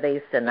trust. Are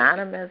they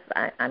synonymous?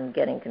 I'm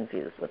getting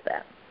confused with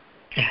that.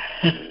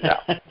 No.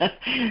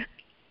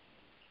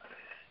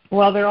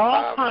 Well, they're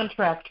all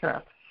contract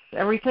trusts.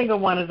 Every single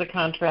one is a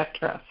contract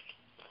trust.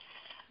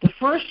 The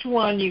first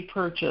one you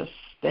purchase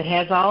that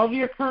has all of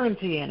your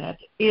currency in it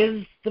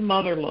is the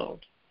mother load.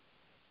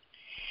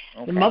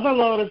 Okay. The mother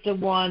load is the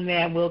one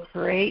that will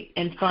create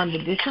and fund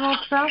additional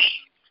trusts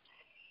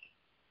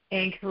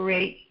and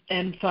initially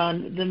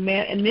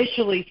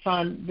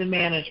fund the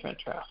management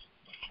trust.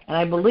 And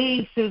I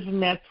believe,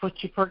 Susan, that's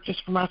what you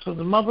purchased from us was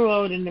the mother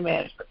load and the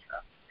management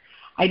trust.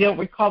 I don't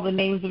recall the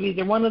names of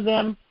either one of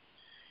them,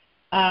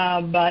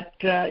 but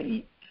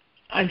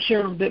I'm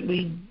sure that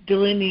we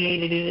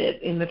delineated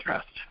it in the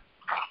trust.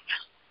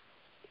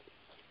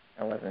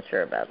 I wasn't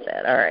sure about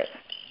that. All right.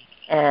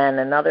 And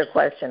another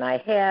question I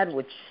had,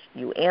 which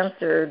you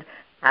answered,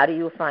 how do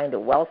you find a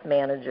wealth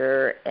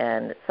manager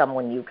and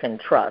someone you can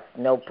trust?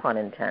 No pun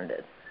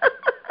intended.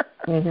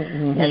 And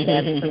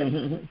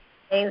that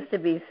remains to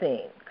be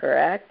seen,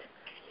 correct?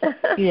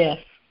 Yes.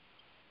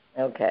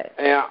 Okay.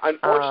 Yeah,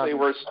 unfortunately,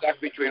 we're stuck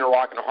between a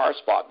rock and a hard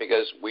spot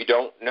because we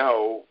don't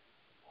know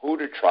who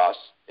to trust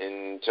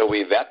until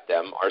we vet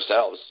them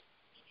ourselves.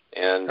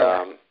 And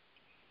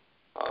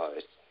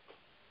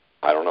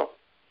I don't know.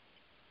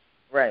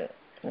 Right.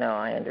 No,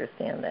 I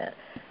understand that.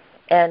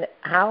 And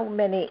how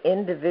many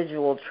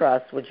individual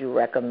trusts would you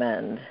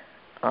recommend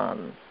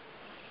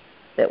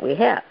that we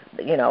have?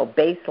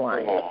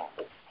 Baseline.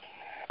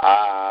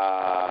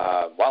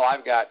 Well,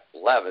 I've got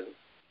 11.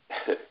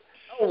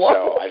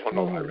 So I don't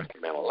know if I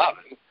recommend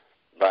 11,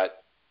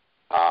 but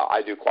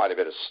I do quite a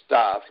bit of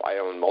stuff. I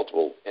own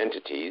multiple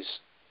entities.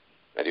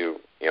 I do,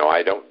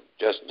 I don't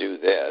just do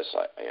this.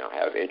 I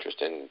have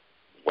interest in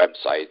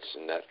websites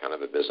and that kind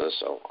of a business,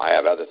 so I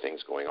have other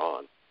things going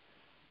on.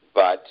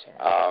 But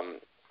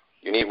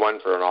you need one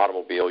for an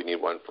automobile. You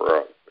need one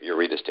for your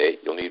real estate.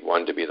 You'll need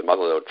one to be the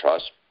mother load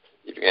trust.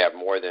 If you have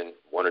more than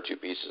 1 or 2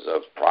 pieces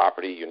of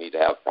property, you need to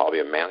have probably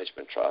a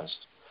management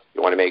trust.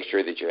 You want to make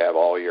sure that you have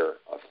all your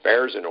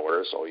affairs in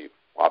order, so you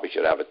Probably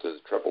should have it to the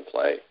triple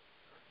play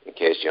in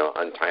case,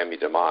 untimely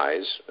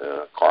demise,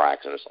 car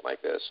accident or something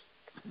like this.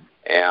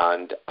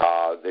 And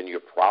then you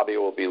probably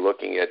will be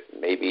looking at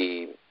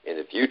maybe in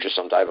the future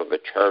some type of a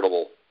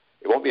charitable,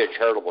 it won't be a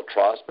charitable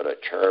trust, but a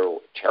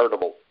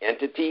charitable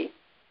entity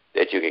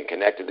that you can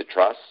connect to the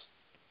trust.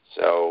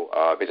 So,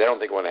 because I don't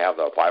think we're going to have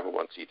the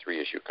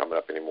 501c3 issue coming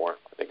up anymore.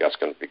 I think that's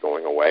going to be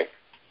going away.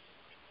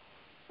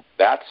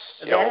 That's,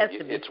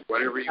 it's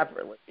whatever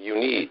you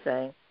need.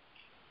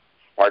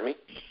 Pardon me?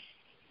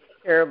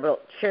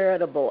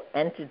 Charitable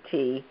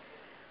entity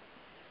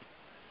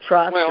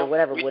trust or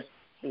whatever would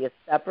be a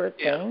separate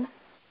thing?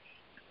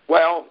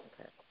 Well,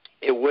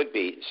 it would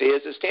be. See,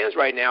 as it stands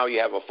right now, you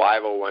have a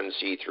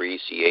 501c3,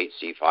 C8,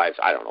 C5.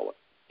 I don't know what,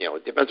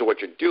 it depends on what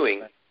you're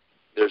doing.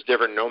 There's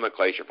different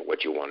nomenclature for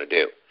what you want to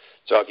do.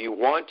 So if you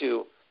want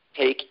to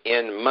take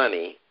in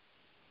money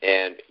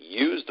and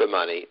use the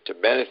money to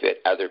benefit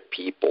other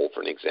people, for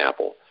an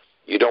example,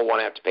 you don't want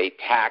to have to pay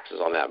taxes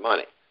on that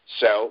money.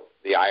 So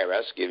the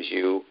IRS gives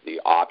you the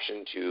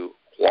option to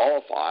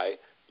qualify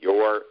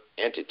your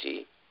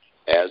entity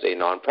as a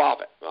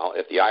nonprofit. Well,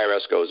 if the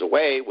IRS goes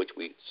away, which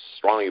we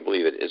strongly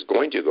believe it is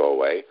going to go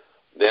away,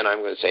 then I'm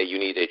going to say you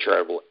need a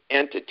charitable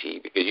entity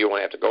because you don't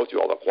have to go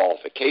through all the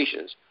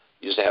qualifications.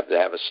 You just have to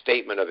have a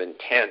statement of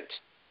intent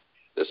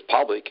that's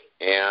public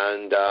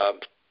and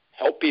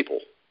help people.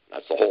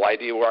 That's the whole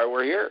idea why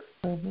we're here.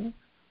 Mm-hmm.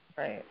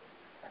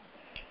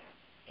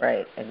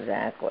 Right,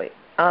 exactly.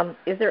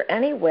 Is there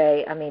any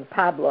way,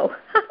 Pablo,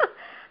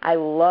 I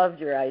loved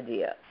your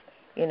idea,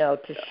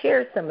 to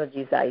share some of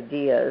these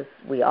ideas.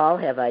 We all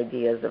have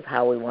ideas of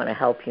how we want to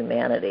help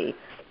humanity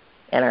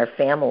and our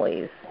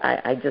families.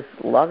 I just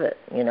love it,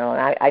 and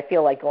I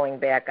feel like going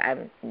back,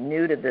 I'm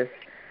new to this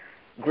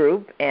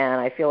group, and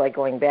I feel like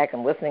going back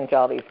and listening to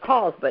all these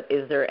calls, but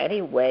is there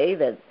any way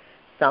that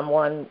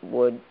someone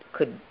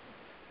could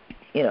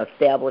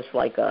establish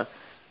like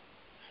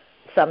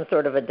some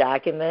sort of a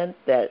document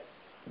that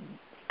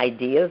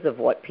ideas of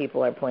what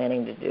people are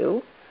planning to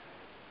do?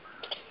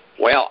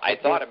 Well, I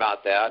thought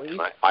about that, and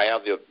I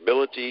have the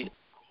ability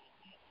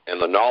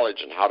and the knowledge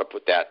on how to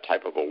put that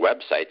type of a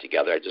website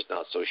together. I'm just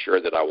not so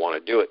sure that I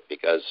want to do it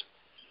because,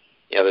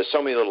 there's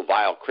so many little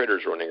vile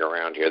critters running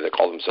around here that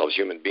call themselves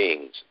human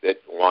beings that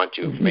want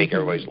to make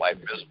everybody's life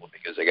miserable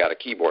because they got a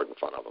keyboard in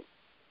front of them.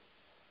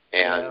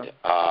 And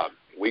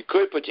we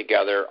could put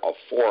together a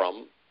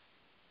forum.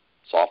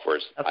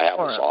 I have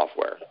the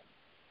software.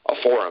 A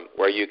forum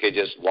where you could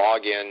just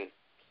log in,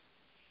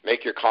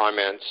 make your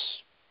comments,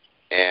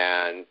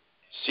 and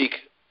seek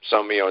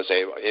some,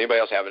 say, anybody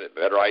else have a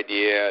better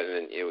idea,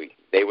 and then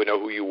they would know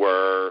who you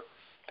were,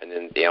 and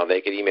then they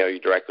could email you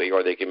directly,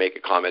 or they could make a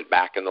comment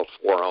back in the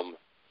forum.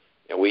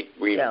 We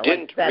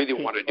didn't really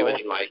want to do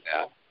anything like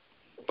that,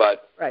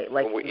 but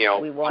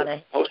we want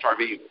to post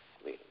RV.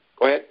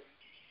 Go ahead.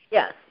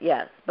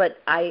 Yes, but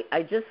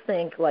I just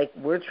think like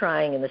we're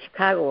trying in the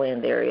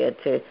Chicagoland area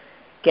to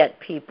get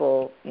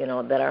people,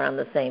 that are on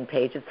the same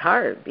page. It's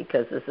hard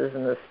because this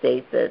isn't a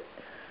state that,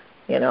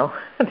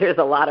 there's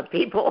a lot of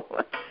people,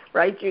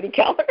 right, Judy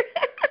Keller?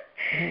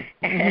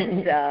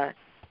 And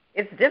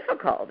it's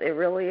difficult. It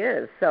really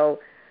is. So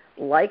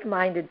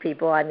like-minded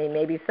people,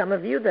 maybe some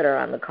of you that are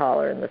on the call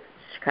are in the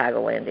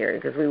Chicagoland area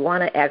because we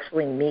want to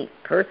actually meet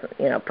person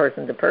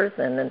to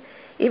person. And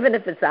even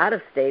if it's out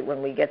of state,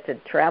 when we get to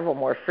travel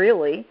more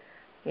freely,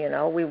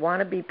 we want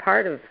to be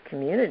part of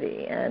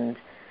community and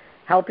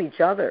help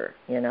each other,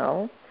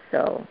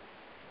 So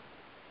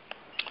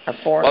a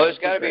forum. Well, there's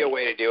got to be a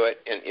way to do it,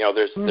 and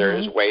there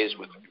is ways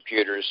with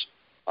computers.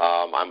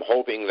 I'm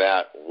hoping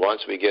that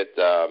once we get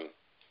the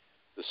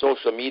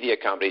social media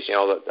companies,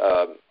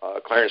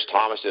 Clarence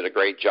Thomas did a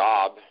great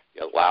job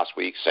last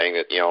week saying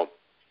that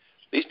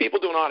these people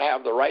do not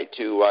have the right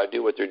to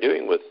do what they're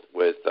doing with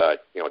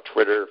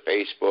Twitter,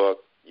 Facebook,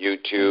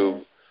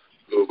 YouTube,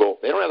 Google.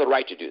 They don't have the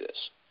right to do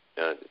this.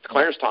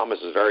 Clarence Thomas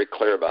is very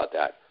clear about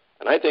that.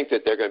 And I think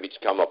that they're going to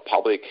become a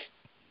public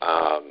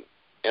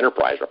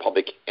enterprise or a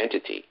public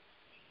entity.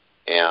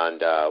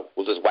 And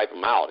we'll just wipe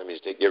them out.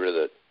 Just get rid of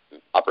the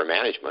upper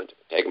management,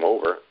 take them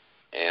over.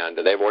 And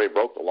they've already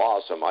broke the law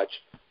so much,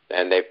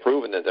 and they've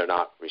proven that they're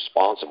not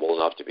responsible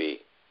enough to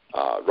be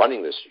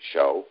running this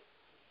show.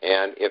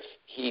 And if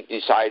he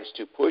decides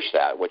to push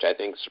that, which I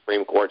think the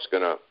Supreme Court's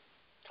going to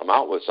come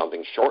out with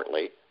something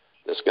shortly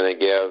that's going to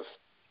give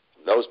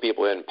those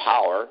people in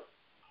power,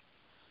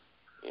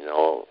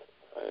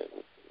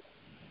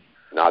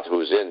 not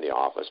who's in the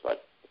office,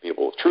 but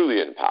people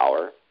truly in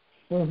power,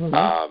 you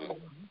know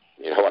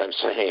what I'm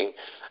saying,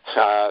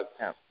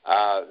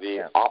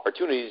 the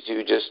opportunity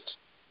to just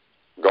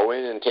go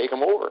in and take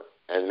them over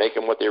and make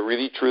them what they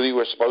really truly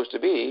were supposed to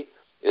be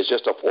is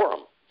just a forum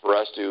for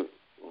us to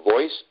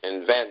voice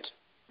and vent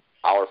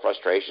our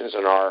frustrations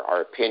and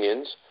our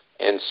opinions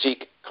and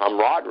seek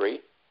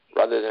camaraderie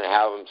rather than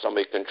have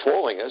somebody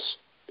controlling us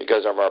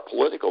because of our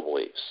political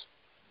beliefs.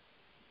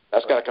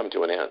 That's got to come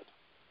to an end.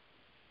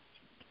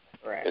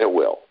 Right. And it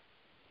will.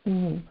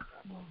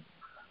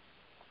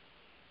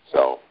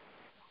 So,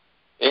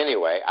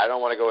 anyway, I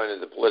don't want to go into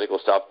the political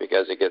stuff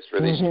because it gets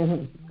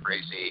really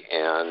crazy,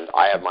 and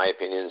I have my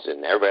opinions,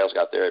 and everybody else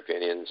got their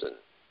opinions, and,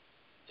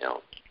 you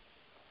know,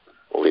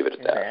 we'll leave it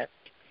at that.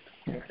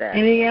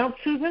 Exactly. Anything else,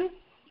 Susan?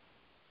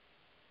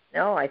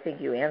 No, I think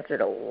you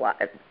answered a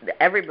lot.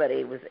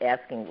 Everybody was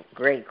asking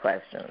great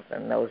questions,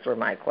 and those were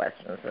my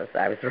questions as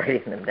I was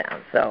writing them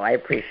down. So I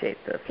appreciate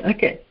this.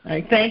 Okay. All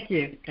right. Thank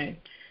you. Okay.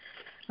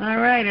 All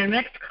right. Our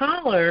next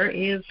caller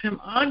is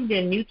from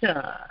Ogden,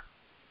 Utah.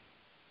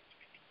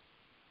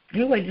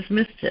 Oh, I just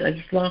missed it. I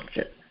just lost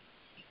it.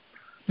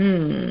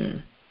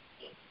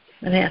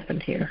 What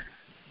happened here?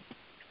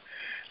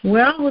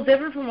 Well,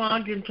 whoever from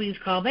Ogden, please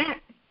call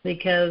back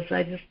because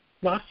I just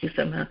lost you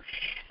somehow.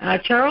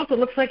 Charles, it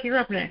looks like you're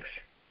up next.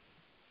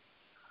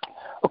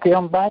 Okay,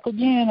 I'm back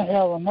again. I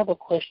have another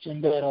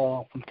question that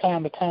from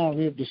time to time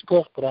we've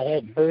discussed, but I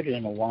hadn't heard it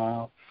in a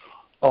while.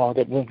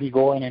 That when we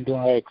go in and do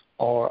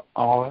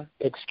our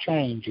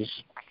exchanges,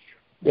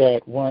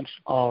 that once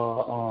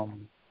our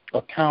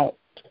account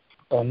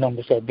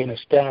numbers have been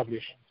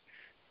established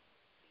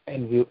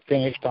and we've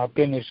finished our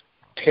business,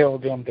 tell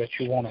them that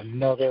you want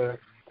another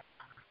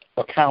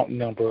account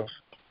number.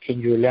 Can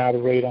you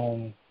elaborate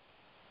on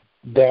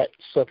that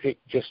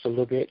subject just a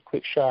little bit,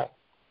 quick shot?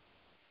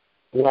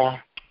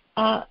 Why?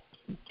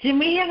 Jim,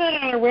 we have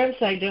that on our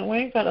website, don't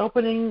we? About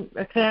opening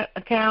an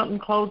account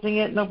and closing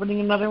it and opening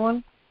another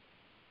one?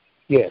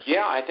 Yes.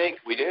 Yeah, I think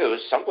we do.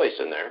 Someplace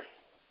in there.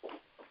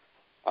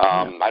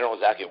 I don't know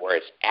exactly where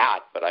it's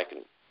at, but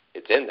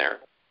it's in there.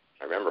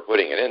 I remember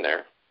putting it in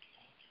there.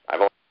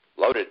 I've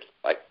loaded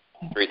like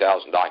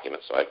 3,000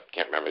 documents, so I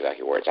can't remember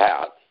exactly where it's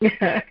at.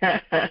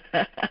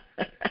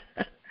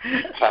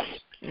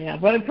 Yeah,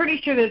 but I'm pretty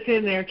sure that's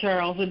in there,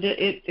 Charles.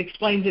 It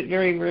explains it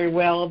very, very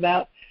well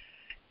about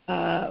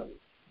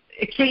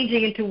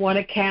exchanging into one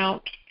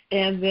account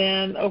and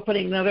then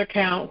opening another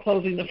account,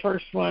 closing the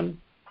first one.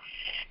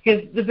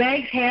 Because the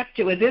banks have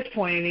to, at this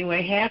point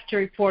anyway, have to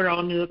report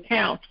all new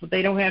accounts, but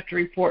they don't have to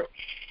report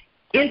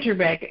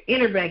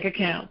interbank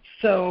accounts.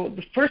 So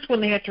the first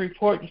one they have to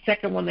report, the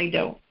second one they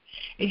don't.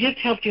 It just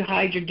helps you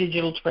hide your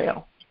digital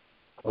trail.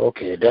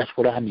 Okay, that's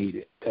what I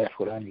needed. That's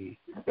what I need,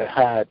 to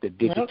hide the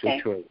digital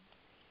trail.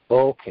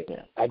 Okay,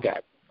 yeah. I got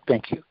it.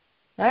 Thank you.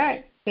 All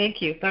right.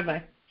 Thank you.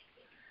 Bye-bye.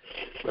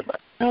 Bye-bye.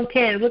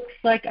 Okay, it looks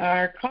like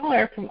our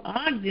caller from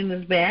Ogden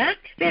is back.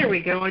 There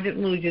we go. I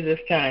didn't lose you this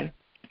time.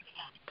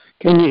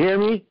 Can you hear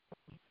me?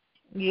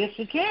 Yes,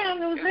 you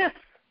can. Who's this?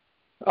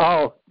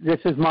 Oh, this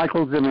is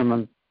Michael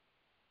Zimmerman.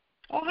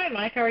 Oh, hi,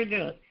 Mike. How are you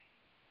doing?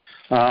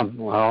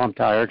 Well, I'm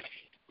tired.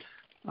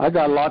 I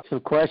got lots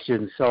of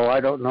questions, so I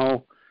don't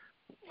know.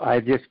 I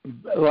just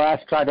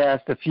try to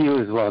ask a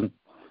few as one,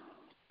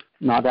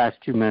 not ask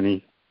too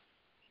many.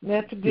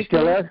 That's a good. You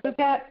still there?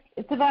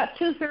 It's about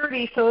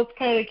 2:30, so let's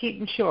kind of keep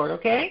them short,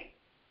 okay?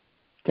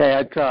 Okay,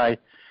 I try.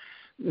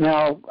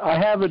 Now, I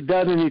haven't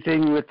done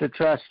anything with the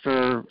trust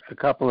for a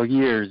couple of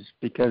years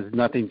because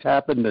nothing's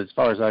happened as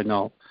far as I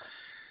know.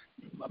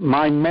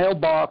 My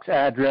mailbox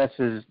address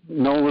is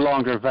no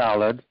longer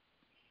valid,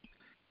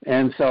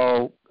 and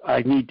so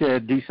I need to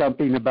do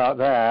something about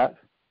that.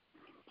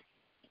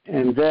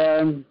 And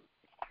then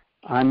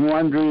I'm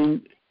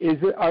wondering,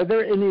 are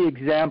there any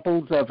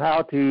examples of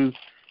how to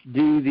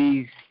do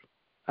these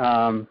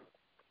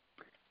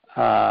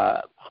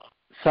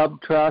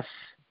sub-trusts,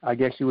 I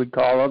guess you would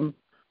call them,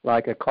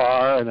 like a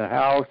car and a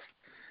house,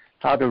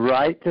 how to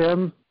write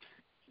them?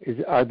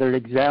 Are there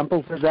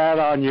examples of that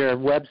on your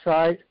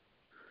website?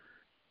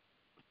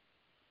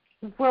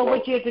 Well,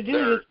 what you have to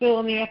do is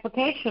fill in the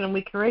application, and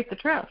we create the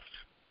trust.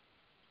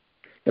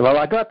 Well,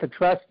 I got the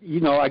trust.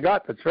 I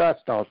got the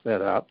trust all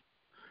set up.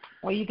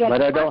 Well, you got.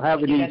 But I don't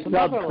have any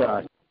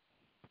sub-trust.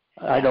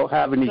 I don't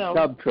have any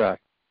sub-trust.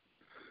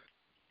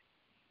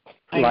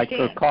 Like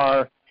for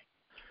car.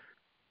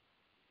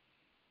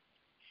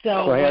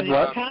 So go ahead,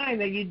 what time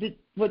that you did?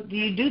 What do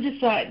you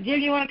decide? Jim,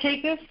 you want to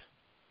take this?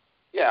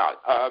 Yeah.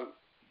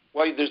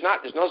 Well, there's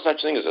no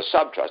such thing as a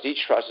sub-trust.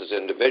 Each trust is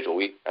individual.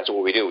 That's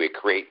what we do. We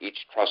create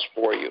each trust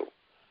for you.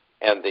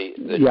 And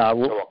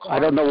I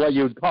don't know what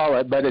you would call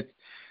it, but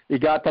you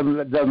got the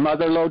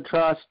motherlode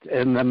trust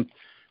and the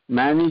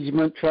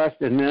management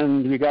trust, and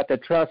then you got the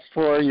trust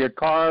for your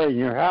car and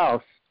your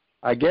house,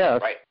 I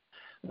guess. Right.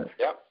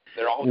 Yep.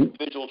 They're all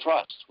individual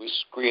trusts. We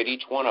create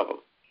each one of them.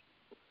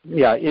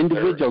 Yeah,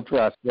 individual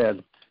trust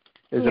then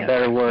is a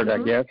better word, I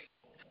guess.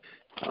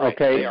 Right.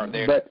 Okay,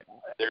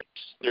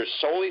 they're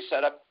solely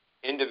set up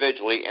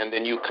individually, and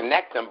then you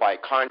connect them by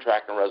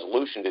contract and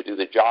resolution to do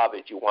the job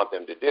that you want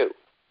them to do.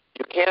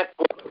 You can't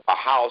put a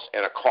house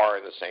and a car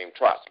in the same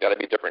trust. It's got to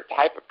be a different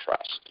type of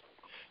trust.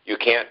 You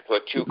can't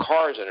put two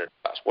cars in a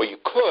trust. Well, you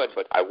could,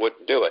 but I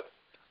wouldn't do it.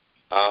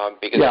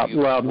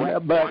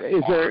 But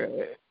is there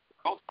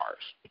both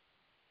cars?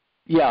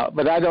 Yeah,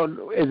 but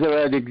is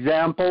there an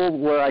example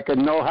where I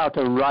can know how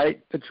to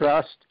write the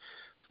trust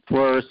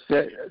for,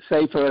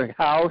 say, for a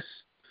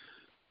house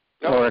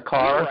or a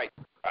car?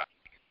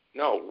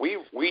 No,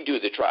 we do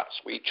the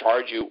trust. We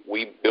charge you.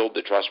 We build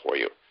the trust for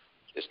you.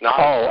 It's not.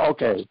 Oh,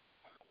 okay.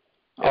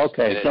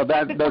 Okay, so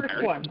that's the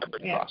first one.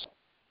 Yeah.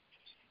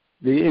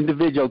 the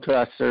individual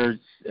trusts are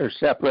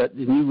separate,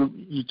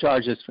 and you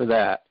charge us for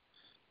that.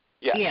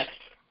 Yes. Yes.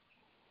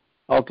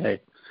 Okay.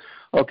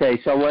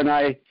 So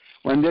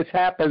when this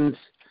happens,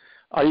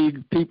 are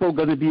you people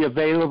going to be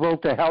available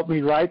to help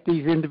me write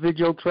these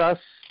individual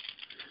trusts?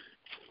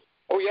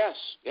 Oh, yes.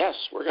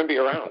 We're going to be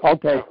around.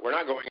 Okay. We're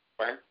not going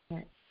anywhere.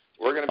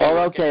 We're going to be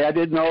okay. I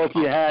didn't know if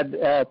you had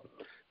a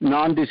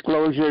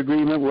non-disclosure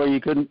agreement where you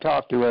couldn't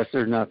talk to us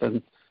or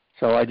nothing,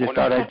 so I just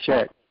thought I'd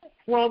check.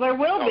 Well, there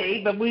will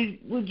be, but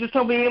we just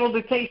won't be able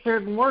to say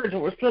certain words,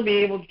 but we'll still be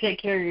able to take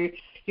care of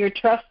your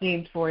trust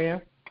needs for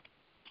you.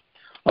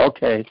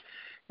 Okay.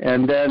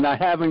 And then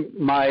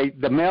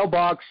the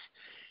mailbox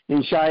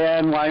in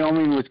Cheyenne,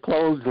 Wyoming was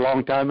closed a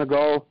long time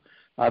ago.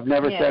 I've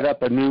never set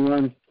up a new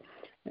one.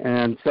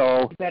 And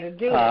so you better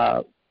do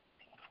it.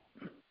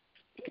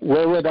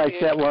 Where would I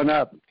set one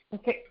up?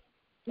 Okay.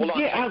 Hold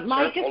on,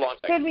 Mike, hold on.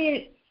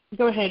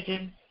 Go ahead,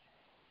 Jim.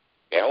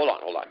 Yeah, hold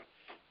on.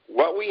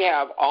 What we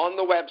have on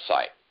the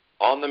website,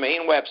 on the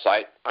main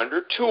website,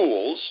 under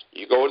Tools,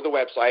 you go to the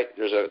website,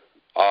 there's a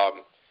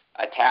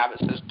tab that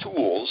says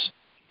Tools.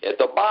 At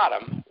the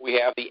bottom, we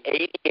have the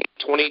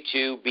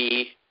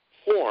 8822B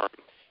form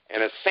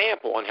and a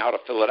sample on how to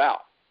fill it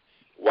out.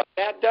 What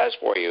that does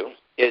for you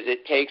is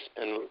it takes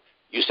and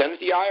you send it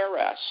to the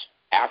IRS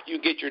after you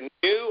get your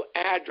new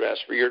address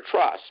for your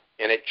trust,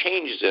 and it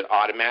changes it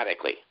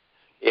automatically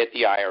at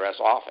the IRS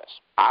office.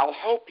 I'll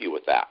help you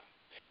with that.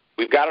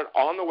 We've got it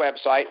on the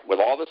website with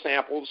all the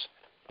samples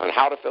on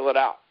how to fill it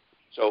out.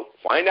 So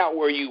find out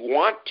where you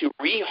want to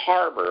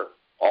re-harbor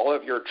all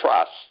of your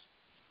trusts,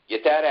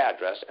 get that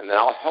address, and then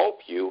I'll help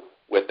you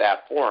with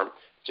that form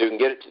so you can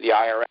get it to the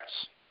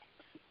IRS.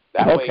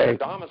 That way your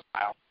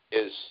domicile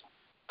is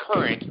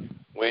current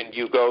when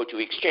you go to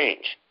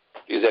exchange.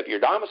 Because if your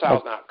domicile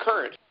is not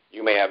current,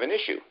 you may have an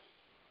issue.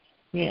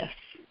 Yes.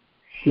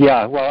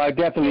 Yeah, well, I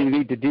definitely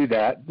need to do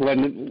that.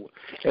 When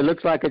it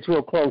looks like it's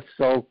real close,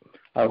 so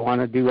I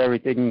want to do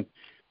everything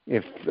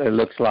if it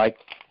looks like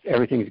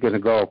everything's going to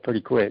go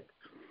pretty quick.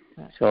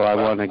 So I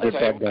want to get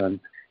that done.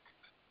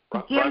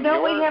 Jim,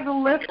 don't we have a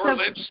list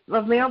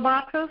of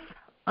mailboxes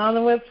on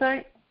the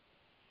website?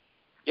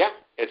 Yeah,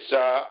 it's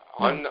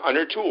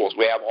under Tools.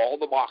 We have all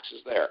the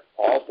boxes there,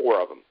 all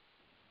 4 of them,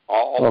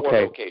 all 4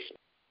 locations.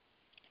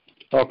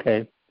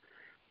 Okay.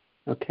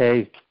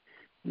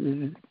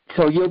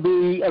 So you'll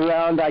be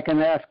around. I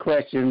can ask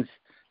questions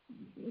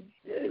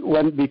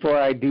before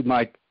I do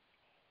my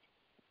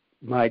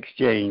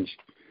exchange.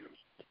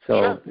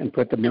 So and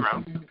put them in.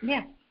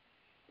 Yeah.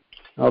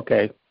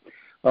 Okay.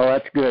 Oh,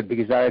 that's good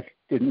because I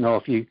didn't know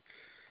if you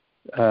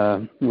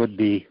would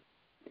be.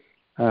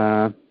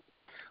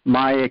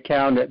 My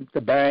account at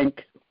the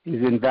bank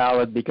is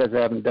invalid because I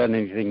haven't done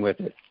anything with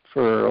it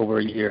for over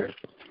a year.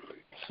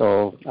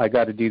 So I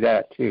got to do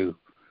that too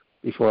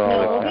before all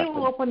this happens.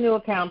 We'll open new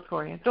accounts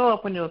for you. They'll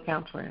open new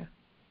accounts for you.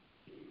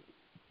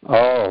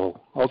 Oh,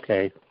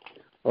 okay.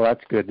 Well,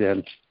 that's good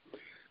then.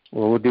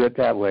 Well, we'll do it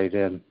that way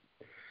then.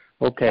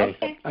 Okay.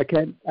 I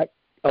can't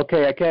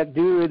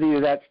do any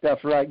of that stuff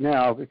right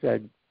now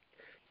because I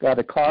got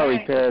a car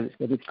repair that's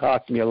going to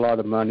cost me a lot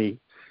of money.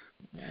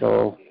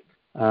 So,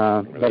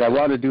 but I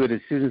want to do it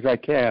as soon as I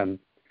can.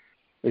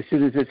 As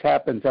soon as this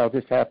happens, I'll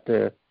just have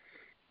to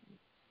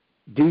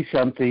do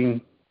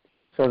something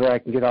so that I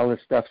can get all this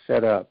stuff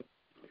set up.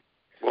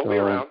 We'll be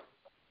around.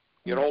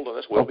 Get hold of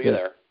us. We'll be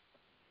there.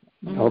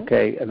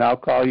 Okay, and I'll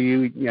call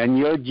you. And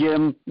you're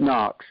Jim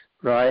Knox,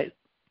 right?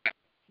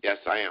 Yes,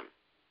 I am.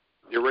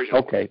 The original.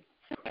 Okay.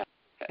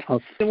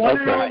 The one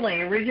and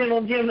only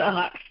original Jim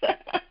Knox.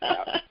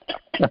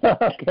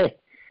 Okay.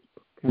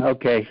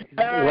 Okay.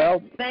 Right.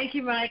 Well, thank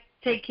you, Mike.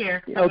 Take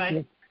care.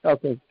 Bye-bye.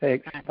 Okay.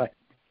 Thanks. Bye.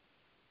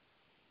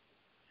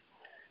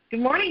 Good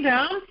morning,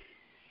 Tom.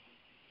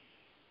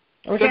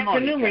 Or good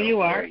afternoon, where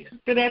you are.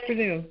 Good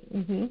afternoon.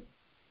 Mm-hmm.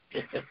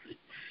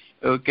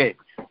 Okay.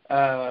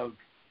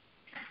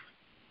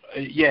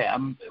 Yeah.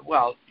 I'm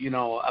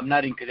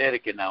not in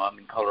Connecticut now. I'm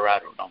in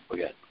Colorado. Don't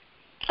forget.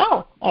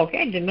 Oh,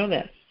 okay. Didn't know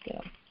that. Yeah.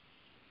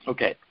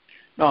 Okay.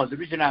 No, the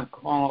reason I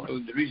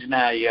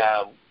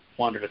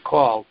wanted to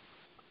call,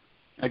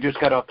 I just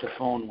got off the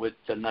phone with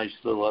a nice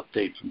little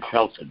update from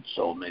Shelton,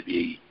 so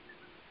maybe,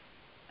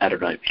 I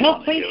don't know if you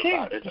want to hear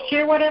about it.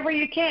 Share whatever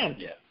you can.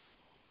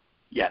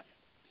 Yeah.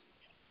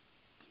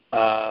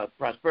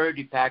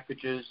 Prosperity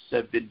packages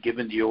have been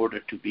given the order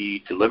to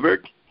be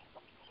delivered.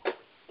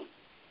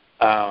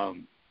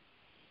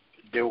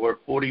 There were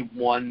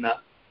 41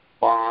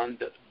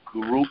 bond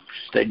groups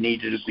that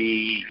needed to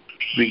be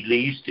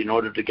released in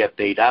order to get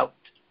paid out,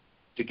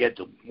 to get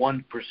the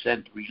 1%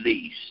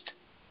 released.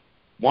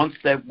 Once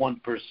that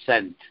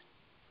 1%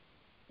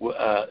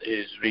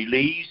 is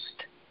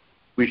released,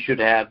 we should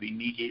have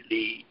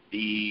immediately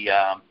the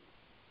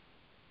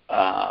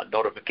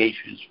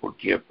notifications for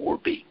Tier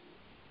 4B.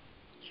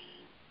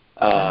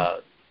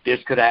 This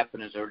could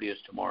happen as early as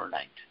tomorrow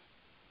night.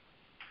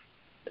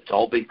 It's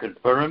all been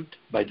confirmed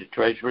by the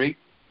Treasury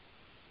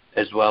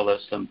as well as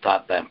some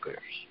top bankers.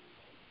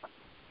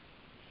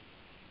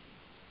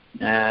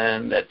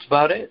 And that's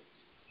about it.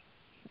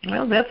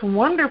 Well, that's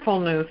wonderful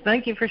news.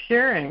 Thank you for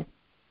sharing.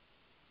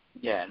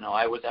 Yeah, no,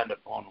 I was on the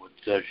phone with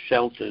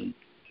Shelton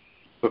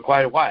for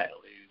quite a while.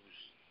 He was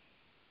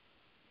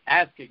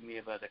asking me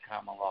about the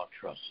common law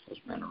trust, as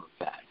a matter of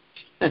fact.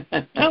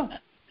 Oh,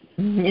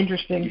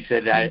 interesting. He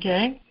said,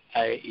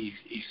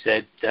 he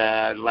said,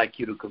 I'd like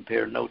you to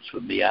compare notes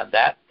with me on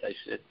that. I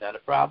said, not a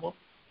problem.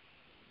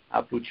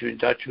 I'll put you in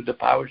touch with the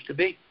powers to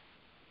be.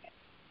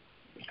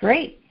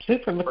 Great.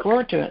 Super. Look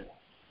forward to it.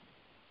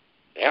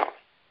 Yeah.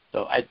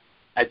 So I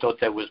thought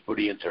that was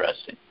pretty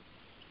interesting.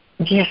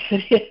 Yes,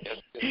 it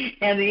is.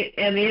 And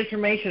the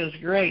information is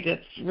great.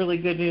 It's really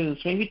good news.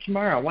 Maybe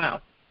tomorrow.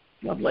 Wow.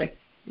 Lovely.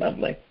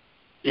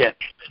 Yeah.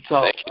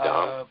 So thank you,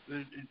 Dom.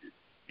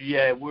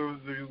 yeah,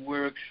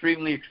 we're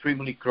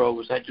extremely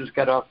close. I just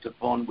got off the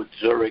phone with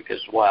Zurich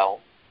as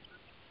well.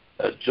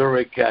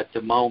 Zurich at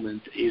the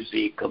moment is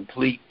a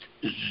complete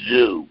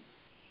zoo.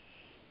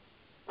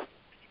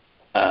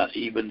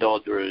 Even though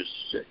there is,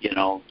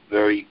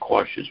 very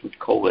cautious with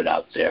COVID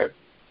out there.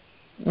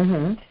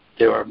 Mm-hmm.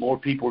 There are more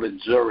people in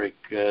Zurich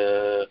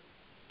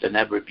than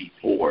ever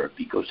before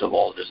because of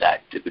all this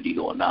activity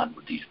going on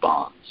with these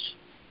bonds.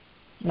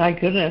 My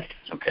goodness.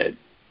 Okay.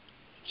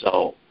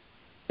 So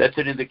that's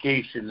an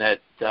indication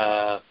that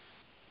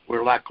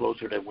we're a lot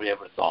closer than we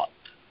ever thought.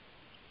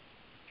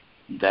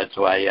 That's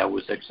why I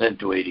was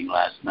accentuating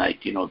last night,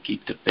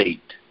 keep the faith,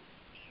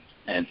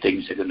 and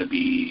things are going to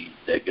be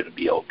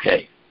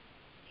okay.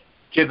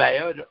 Jim,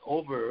 I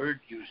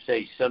overheard you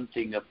say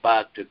something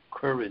about the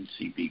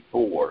currency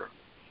before.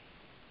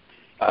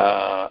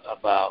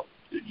 About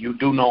you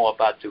do know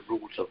about the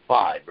rules of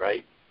 5,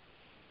 right?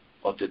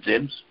 Of the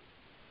DIMS.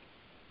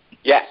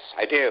 Yes,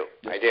 I do.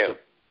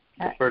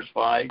 The first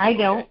 5. I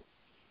don't. Okay.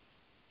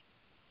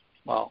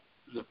 Well,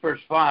 the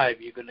first 5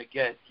 you're going to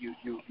get.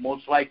 You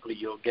most likely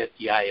you'll get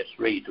the highest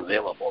rate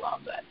available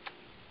on that.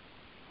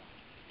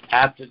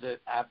 After the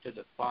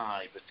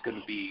 5, it's going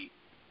to be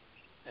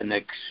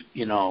a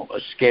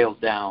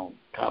scaled down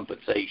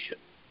compensation.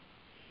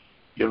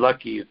 You're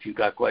lucky if you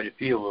got quite a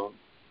few of them.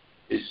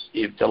 Is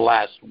if the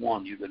last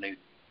one you're going to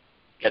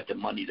get the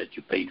money that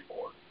you paid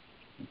for.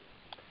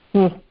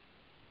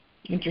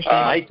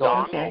 Interesting.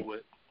 Dom,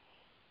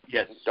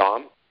 yes.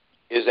 Dom,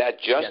 is that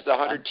just the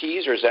 100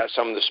 Ts, or is that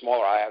some of the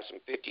smaller? I have some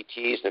 50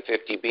 Ts and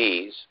 50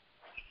 Bs.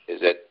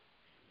 Is it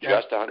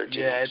just 100 Ts?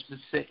 Yeah, it's the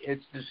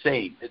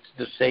same. It's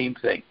the same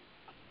thing.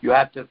 You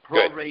have to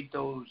prorate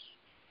those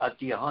at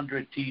the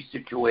 100 T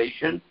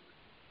situation.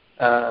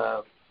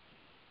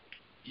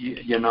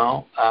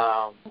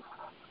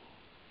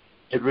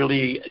 It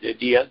really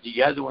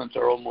the other ones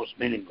are almost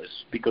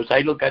meaningless because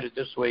I look at it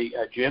this way,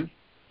 Jim.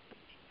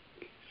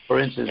 For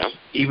instance,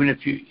 even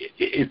if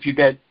you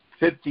get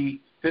 50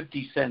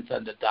 cents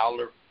on the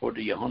dollar for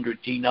the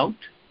 100 T note,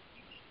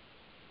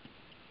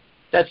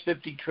 that's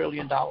 $50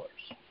 trillion.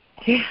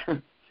 Yeah.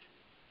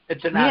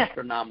 It's an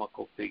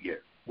astronomical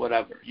figure.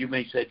 Whatever you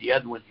may say, the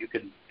other one you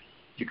can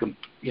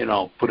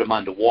put them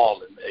on the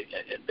wall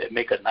and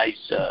make a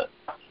nice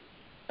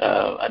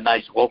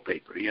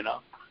wallpaper,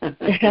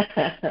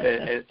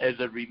 as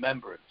a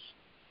remembrance.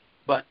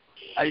 But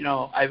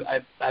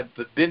I've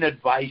been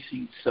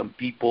advising some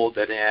people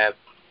that have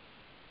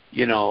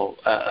a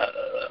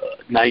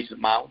nice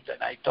amount,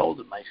 and I told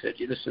them, I said,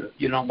 listen,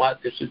 you know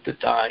what, this is the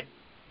time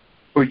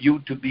for you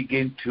to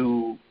begin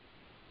to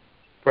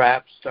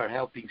perhaps start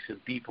helping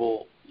some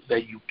people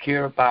that you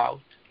care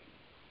about,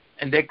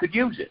 and they could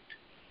use it.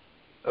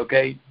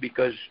 Okay,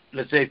 because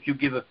let's say if you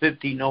give a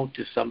 50 note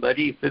to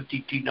somebody, a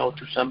 50 T note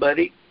to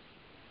somebody,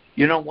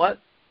 you know what?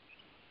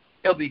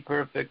 It'll be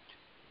perfect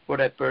for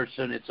that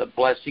person. It's a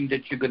blessing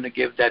that you're going to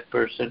give that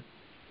person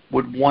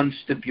with one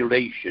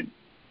stipulation,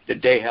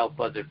 that they help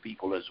other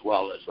people as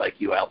well as like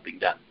you helping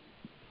them.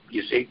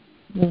 You see?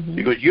 Mm-hmm.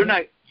 Because you're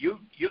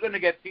going to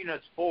get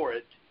peanuts for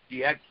it,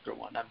 the extra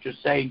one. I'm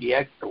just saying the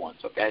extra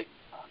ones, okay?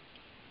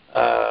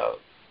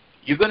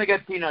 You're going to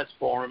get peanuts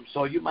for them,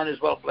 so you might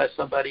as well bless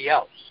somebody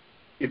else.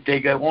 If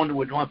they go on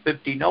with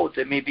 150 notes,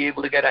 they may be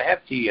able to get a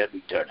hefty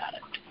return on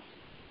it.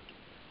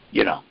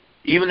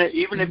 Even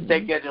if they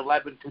get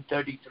 11 to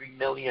 33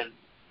 million,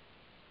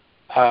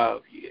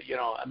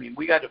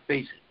 we got to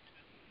face it.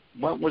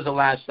 When was the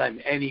last time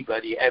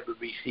anybody ever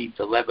received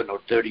 11 or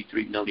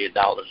 33 million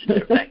dollars in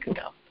their bank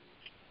account?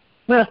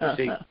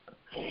 See?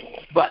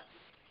 But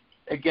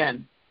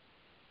again,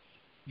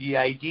 the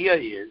idea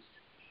is,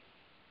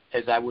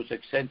 as I was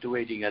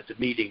accentuating at the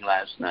meeting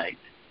last night,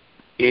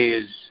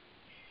 is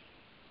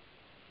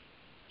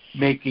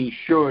making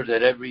sure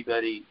that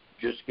everybody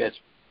just gets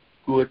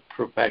good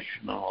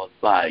professional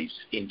advice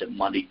in the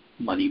money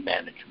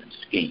management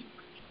scheme.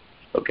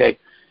 Okay?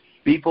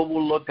 People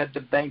will look at the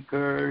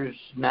bankers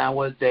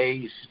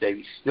nowadays.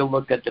 They still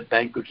look at the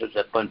bankers as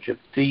a bunch of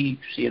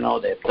thieves.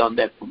 They've done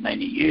that for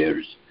many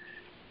years.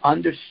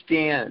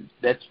 Understand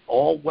that's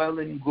all well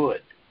and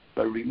good.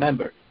 But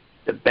remember,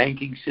 the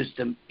banking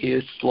system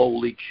is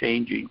slowly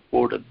changing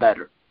for the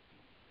better.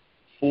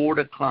 For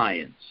the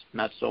clients,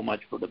 not so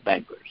much for the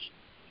bankers.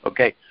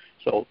 Okay,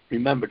 so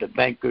remember, the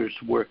bankers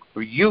work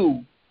for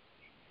you,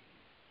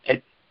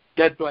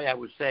 that's why I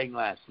was saying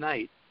last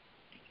night,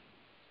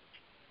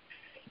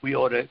 we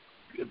ought to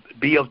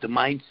be of the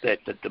mindset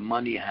that the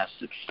money has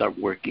to start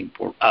working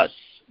for us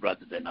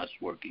rather than us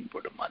working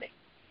for the money.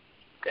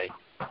 Okay?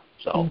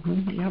 So,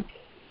 yep.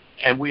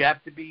 And we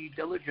have to be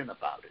diligent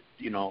about it.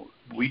 You know,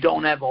 we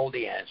don't have all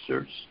the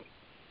answers.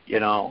 You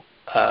know,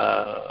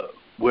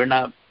 we're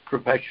not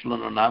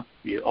professional enough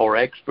or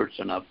experts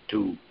enough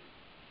to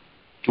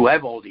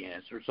have all the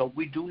answers. So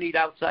we do need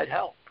outside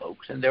help,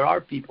 folks. And there are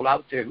people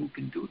out there who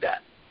can do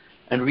that.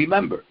 And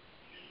remember,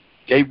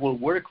 they will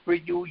work for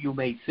you. You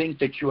may think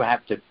that you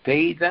have to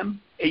pay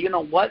them. And you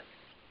know what?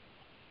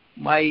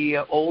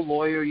 My old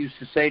lawyer used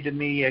to say to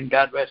me, and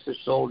God rest his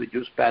soul, he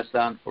just passed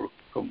on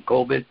from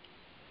COVID.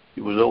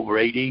 He was over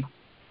 80.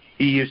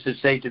 He used to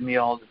say to me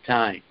all the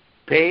time,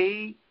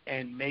 pay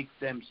and make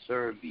them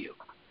serve you.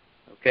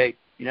 Okay?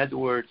 In other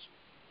words,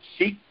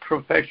 seek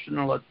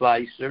professional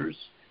advisors.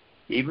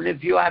 Even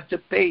if you have to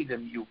pay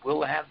them, you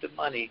will have the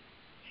money,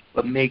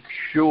 but make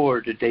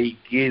sure that they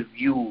give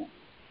you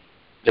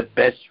the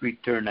best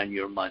return on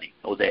your money,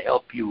 or they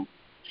help you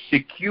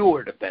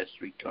secure the best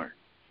return.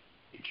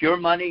 It's your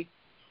money.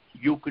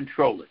 You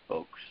control it,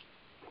 folks.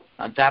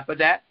 On top of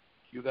that,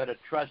 you got a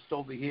trust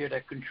over here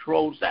that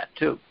controls that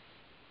too.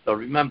 So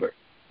remember,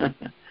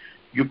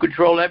 you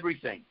control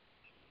everything.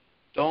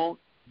 Don't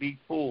be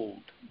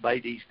fooled by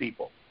these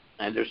people.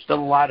 And there's still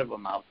a lot of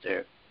them out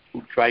there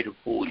who try to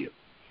fool you.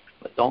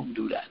 But don't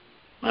do that.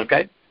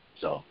 Okay?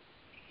 So,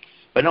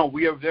 but no,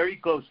 we are very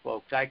close,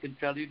 folks. I can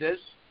tell you this.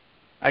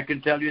 I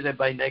can tell you that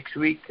by next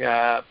week,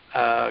 a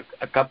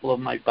couple of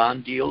my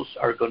bond deals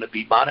are going to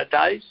be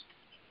monetized.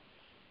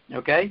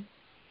 Okay?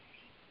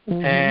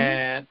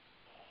 And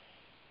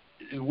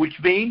which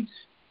means,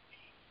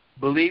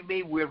 believe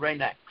me, we're right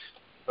next.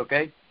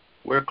 Okay?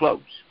 We're close.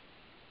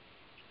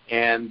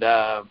 And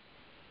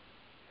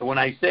when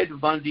I say the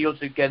bond deals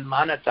that get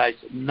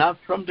monetized, not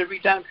from the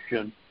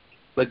redemption,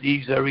 but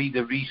these are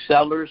either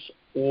resellers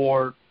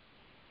or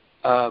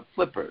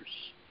flippers.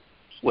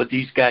 What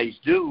these guys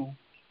do,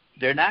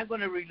 they're not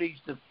going to release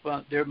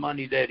their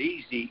money that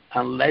easy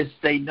unless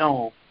they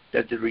know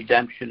that the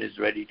redemption is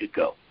ready to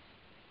go.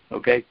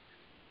 Okay?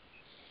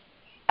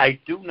 I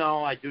do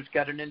know, I just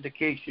got an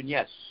indication,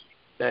 yes,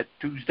 that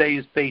Tuesday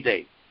is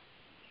payday.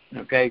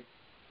 Okay?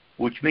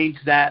 Which means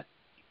that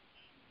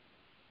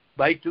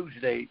by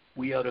Tuesday,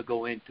 we ought to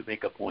go in to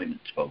make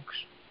appointments, folks.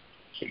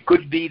 It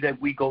could be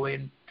that we go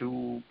in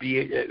to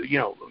be,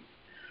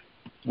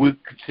 we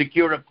could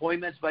secure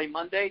appointments by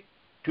Monday.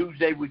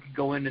 Tuesday, we could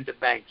go into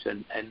banks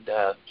and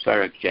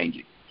start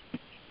exchanging.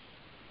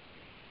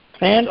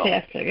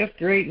 Fantastic. That's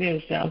great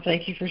news, Sal.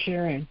 Thank you for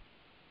sharing.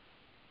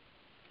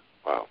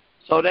 Wow.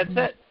 So that's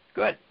it.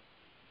 Good.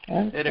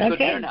 Did a good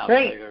turnout,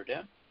 great. I heard,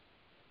 yeah?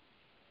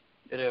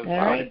 All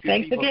right.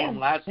 Thanks again. From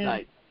last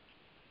night.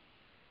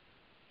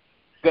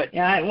 Good.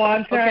 Yeah. Well,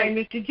 I'm sorry.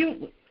 Okay.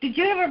 Did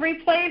you have a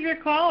replay of your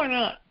call or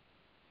not?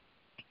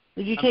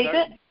 Did you tape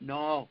it?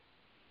 No.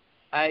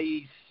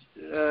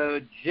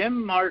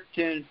 Jim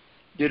Martin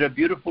did a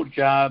beautiful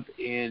job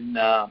in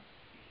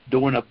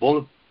doing a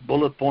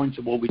bullet points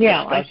of what we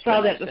discussed. Yeah, I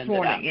saw that this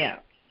morning. Yeah,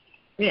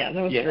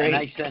 that was great. And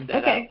I send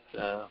that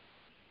out.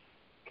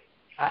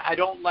 I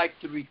don't like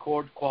to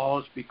record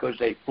calls because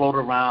they float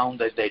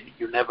around.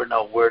 You never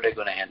know where they're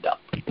going to end up.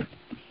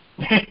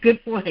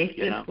 Good point.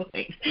 Good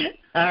point.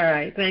 All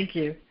right, thank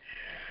you.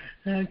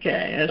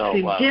 Okay, let's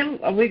see. Jim,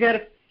 we got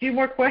a few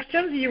more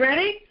questions. Are you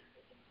ready?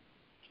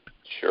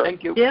 Sure.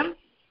 Thank you. Jim?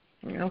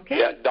 Okay.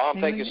 Yeah, Dom,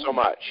 thank you so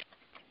much.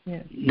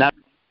 Yeah.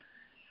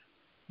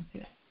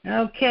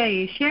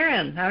 Okay,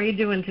 Sharon, how are you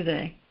doing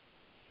today?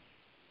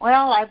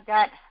 Well, I've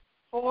got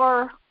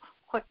 4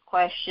 quick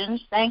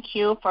questions. Thank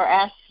you for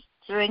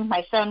answering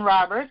my son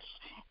Robert's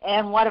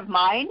and one of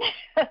mine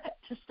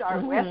to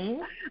start with.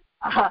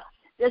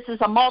 This is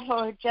a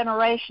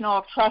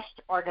multi-generational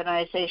trust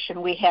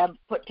organization we have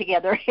put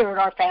together here in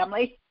our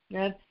family.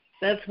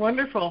 That's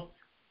wonderful.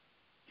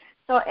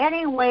 So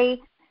anyway,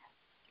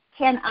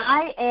 can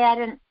I add,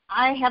 and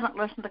I haven't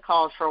listened to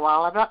calls for a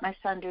while. I've let my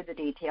son do the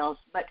details,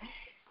 but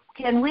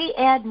can we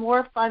add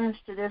more funds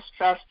to this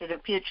trust at a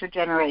future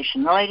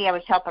generation? The lady I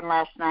was helping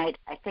last night,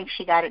 I think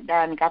she got it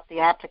done, got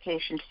the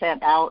application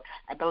sent out,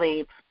 I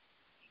believe.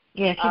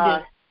 Yeah,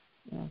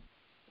 she did.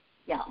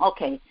 Yeah,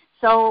 okay.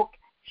 So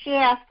she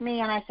asked me,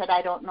 and I said,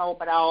 I don't know,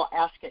 but I'll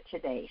ask it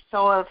today.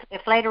 So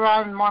if later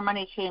on more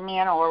money came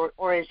in,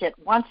 or is it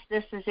once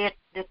this is it,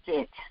 that's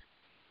it?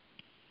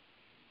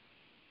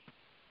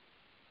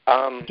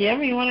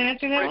 Jim, you want to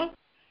answer that one?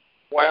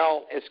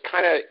 Well, it's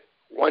kind of,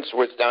 once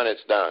it's done,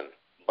 it's done.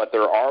 But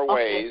there are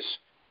ways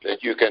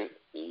that you can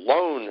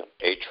loan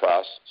a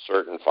trust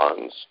certain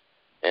funds,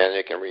 and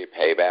it can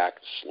repay back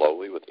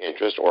slowly with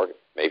interest, or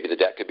maybe the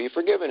debt could be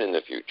forgiven in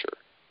the future,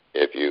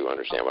 if you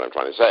understand what I'm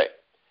trying to say.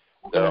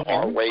 There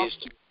are ways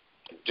to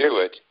do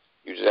it.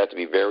 You just have to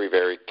be very,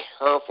 very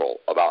careful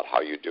about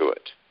how you do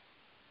it.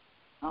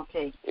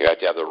 Okay. You have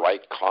to have the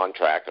right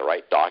contract, the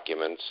right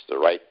documents, the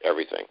right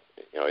everything.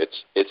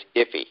 It's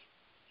iffy.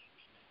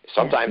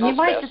 Sometimes you it's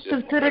might best just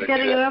consider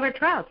getting another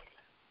trust.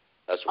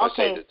 That's why I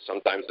say that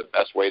sometimes the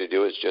best way to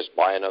do it is just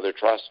buy another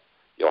trust.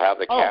 You'll have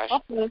the cash,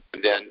 and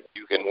then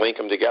you can link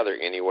them together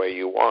any way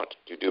you want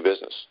to do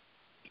business.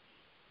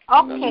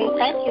 Okay,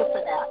 thank you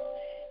for that.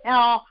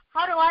 Now,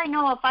 how do I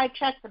know if I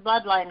check the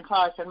bloodline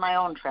clause in my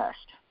own trust?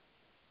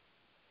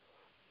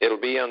 It'll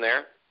be on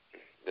there.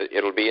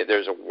 It'll be,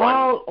 there's a one.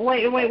 Oh,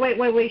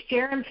 wait.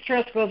 Sharon's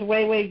trust goes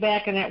way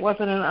back, and it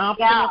wasn't an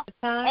option at the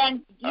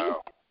time? And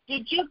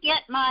did you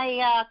get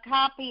my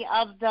copy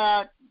of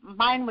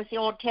mine was the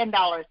old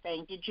 $10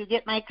 thing. Did you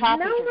get my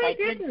copy? No, I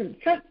didn't.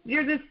 So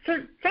you're the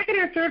second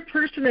or third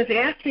person that's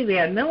asked me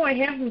that. No, I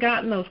haven't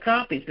gotten those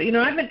copies. But,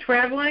 I've been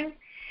traveling,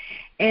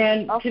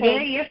 and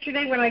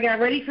yesterday, when I got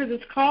ready for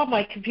this call,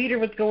 my computer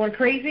was going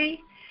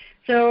crazy.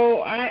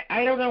 So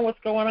I don't know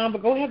what's going on,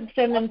 but go ahead and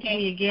send them to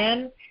me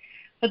again.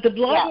 But the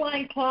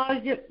bloodline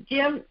clause,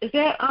 Jim, is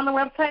that on the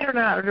website or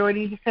not, or do I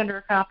need to send her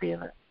a copy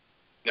of it?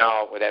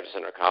 No, we'd have to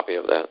send her a copy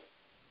of that.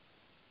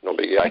 No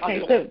big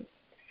deal.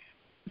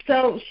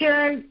 So,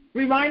 Sharon,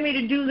 remind me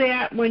to do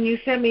that when you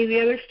send me the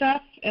other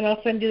stuff, and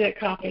I'll send you that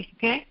copy,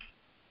 okay?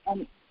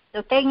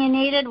 The thing you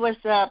needed was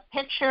a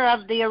picture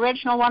of the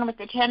original one with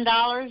the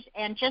 $10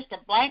 and just a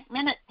blank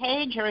minute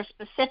page or a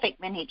specific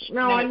minute page?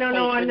 No.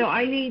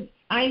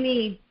 I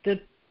need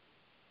the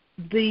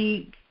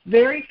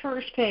very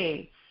first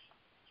page,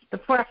 the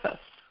preface,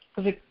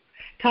 because it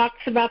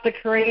talks about the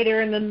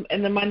creator and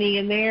the money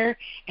in there,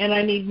 and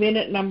I need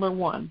minute number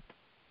 1.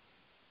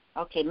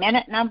 Okay,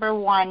 minute number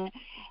 1,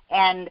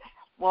 and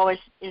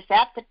is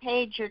that the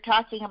page you're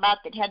talking about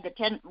that had the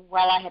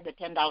I had the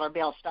 $10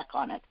 bill stuck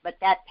on it, but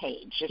that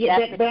page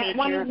that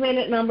one is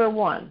minute number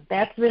 1.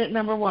 That's minute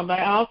number 1. But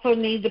I also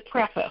need the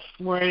preface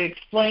where it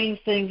explains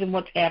things and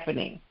what's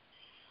happening.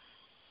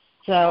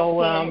 So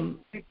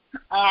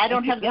I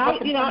don't have the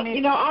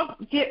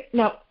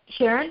book.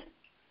 Sharon.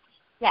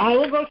 Yeah. I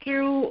will go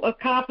through a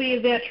copy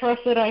of that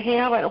trust that I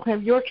have. I don't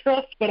have your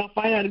trust, but I'll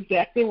find out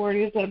exactly where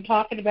it is that I'm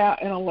talking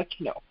about, and I'll let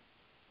you know.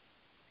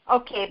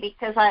 Okay,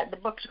 because the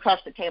book's across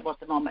the table at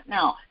the moment.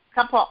 Now, a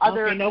couple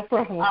other... Okay, no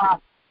problem.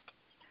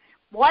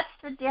 What's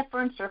the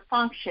difference or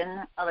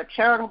function of a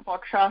charitable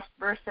trust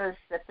versus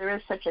if there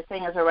is such a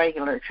thing as a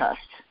regular trust?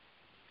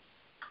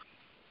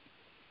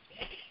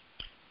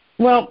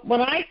 Well,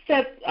 when I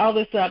set all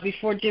this up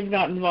before Jim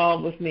got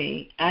involved with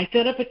me, I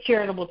set up a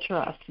charitable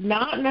trust,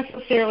 not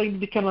necessarily to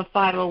become a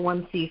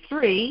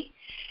 501c3,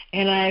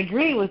 and I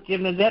agree with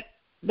Jim that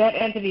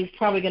entity is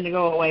probably going to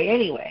go away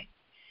anyway.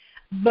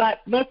 But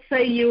let's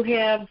say you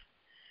have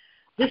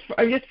this.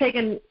 I'm just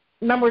taking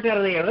numbers out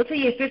of the air. Let's say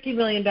you have $50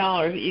 million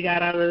that you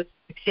got out of this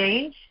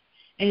exchange,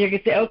 and you're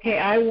going to say, okay,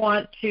 I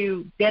want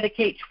to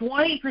dedicate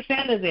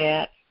 20% of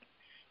that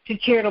to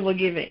charitable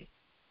giving.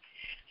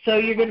 So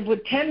you're going to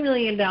put $10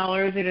 million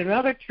in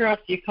another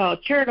trust you call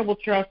a charitable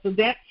trust, so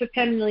that's the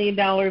 $10 million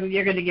that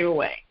you're going to give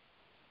away.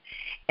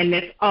 And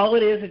that's all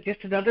it is. It's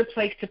just another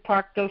place to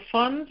park those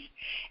funds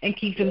and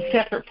keep them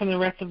separate from the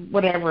rest of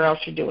whatever else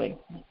you're doing.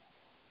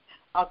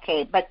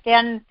 Okay, but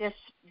then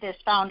this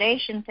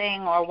foundation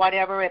thing or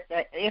whatever,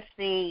 if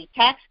the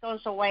tax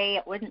goes away,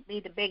 it wouldn't be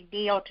the big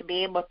deal to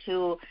be able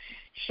to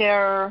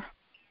share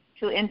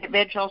to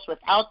individuals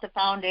without the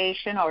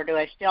foundation, or do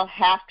I still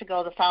have to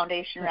go the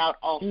foundation route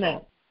also?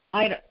 No,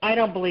 I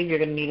don't believe you're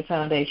going to need a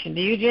foundation.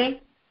 Do you,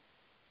 Jim?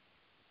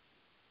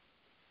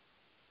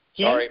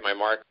 Sorry, my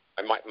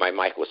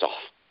mic was off.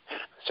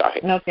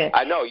 Sorry. Okay.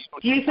 I know.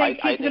 Do you think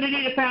she's going to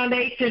need a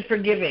foundation for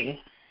giving?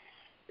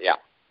 Yeah.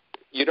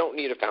 You don't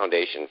need a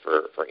foundation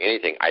for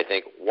anything. I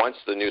think once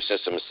the new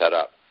system is set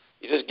up,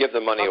 you just give the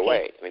money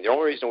away. I mean, the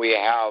only reason we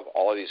have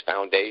all of these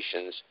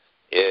foundations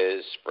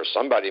is for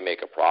somebody to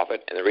make a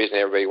profit, and the reason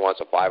everybody wants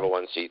a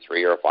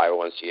 501c3 or a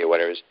 501c or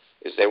whatever is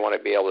they want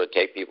to be able to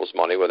take people's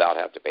money without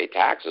having to pay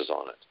taxes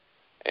on it.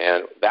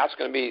 And that's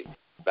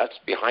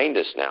behind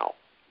us now.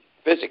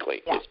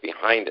 Physically, it's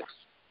behind us.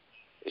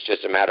 It's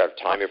just a matter of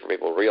time for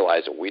people to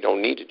realize that we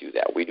don't need to do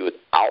that. We do it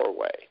our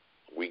way.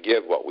 We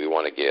give what we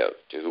want to give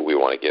to who we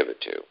want to give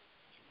it to.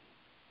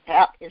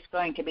 That is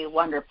going to be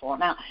wonderful.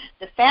 Now,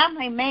 the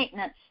family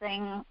maintenance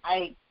thing,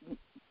 I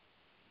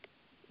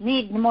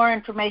need more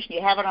information.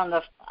 You have it on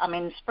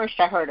first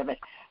I heard of it,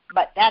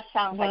 but that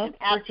sounds like an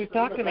absolutely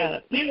you're talking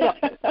about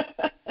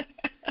it.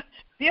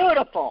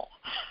 Beautiful.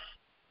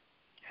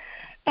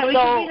 So we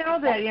know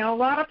that, a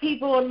lot of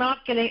people are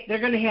they're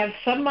going to have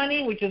some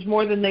money, which is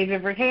more than they've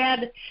ever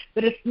had,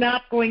 but it's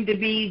not going to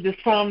be the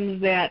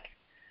sums that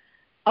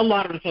a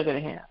lot of us are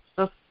going to have.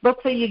 So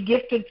let's say you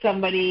gifted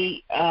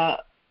somebody $1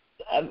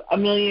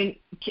 million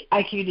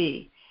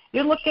IQD.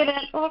 You're looking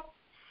at a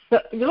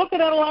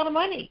lot of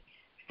money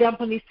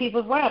dumped in these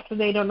people's laps, and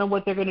they don't know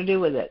what they're going to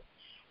do with it.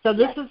 So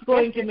this is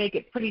going to make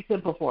it pretty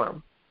simple for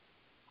them.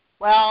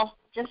 Well,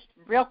 just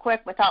real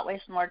quick, without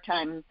wasting more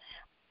time,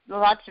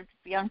 lots of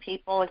young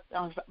people,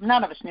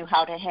 none of us knew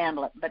how to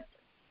handle it, but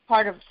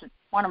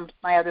one of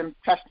my other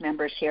trust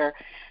members here,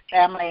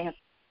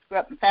 grew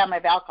up in a family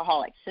of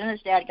alcoholics. As soon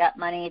as Dad got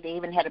money, they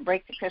even had to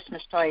break the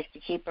Christmas toys to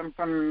keep him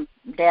from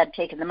Dad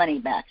taking the money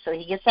back. So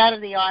he gets out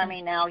of the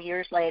Army now,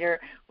 years later,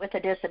 with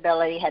a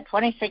disability, had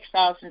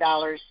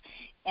 $26,000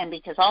 And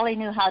because all he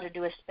knew how to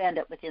do is spend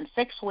it, within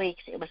 6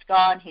 weeks it was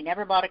gone. He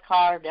never bought a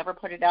car, never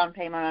put a down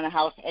payment on a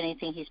house,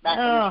 anything. He's back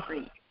on the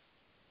street.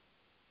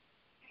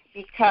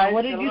 Because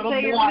what did you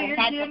say earlier,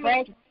 Jim?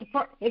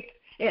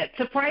 It's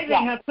surprising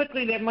how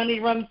quickly that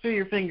money runs through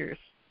your fingers.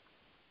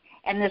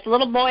 And this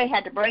little boy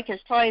had to break his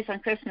toys on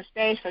Christmas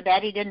Day so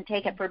Daddy didn't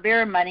take it for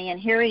beer money. And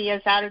here he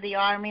is out of the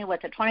Army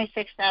with a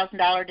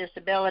 $26,000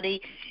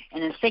 disability.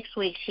 And in 6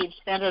 weeks, he'd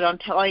spent it on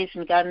toys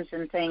and guns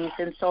and things.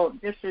 And so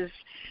this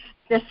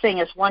thing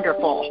is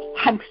wonderful.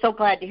 I'm so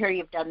glad to hear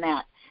you've done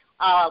that.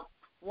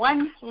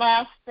 One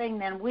last thing,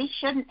 then. We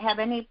shouldn't have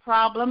any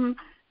problem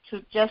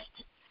to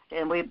just,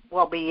 and we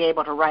will be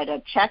able to write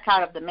a check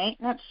out of the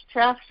maintenance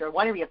trust or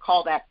whatever you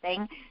call that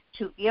thing,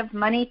 to give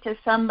money to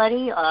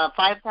somebody,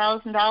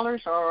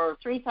 $5,000 or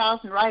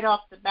 $3,000 right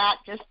off the bat,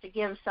 just to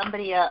give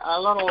somebody a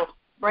little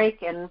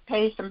break and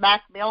pay some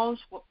back bills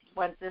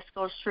when this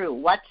goes through.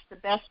 What's the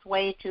best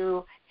way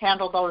to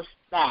handle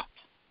that?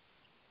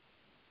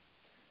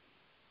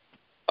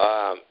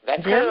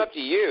 That's kind of up to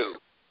you.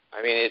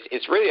 I mean,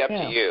 it's really up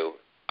to you.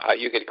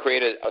 You could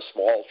create a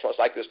small trust,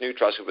 like this new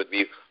trust would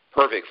be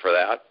perfect for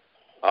that.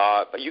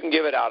 But you can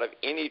give it out of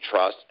any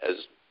trust, as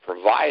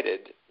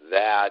provided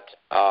that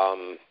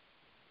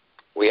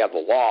we have the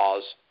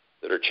laws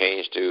that are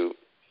changed to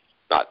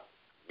not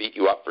beat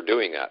you up for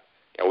doing that.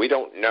 And we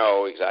don't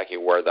know exactly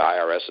where the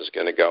IRS is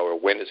going to go or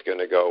when it's going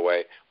to go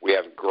away. We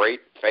have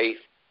great faith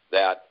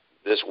that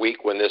this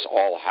week, when this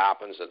all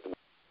happens, and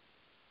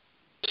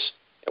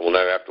we'll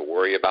never have to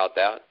worry about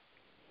that.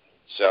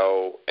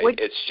 So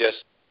it's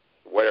just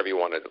whatever you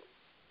wanted to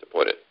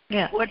put it.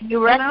 Yeah. Would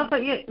you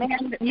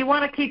recommend? You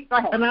want to keep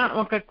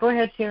anonymous. Okay, go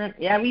ahead, Sharon.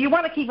 Yeah, you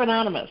want to keep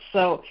anonymous.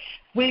 So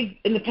we've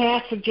in the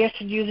past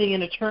suggested using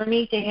an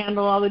attorney to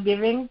handle all the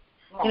giving.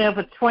 You know, if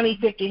it's $20,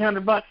 $50,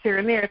 $100 here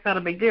and there, it's not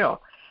a big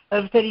deal. But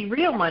if it's any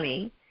real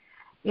money,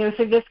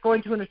 suggest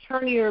going to an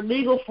attorney or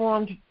legal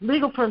firm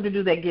to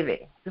do that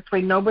giving. This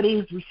way, nobody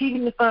who's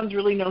receiving the funds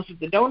really knows who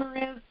the donor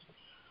is,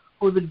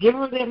 who the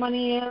giver of that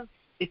money is.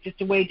 It's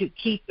just a way to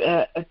keep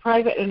it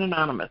private and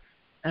anonymous.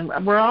 And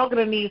we're all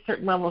going to need a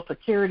certain level of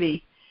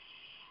security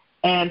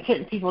and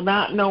certain people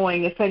not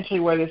knowing essentially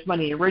where this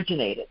money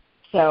originated.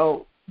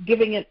 So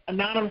giving it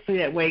anonymously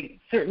that way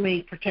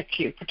certainly protects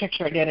your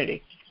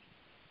identity.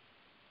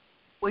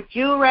 Would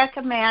you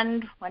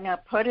recommend, when I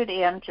put it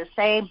in, to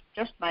say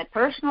just my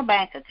personal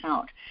bank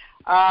account?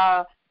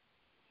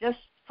 Just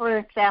for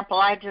example,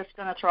 I'm just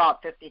going to throw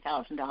out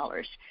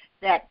 $50,000.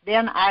 That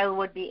then I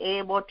would be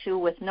able to,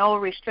 with no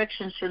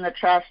restrictions from the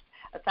trust,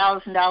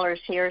 $1,000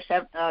 here,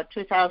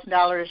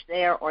 $2,000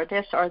 there, or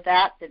this or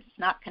that that's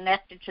not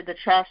connected to the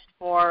trust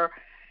for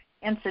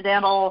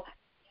incidental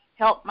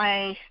help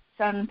my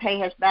son pay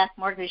his back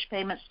mortgage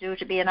payments due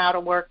to being out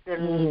of work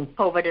and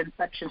COVID and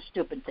such and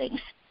stupid things.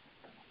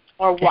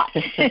 Or what?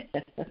 Jim,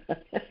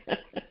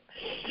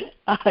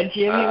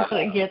 you want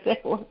to get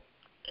that one?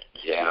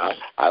 Yeah,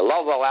 I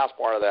love the last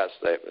part of that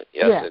statement.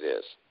 Yes, it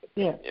is.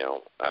 Yeah.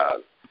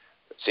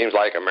 It seems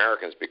like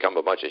Americans become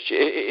a bunch of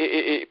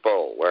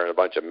people wearing a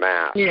bunch of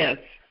masks. Yes.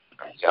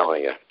 I'm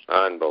telling you,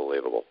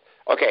 unbelievable.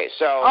 Okay,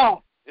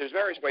 so there's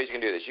various ways you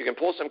can do this. You can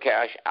pull some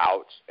cash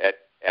out at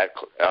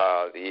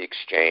the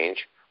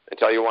exchange and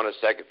tell you want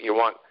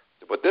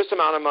to put this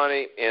amount of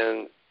money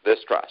in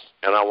this trust,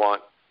 and I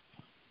want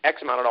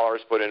X amount of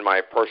dollars put in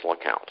my personal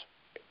account,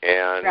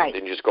 and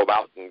then you just go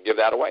about and give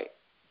that away.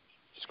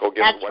 Just go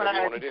give whatever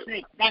you want to do.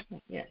 That's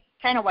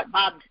kind of what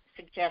Bob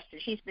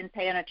suggested. He's been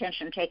paying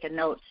attention, taking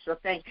notes. So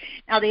thanks.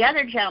 Now the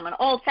other gentleman,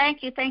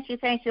 thank you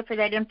for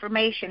that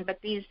information.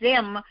 But these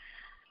Zim,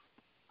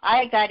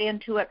 I got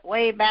into it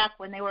way back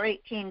when they were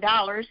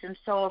 $18, and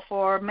so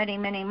for many,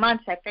 many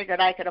months I figured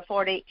I could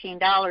afford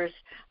 $18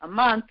 a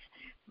month.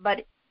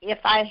 But if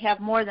I have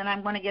more than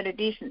I'm going to get a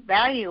decent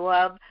value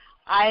of,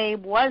 I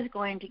was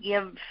going to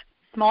give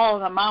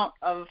small amount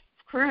of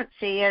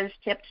currency as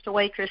tips to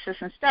waitresses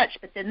and such,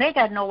 but then they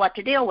got to know what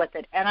to deal with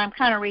it, and I'm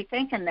kind of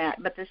rethinking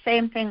that. But the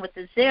same thing with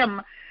the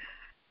Zim,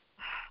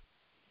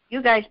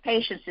 you guys'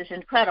 patience is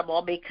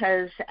incredible,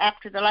 because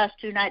after the last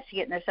 2 nights of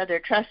getting this other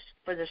trust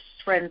for this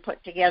friend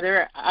put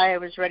together, I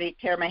was ready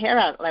to tear my hair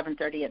out at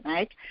 11:30 at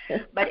night.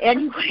 But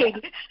anyway,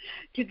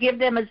 to give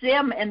them a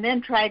Zim and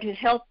then try to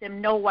help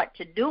them know what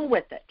to do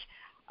with it.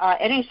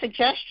 Any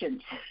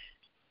suggestions?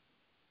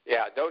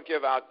 Yeah, don't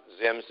give out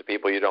Zims to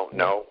people you don't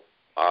know.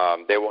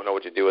 They won't know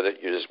what to do with it.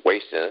 You're just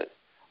wasting it.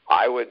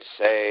 I would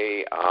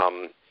say,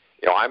 I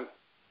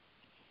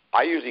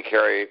usually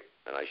carry,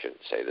 and I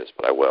shouldn't say this,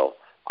 but I will.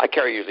 I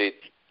carry usually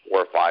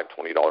 4 or 5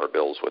 $20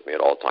 bills with me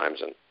at all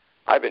times, and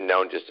I've been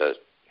known just to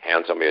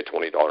hand somebody a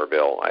 $20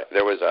 bill.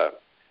 There was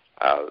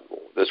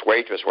this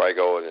waitress where I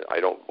go, and I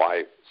don't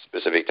buy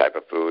specific type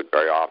of food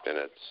very often.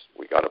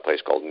 We got a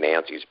place called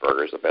Nancy's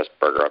Burgers, the best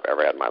burger I've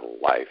ever had in my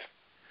life.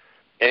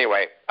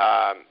 Anyway,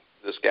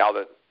 this gal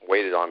that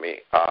waited on me,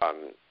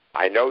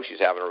 I know she's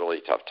having a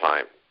really tough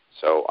time,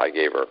 so I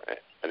gave her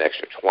an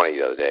extra 20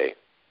 the other day,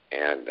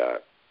 and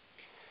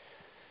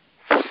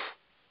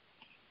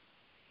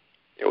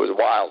it was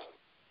wild.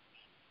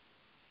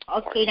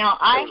 Okay, now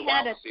I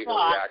had a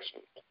thought.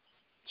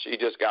 she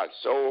just got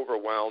so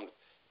overwhelmed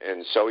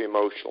and so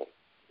emotional.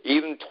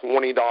 Even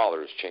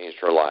 $20 changed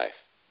her life.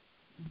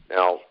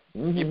 Now,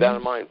 keep that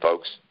in mind,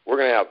 folks. We're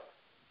going to have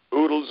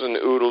oodles and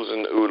oodles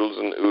and oodles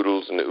and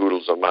oodles and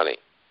oodles of money.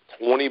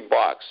 $20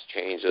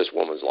 changed this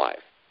woman's life.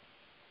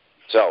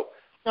 So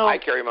I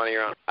carry money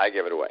around. I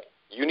give it away.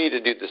 You need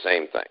to do the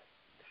same thing.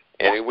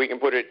 And we can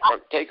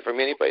take it from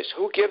any place.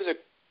 Who gives a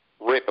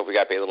rip if we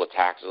got to pay a little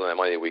taxes on that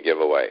money that we give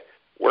away?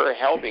 We're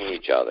helping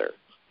each other.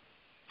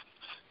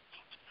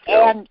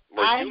 And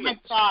I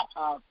had thought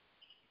of,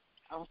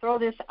 I'll throw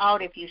this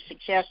out if you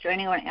suggest or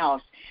anyone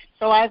else.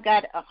 So I've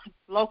got a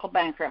local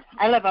banker.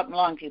 I live up in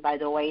Longview, by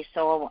the way,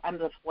 so I'm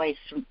the ways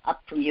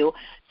up from you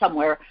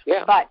somewhere.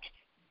 Yeah. But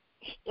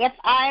if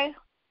I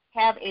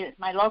have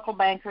my local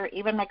banker,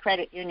 even my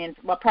credit union,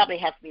 well, probably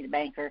have to be the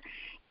banker,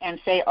 and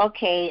say,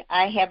 okay,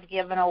 I have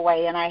given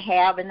away, and I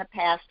have in the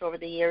past over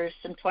the years,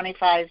 some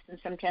 25s and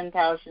some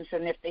 10,000s,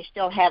 and if they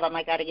still have them,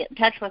 I got to get in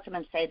touch with them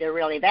and say they're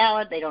really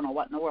valid. They don't know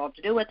what in the world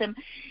to do with them.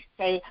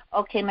 Say,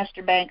 okay,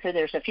 Mr. Banker,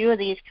 there's a few of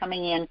these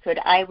coming in. Could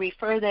I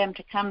refer them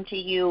to come to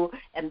you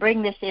and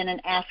bring this in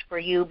and ask for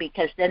you,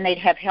 because then they'd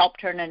have help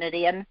turning it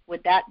in?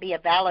 Would that be a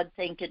valid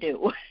thing to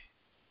do?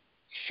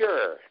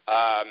 Sure.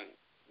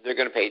 They're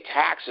going to pay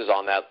taxes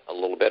on that a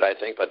little bit, I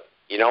think, but,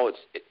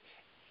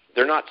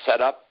 they're not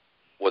set up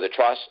with a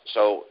trust,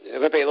 so they're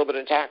going to pay a little bit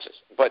in taxes.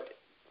 But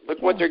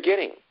look what they're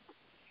getting.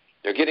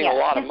 They're getting a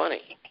lot of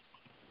money,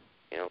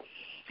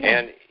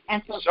 And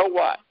so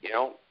what?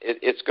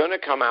 It's going to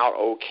come out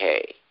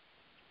okay.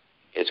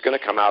 It's going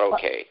to come out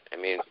okay. I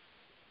mean,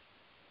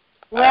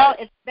 well,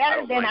 it's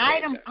better than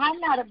I'm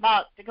not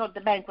about to go to the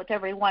bank with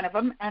every one of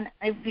them, and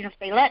if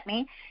they let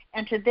me,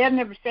 and to them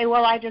they say,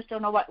 well, I just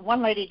don't know what.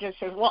 One lady just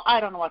says, well, I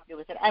don't know what to do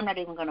with it. I'm not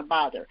even going to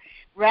bother.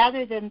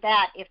 Rather than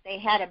that, if they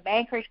had a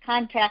banker's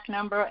contact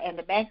number and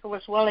the banker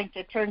was willing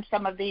to turn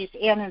some of these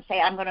in and say,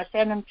 I'm going to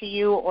send them to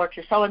you or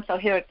to so-and-so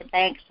here at the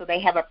bank, so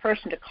they have a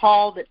person to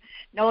call that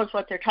knows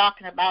what they're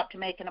talking about to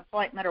make an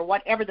appointment or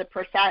whatever the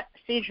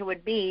procedure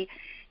would be.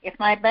 If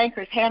my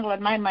banker's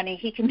handling my money,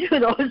 he can do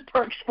those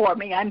perks for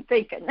me, I'm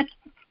thinking.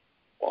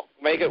 Well,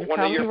 make it one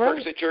of your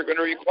perks that you're going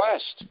to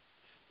request.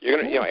 You're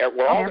going to,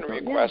 we're all going to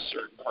request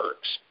certain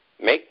perks.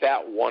 Make that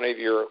one of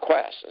your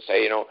requests and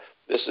say,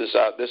 this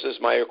is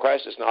my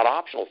request. It's not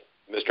optional,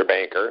 Mr.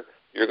 Banker.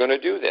 You're going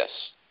to do this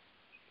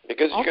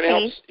because it's going to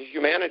help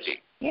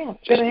humanity. Yeah,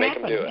 just make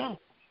them do it.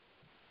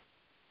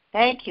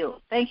 Thank you.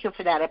 Thank you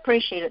for that. I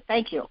appreciate it.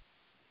 Thank you.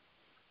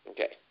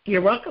 Okay.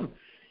 You're welcome.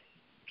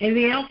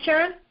 Anything else,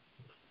 Sharon?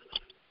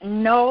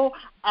 No,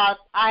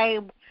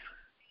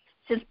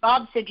 since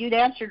Bob said you'd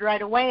answered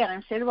right away, and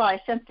I said, well,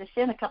 I sent this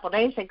in a couple of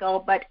days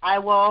ago, but I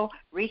will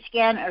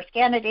scan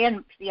it in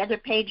to the other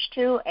page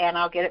too, and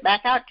I'll get it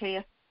back out to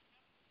you.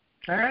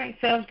 All right,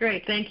 sounds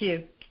great. Thank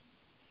you.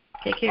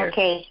 Take care.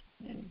 Okay.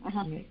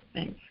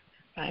 Thanks.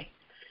 Bye.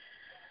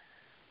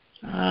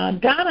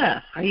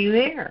 Donna, are you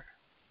there?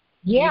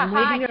 Yeah, You've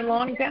been waiting a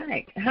long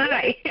time.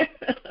 Hi.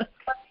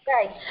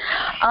 Okay.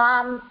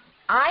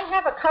 I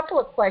have a couple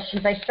of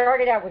questions. I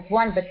started out with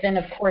one, but then,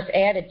 of course,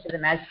 added to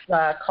them as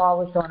the call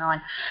was going on.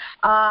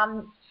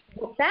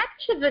 Back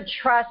to the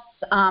trusts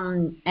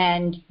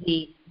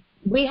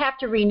we have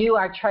to renew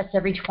our trust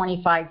every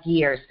 25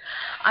 years.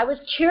 I was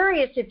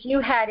curious if you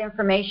had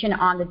information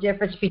on the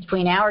difference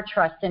between our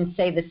trust and,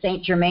 say, the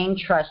St. Germain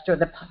Trust or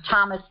the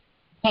Thomas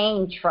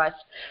Paine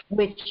Trust,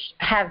 which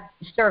have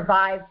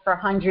survived for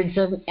hundreds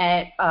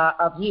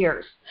of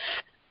years.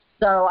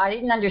 So I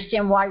didn't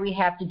understand why we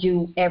have to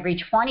do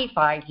every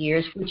 25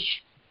 years,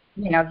 which,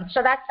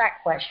 so that's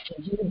that question.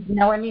 Do you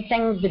know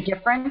anything, the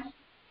difference?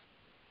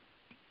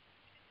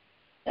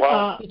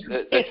 Well,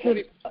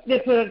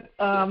 it's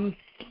a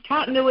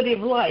continuity of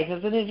life,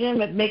 isn't it,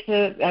 Jim? It makes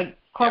a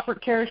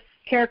corporate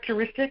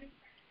characteristic.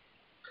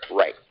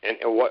 Right. And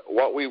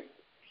what we,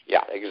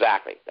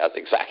 exactly. That's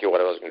exactly what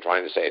I was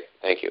trying to say.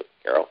 Thank you,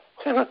 Carol.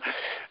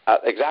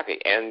 Exactly.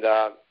 And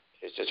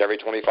it's just every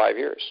 25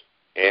 years.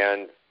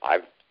 And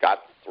I've got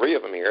 3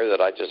 of them here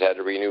that I just had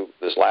to renew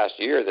this last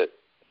year that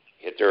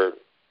hit their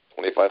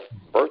 25th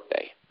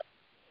birthday.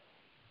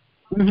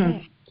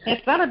 Mm-hmm.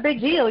 It's not a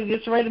big deal. You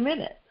just wait a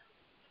minute.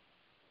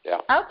 Yeah.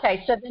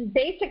 Okay, so then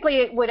basically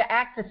it would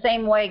act the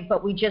same way,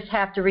 but we just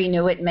have to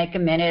renew it and make a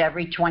minute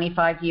every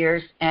 25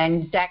 years,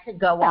 and that could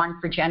go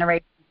on for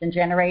generations and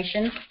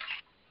generations?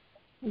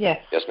 Yes.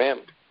 Yes,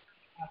 ma'am.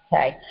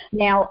 Okay.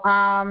 Now,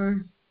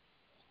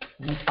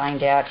 let me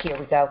find out. Here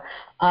we go.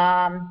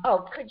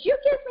 Could you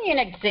give me an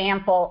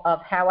example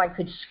of how I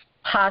could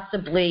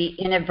possibly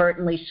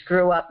inadvertently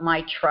screw up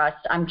my trust?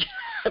 I'm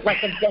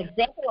like an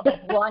example of a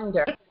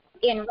blunder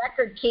in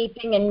record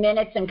keeping and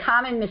minutes and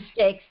common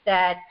mistakes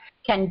that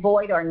can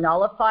void or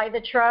nullify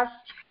the trust.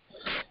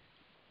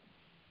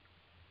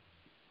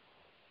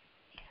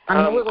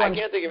 I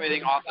can't think of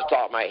anything off the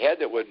top of my head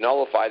that would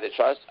nullify the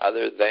trust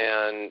other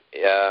than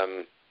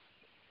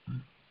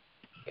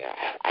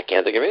I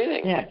can't think of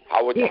anything. Yeah.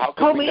 How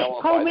could we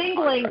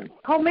nullify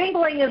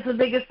commingling is the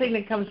biggest thing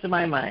that comes to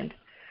my mind.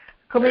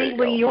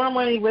 Commingling your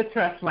money with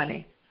trust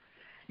money.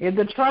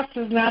 The trust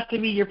is not to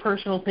be your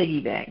personal piggy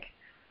bank.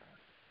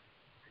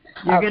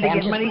 You're going to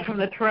get money from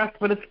the trust,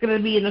 but it's going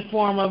to be in the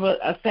form of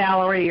a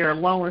salary or a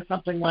loan or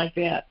something like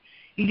that.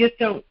 You just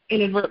don't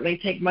inadvertently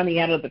take money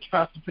out of the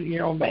trust and put it in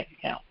your own bank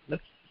account.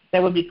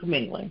 That would be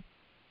commingling.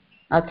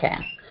 Okay.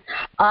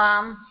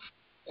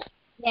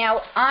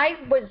 Now, I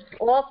was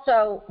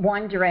also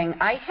wondering,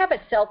 I have a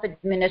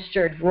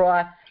self-administered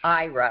Roth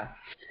IRA,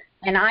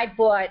 and I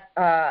bought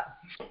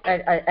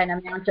an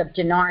amount of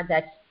dinar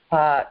that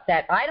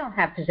I don't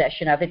have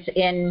possession of. It's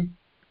in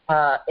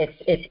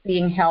it's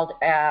being held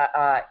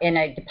in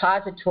a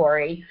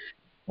depository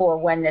for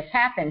when this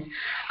happens.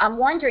 I'm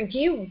wondering, do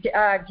you?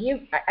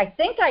 I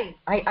think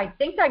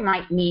I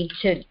might need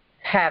to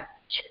have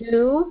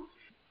two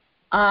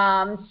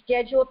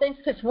scheduled things,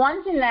 because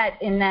one's in that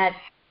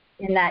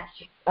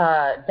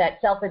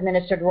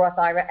self-administered Roth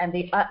IRA, and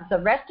the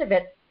rest of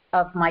it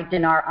of my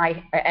dinar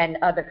and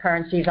other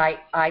currencies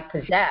I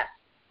possess.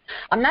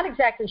 I'm not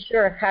exactly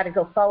sure how to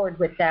go forward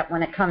with that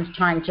when it comes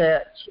time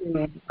to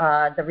the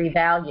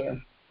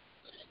revalue.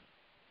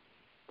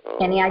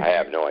 Any idea? I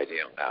have no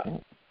idea on that.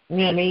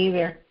 Yeah, me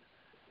either.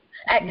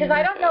 Because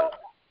I don't know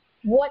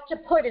what to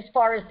put as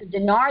far as the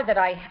dinar that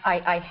I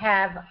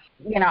have.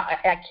 You know,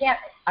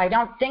 I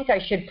don't think I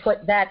should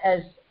put that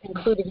as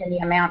included in the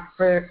amount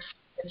for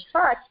the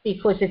trust,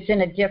 because it's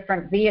in a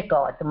different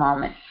vehicle at the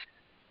moment.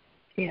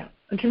 Yeah.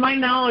 And to my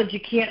knowledge, you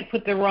can't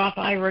put the Roth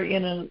IRA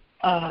in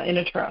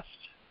a trust.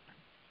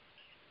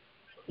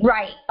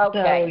 Right.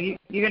 Okay.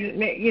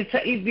 So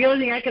the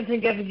only thing I can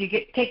think of is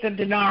take the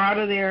dinar out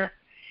of there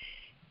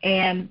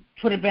and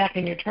put it back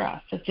in your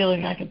trust. That's the only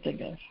thing I can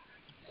think of.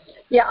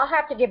 Yeah, I'll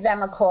have to give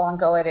them a call and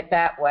go at it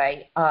that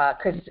way.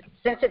 Because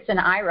since it's an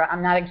IRA,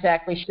 I'm not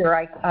exactly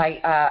sure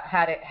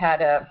how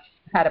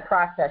to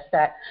process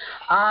that.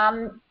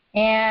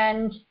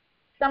 And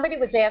somebody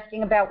was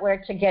asking about where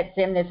to get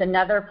Zim. There's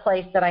another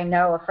place that I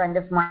know. A friend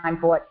of mine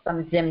bought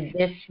some Zim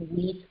this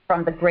week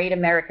from the Great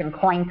American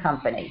Coin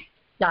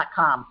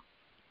Company.com.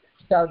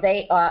 So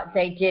they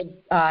did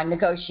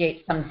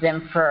negotiate some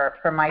Zim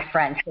for my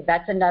friend. So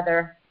that's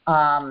another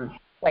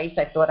place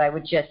I thought I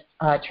would just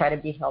try to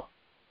be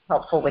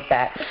helpful with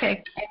that.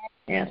 Okay.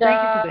 Yeah,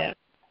 thank you for that.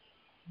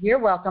 You're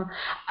welcome.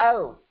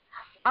 Oh,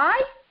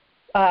 I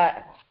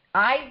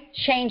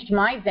changed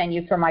my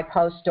venue for my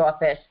post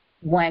office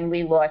when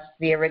we lost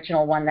the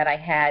original one that I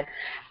had,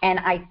 and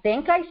I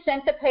think I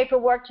sent the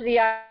paperwork to the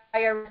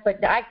IRS,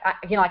 but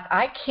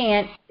I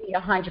can't be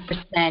 100%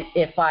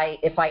 if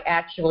I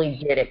actually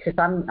did it, because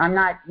I'm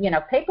not,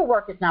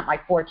 paperwork is not my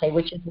forte,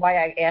 which is why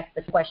I asked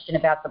the question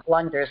about the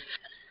blunders.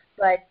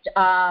 But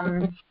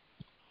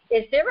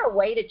is there a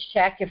way to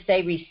check if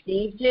they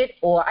received it?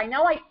 Or I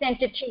know I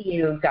sent it to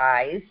you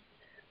guys,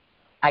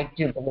 I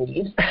do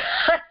believe.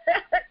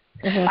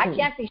 I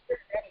can't be sure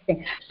of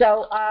anything.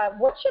 So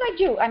what should I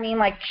do? I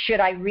mean, should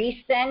I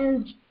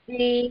resend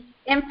the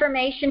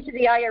information to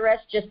the IRS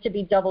just to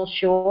be double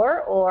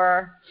sure?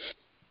 Or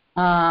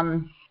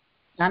I'm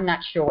not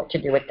sure what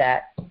to do with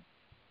that.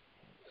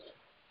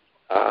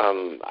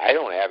 I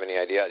don't have any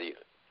idea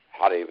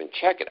how to even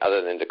check it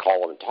other than to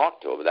call them and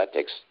talk to them. But that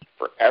takes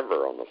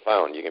forever on the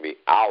phone. You can be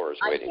hours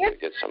waiting to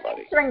get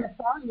somebody. Answering the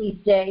phone these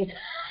days.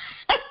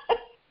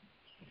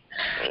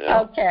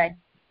 Okay.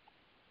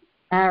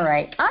 All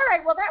right.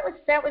 Well,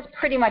 that was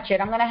pretty much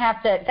it. I'm going to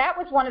have to. That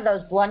was one of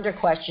those blunder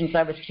questions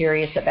I was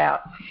curious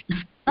about.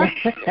 All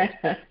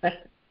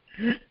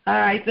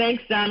right.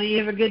 Thanks, Donna. You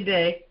have a good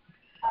day.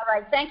 All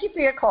right. Thank you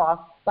for your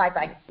call.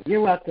 Bye-bye.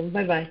 You're welcome.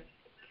 Bye-bye.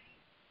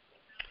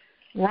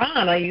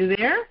 Ron, are you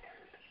there?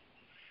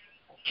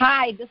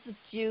 Hi, this is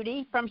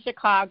Judy from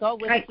Chicago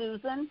with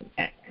Susan.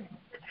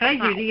 Hi,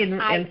 Judy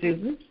and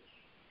Susan.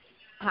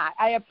 Hi,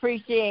 I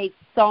appreciate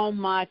so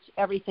much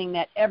everything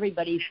that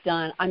everybody's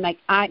done.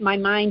 My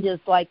mind is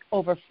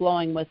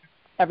overflowing with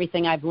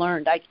everything I've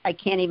learned. I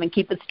can't even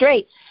keep it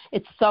straight.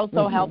 It's so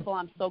helpful.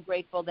 I'm so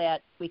grateful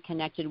that we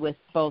connected with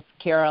both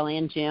Carol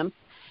and Jim.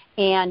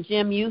 And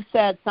Jim, you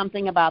said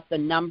something about the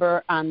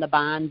number on the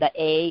bond, the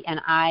A, and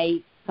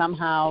I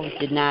somehow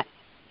did not.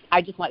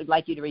 I just would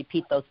like you to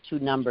repeat those two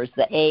numbers.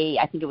 The A,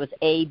 I think it was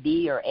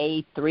AB or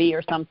A3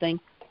 or something.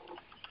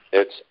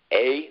 It's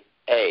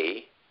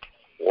AA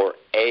or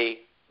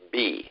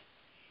AB.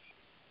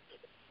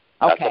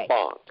 That's Okay. a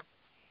bond.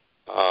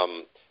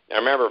 Now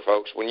remember,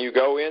 folks, when you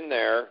go in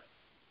there,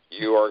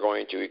 you are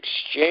going to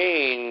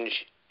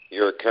exchange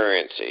your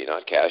currency,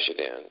 not cash it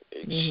in.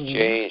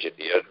 Exchange it.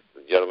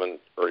 The gentleman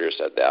earlier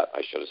said that.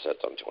 I should have said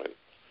something to him.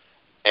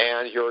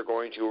 And you're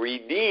going to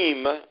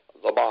redeem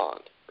the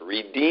bond.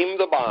 Redeem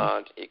the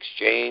bond,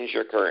 exchange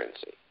your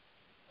currency.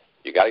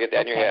 You got to get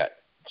that in your head.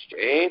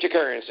 Exchange your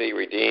currency,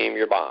 redeem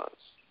your bonds.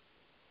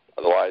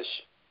 Otherwise,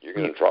 you're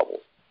going to get in trouble.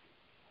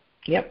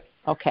 Yep.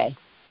 Okay.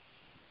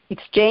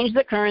 Exchange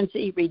the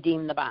currency,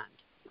 redeem the bond.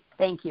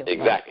 Thank you.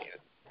 Exactly.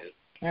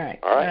 All right.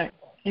 All right.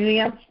 Anything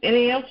else?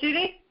 Anything else,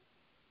 Judy?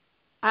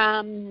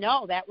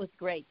 No, that was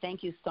great.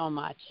 Thank you so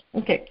much.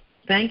 Okay.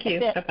 Thank you.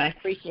 Bye-bye.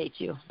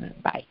 Appreciate you.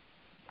 Bye.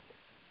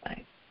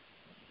 Bye.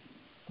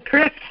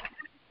 Chris.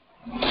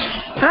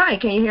 Hi,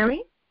 can you hear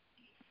me?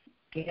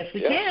 Yes,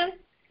 we can.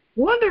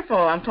 Wonderful.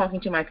 I'm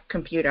talking to my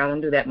computer. I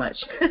don't do that much.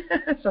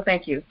 So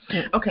thank you.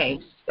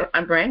 Okay, so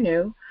I'm brand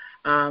new.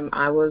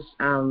 I was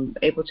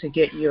able to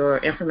get your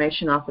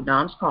information off of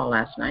Dom's call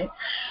last night.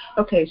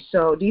 Okay,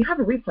 so do you have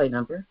a replay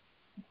number?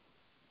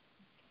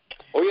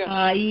 Oh,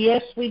 yes.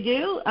 Yes, we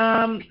do.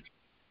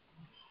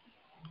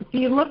 If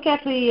you look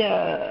at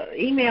the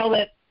email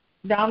that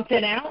Dom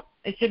sent out,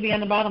 it should be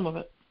on the bottom of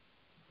it.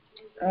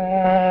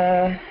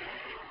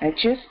 I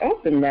just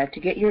opened that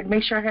to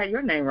make sure I had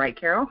your name right,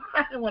 Carol.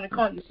 I didn't want to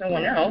call you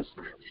someone else.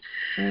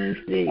 Let me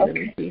see. Okay. Let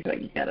me see if I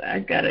got it.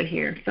 I've got it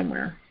here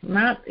somewhere.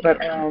 Not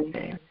But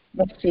here.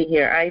 let's see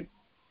here.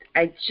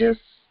 I just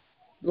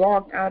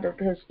logged out of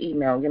his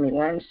email. Give me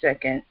 1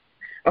 second.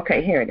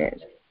 Okay, here it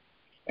is.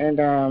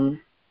 And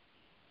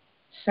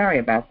sorry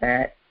about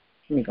that.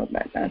 Let me go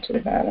back down to the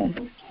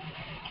bottom.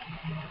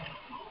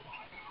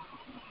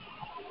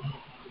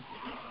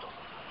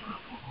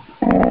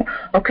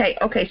 Okay,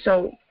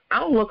 so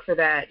I'll look for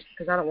that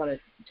because I don't want to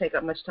take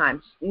up much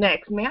time.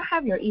 Next, may I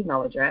have your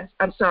email address?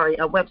 I'm sorry,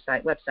 a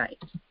website.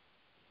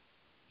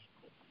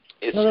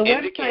 It's the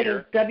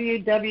indicator. website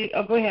is www.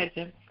 Oh, go ahead,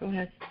 Jim. Go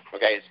ahead.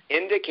 Okay, it's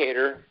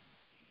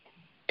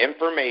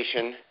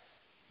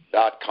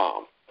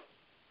indicatorinformation.com.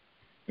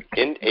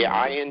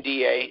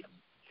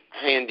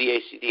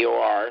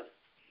 INDACDOR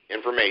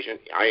information,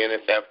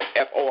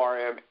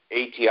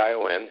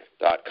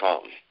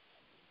 INFORMATION.com.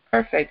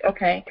 Perfect.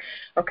 Okay,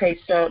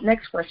 so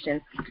next question.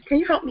 Can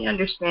you help me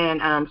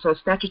understand, so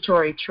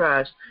statutory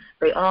trusts,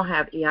 they all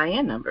have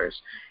EIN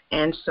numbers.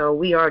 And so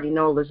we already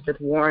know Elizabeth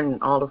Warren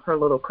and all of her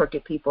little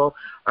crooked people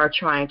are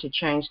trying to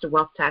change the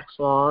wealth tax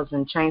laws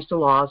and change the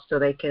laws so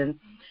they can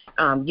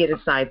get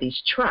inside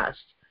these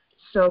trusts.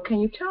 So can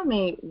you tell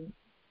me,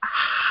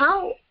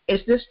 how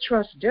is this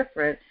trust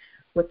different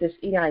with this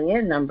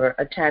EIN number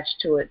attached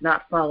to it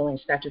not following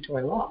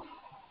statutory law?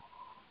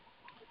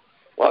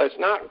 Well, it's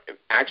not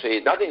actually,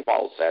 nothing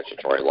follows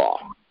statutory law.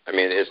 I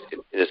mean, it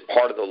is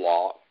part of the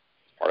law,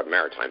 part of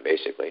maritime,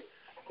 basically.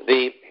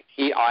 The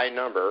EI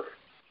number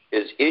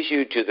is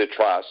issued to the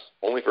trust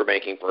only for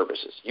banking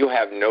purposes. You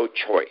have no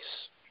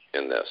choice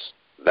in this.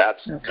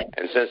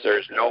 And since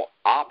there's no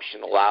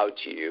option allowed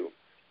to you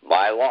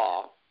by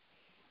law,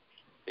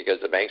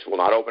 because the banks will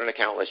not open an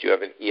account unless you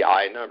have an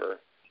EI number,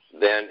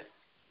 then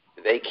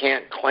they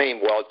can't claim,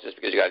 well, just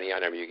because you got an EI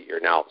number,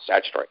 you're now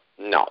statutory.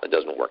 No, it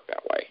doesn't work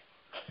that way.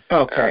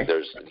 Okay.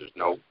 There's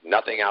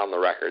nothing out on the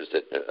records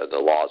that the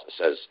law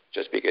says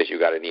just because you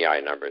got an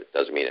EI number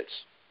doesn't mean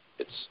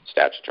it's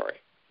statutory.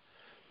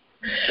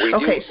 We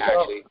do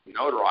actually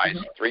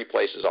notarize 3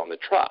 places on the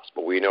trust,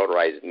 but we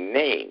notarize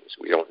names.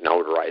 We don't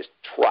notarize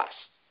trust.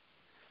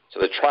 So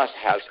the trust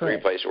has 3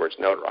 places where it's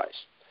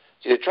notarized.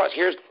 See, the trust,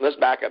 let's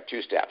back up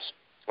 2 steps.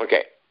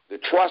 Okay, the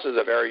trust is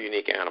a very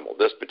unique animal.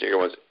 This particular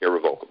one is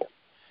irrevocable.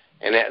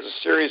 And it has a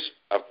series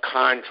of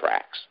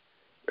contracts.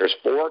 There's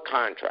 4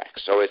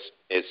 contracts. So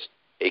it's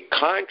a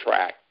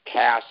contract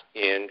cast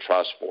in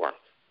trust form.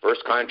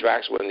 First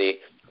contract's when the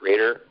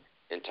creator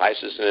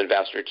entices an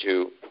investor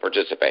to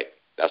participate.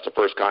 That's the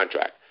first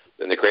contract.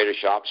 Then the creator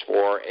shops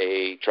for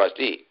a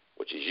trustee,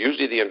 which is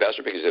usually the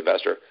investor because the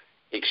investor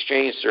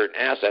exchanged certain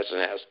assets and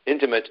has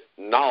intimate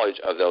knowledge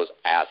of those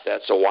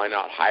assets, so why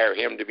not hire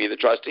him to be the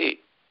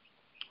trustee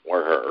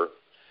or her?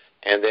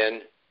 And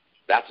then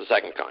that's the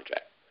second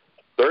contract.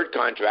 Third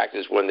contract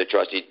is when the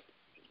trustee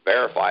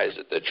verifies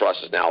that the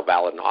trust is now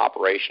valid and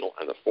operational,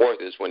 and the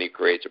fourth is when he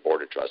creates a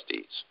board of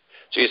trustees.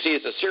 So you see,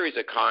 it's a series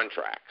of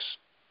contracts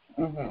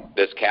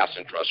that's cast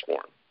in trust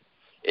form.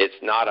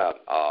 It's not a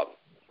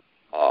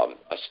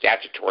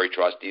statutory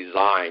trust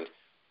designed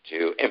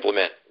to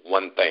implement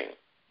one thing.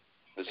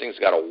 This thing's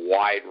got a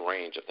wide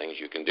range of things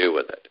you can do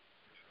with it.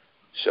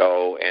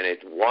 So, and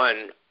it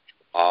run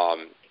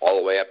all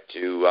the way up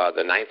to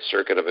the Ninth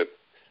Circuit of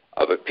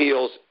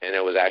Appeals, and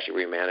it was actually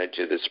remanded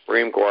to the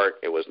Supreme Court.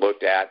 It was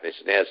looked at. They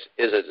said,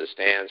 is it a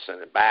stand,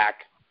 send it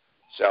back.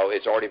 So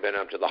it's already been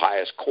up to the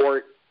highest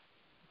court.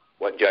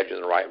 What judge in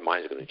the right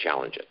mind is going to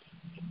challenge it?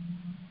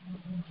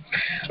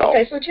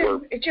 Okay, so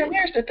Jim,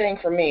 here's the thing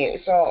for me.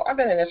 So I've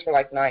been in this for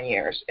like 9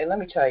 years, and let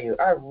me tell you,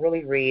 I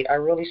really read, I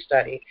really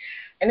study,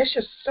 and it's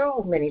just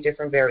so many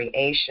different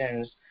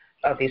variations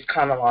of these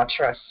common law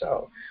trusts.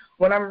 So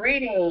when I'm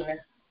reading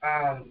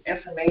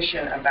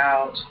information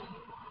about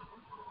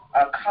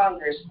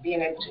Congress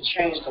being able to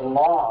change the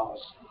laws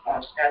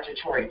on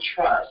statutory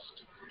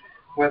trust,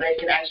 where they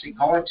can actually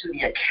go into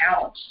the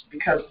accounts,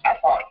 because I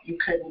thought you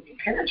couldn't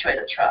penetrate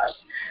a trust,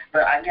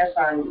 but I guess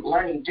I'm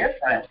learning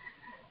different.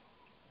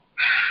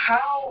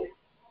 How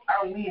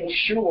are we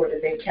ensured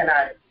that they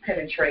cannot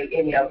penetrate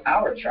any of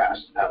our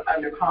trusts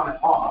under common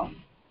law?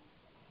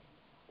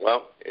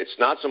 Well, it's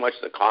not so much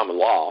the common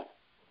law.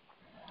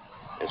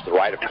 It's the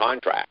right of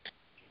contract.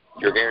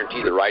 You're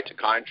guaranteed the right to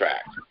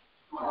contract.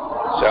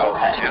 So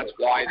that's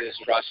why this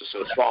trust is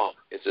so strong.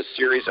 It's a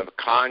series of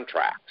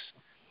contracts.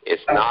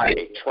 It's not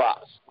a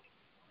trust.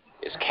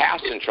 It's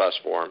cast in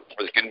trust form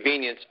for the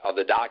convenience of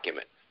the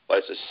document, but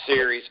it's a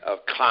series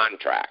of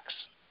contracts,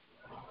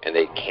 and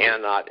they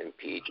cannot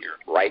impede your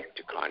right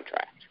to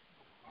contract.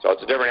 So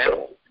it's a different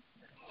animal.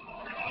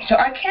 So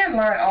I can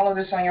learn all of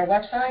this on your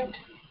website?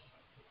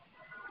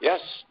 Yes,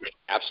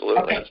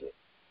 absolutely.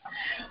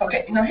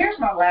 Okay. Now here's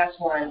my last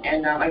one,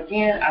 and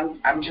again,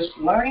 I'm just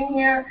learning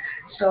here.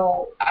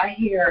 So I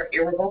hear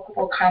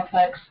irrevocable,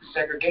 complex,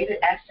 segregated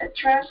asset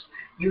trust.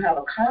 You have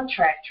a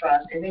contract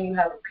trust, and then you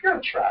have a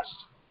pure trust.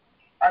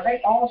 Are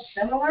they all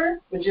similar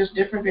with just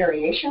different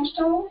variations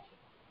to them?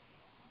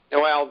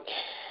 Well,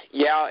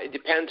 yeah, it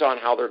depends on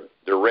how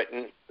they're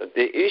written.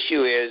 The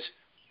issue is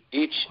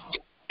each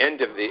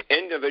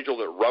individual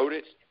that wrote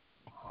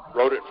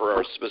it for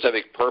a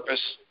specific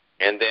purpose,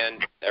 and then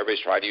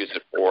everybody's trying to use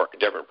it for a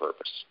different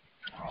purpose.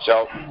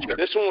 So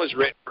this one was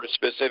written for a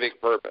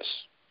specific purpose.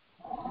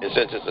 And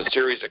since it's a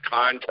series of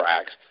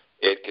contracts,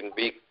 it can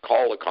be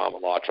called a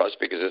common law trust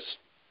because it's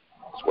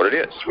what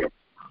it is.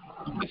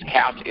 It's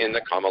capped in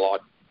the common law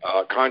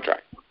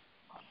contract.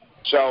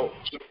 So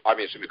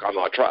obviously the common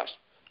law trust.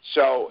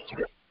 So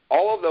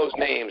all of those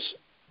names,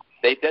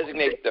 they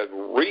designate the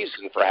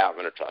reason for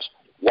having a trust.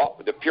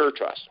 The pure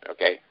trust,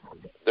 okay?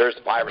 There's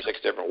 5 or 6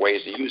 different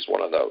ways to use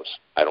one of those.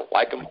 I don't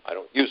like them. I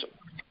don't use them.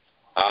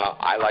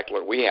 I like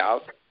what we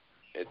have.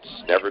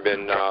 It's never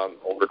been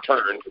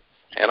overturned.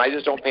 And I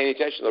just don't pay any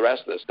attention to the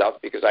rest of this stuff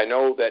because I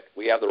know that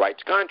we have the right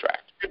to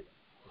contract.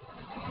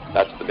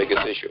 That's the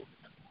biggest issue.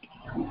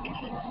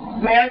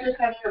 May I just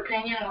have your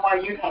opinion on why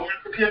you don't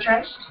like the pure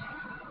trust?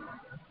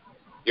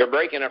 You're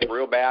breaking up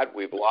real bad.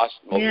 We've lost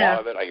a lot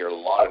of it. I hear a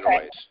lot of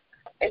noise.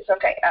 It's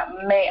okay.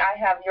 May I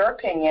have your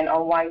opinion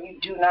on why you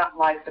do not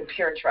like the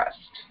pure trust?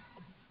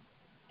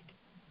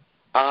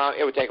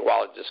 It would take a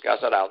while to discuss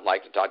it. I would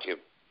like to talk to you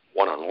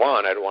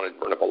one-on-one. I don't want to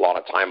burn up a lot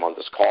of time on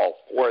this call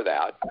for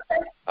that.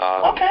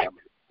 Okay.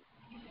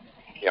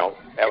 You know,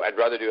 I'd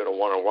rather do it a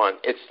one-on-one.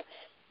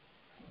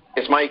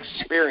 It's my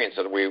experience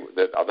that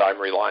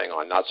I'm relying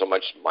on, not so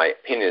much my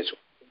opinion. Is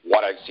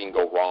what I've seen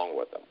go wrong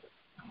with them.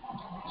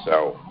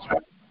 So,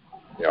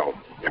 you know,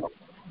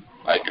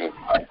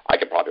 I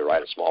could probably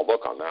write a small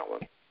book on that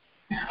one.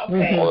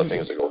 Okay. All the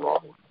things that go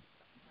wrong.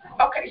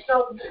 Okay,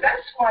 so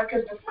that's why,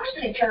 because the first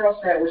thing Carol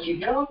said was you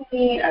don't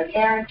need a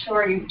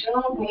guarantor, you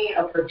don't need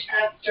a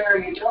protector,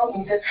 you don't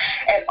need this,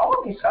 and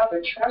all these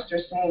other trusts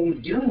are saying you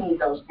do need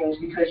those things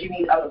because you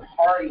need other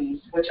parties,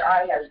 which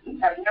I have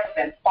never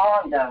been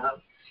fond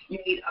of. You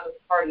need other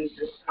parties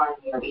to sign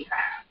on your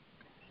behalf.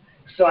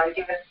 So I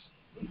guess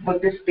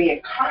with this being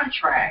a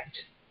contract,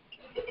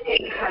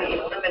 it kind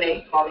of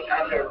eliminates all the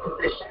other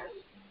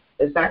positions.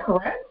 Is that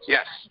correct?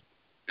 Yes.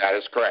 That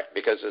is correct,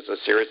 because it's a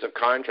series of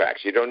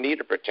contracts. You don't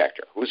need a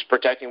protector. Who's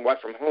protecting what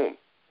from whom?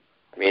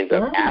 I mean,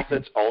 the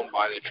assets owned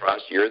by the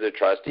trust, you're the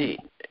trustee.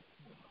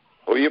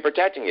 Who are you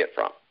protecting it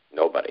from?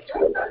 Nobody.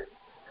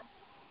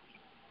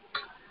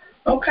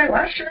 Okay,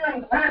 well, sure,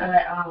 I'm glad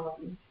I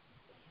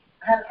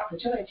had an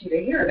opportunity to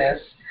hear this,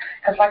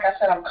 because like I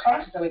said, I'm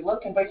constantly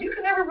looking, but you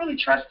can never really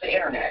trust the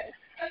Internet.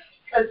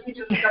 Because you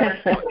just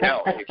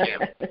no, you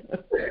can't.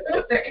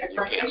 The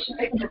information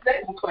they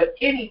can put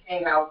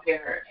anything out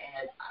there,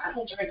 and I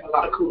don't drink a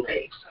lot of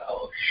Kool-Aid,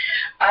 so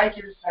I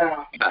just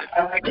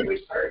I like to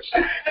research.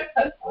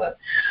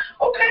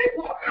 Okay,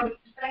 well,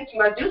 thank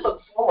you. I do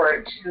look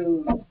forward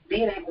to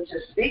being able to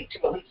speak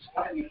to at least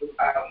one of you.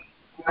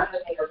 My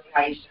husband is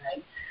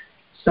Tyson,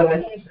 so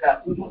he's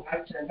we would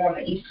like to go on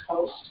the East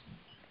Coast.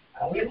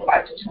 We would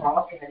like to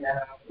talk, and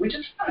we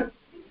just want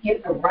to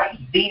get the right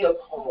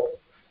vehicle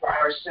for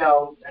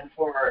ourselves and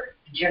for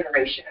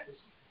generations.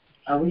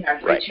 We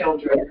have 3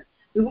 children.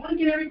 We want to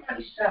get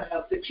everybody set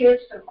up. The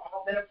kids have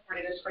all been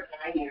afforded us for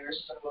 9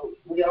 years, so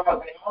they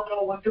all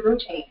know what the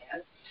routine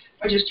is.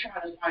 We're just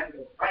trying to find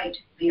the right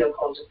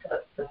vehicle to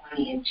put the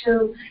money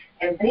into,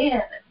 and then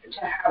to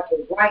have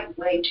the right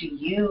way to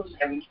use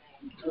everything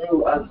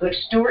through a good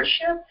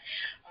stewardship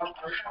on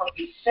how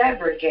we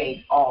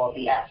segregate all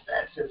the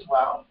assets as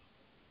well.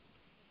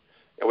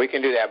 Yeah, we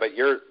can do that, but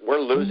we're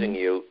losing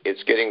you.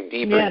 It's getting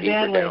deeper and deeper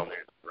down there in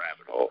the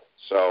rabbit hole.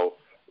 So,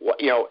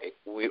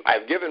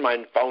 I've given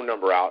my phone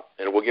number out,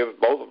 and we'll give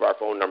both of our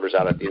phone numbers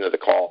out at the end of the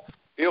call.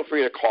 Feel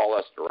free to call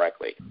us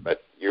directly,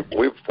 but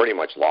we've pretty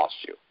much lost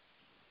you.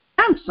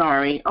 I'm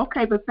sorry.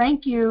 Okay, but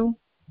thank you.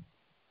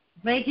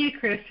 Thank you,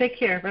 Chris. Take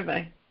care.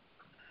 Bye-bye.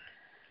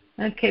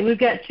 Okay, we've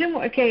got 2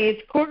 more. Okay,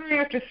 it's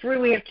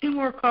 3:15. We have 2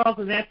 more calls,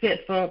 and that's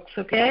it, folks,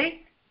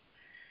 okay?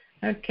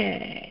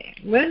 Okay.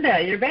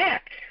 Linda, you're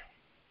back.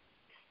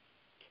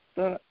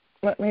 So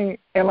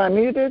am I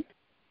muted?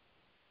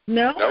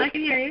 No, nope. I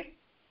can hear you.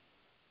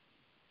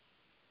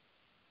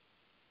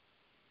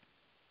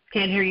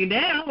 Can't hear you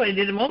now, but I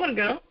did a moment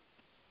ago.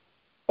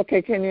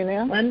 Okay, can you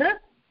now? Linda?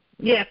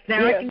 Yes,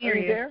 now I can hear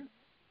you. There?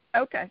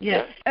 Okay.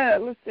 Yes.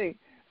 Let's see.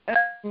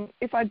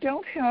 If I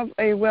don't have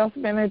a wealth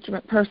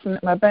management person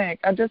at my bank,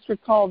 I just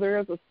recall there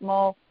is a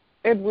small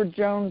Edward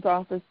Jones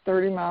office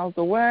 30 miles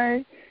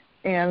away,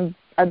 and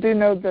I do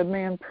know the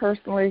man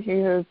personally. He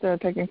has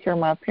taken care of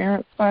my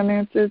parents'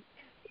 finances.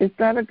 Is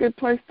that a good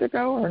place to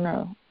go or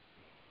no?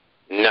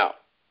 No.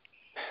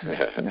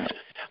 No.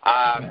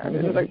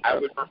 I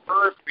would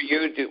prefer for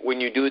you to, when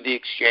you do the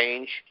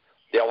exchange,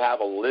 they'll have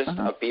a list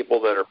of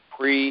people that are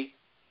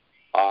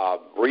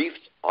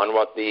briefed on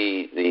what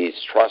these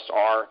trusts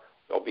are.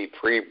 They'll be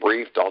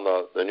pre-briefed on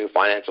the new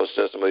financial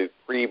system. They'll be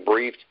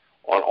pre-briefed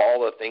on all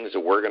the things that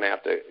we're going to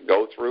have to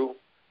go through.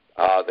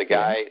 The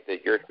guy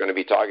that you're going to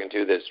be talking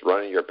to that's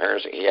running your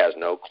parents, he has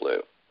no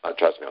clue.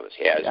 Trust me on this.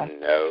 He has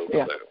no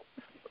clue.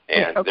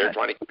 And they're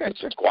trying to keep it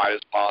as quiet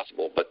as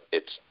possible, but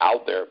it's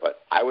out there. But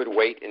I would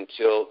wait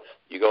until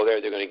you go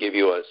there. They're going to give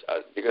you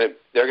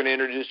they're going to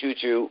introduce you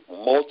to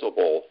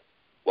multiple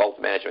wealth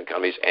management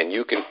companies, and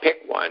you can pick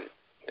one.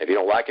 If you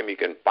don't like them, you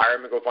can fire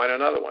them and go find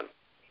another one.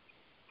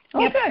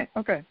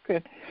 Okay,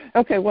 good.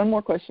 Okay, one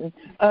more question.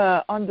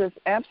 On this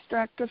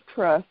abstract of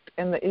trust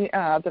and the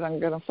EI that I'm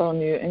going to phone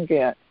you and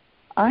get,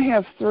 I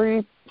have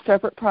 3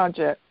 separate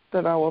projects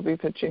that I will be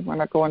pitching when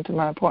I go into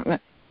my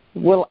appointment.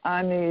 Will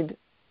I need,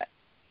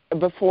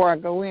 before I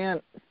go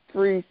in,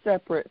 3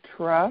 separate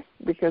trusts?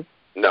 Because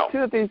 2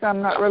 of these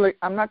I'm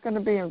not going to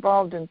be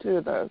involved in 2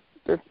 of those.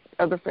 There's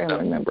other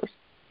family members.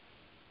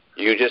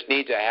 You just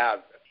need to have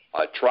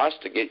a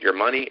trust to get your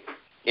money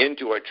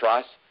into a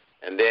trust,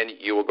 and then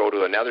you will go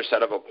to another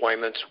set of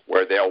appointments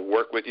where they'll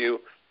work with you,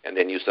 and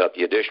then you set up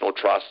the additional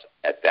trust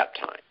at that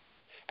time.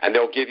 And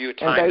they'll give you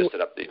time to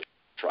set up the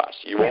trust.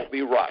 You won't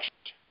be rushed.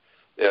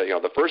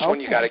 The first one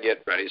you got to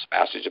get ready as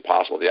fast as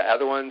possible. The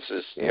other ones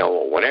is,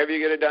 whenever you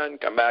get it done,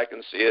 come back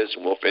and see us,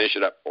 and we'll finish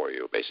it up for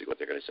you, basically what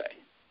they're going to say.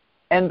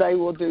 And they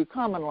will do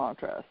common law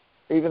trust,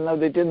 even though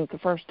they didn't the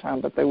first time,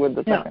 but they would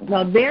the second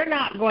time. No, they're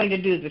not going to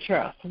do the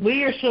trust.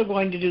 We are still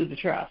going to do the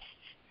trust.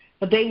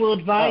 But they will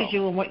advise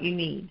you on what you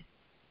need.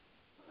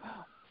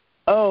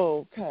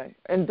 Okay.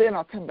 And then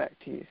I'll come back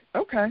to you.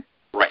 Okay.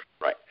 Right.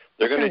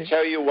 They're going to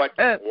tell you what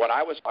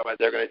I was talking about.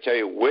 They're going to tell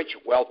you which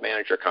wealth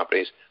manager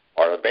companies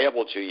are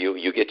available to you.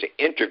 You get to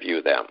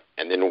interview them.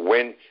 And then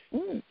when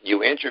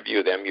you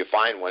interview them, you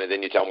find one, and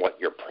then you tell them what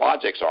your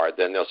projects are.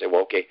 Then they'll say,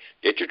 well, okay,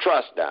 get your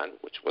trust done,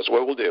 which was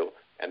what we'll do.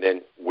 And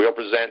then we'll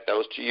present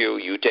those to you.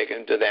 You take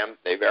them to them.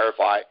 They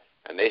verify,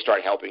 and they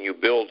start helping you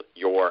build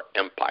your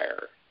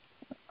empire.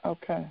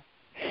 Okay.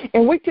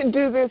 And we can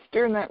do this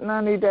during that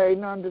 90-day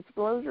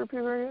non-disclosure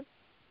period?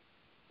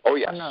 Oh,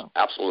 yes,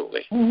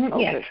 absolutely. Mm-hmm.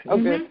 Okay. Yes.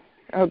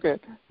 Oh, good.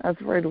 I was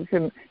afraid we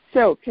couldn't.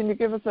 So can you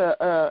give us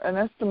an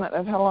estimate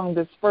of how long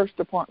this first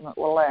appointment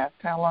will last?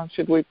 How long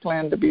should we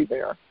plan to be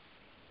there?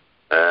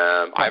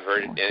 I've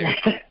heard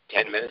it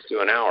 10 minutes to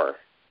an hour.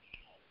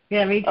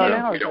 Yeah, me too. An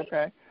hour is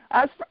okay.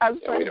 I was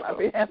afraid it might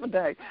be half a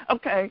day.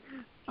 Okay.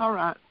 All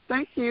right.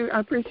 Thank you. I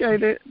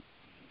appreciate it.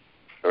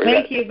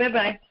 Thank you.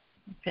 Bye-bye.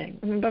 Okay.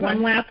 Bye-bye.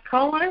 One last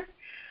caller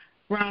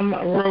from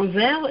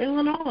Roselle,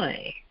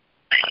 Illinois.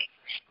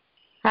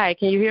 Hi,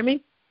 can you hear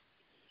me?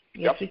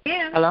 Yes, we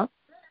can. Hello?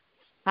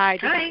 Hi,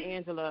 this is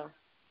Angela.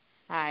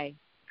 Hi.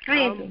 Hi,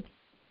 Angela.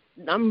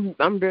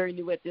 I'm very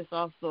new at this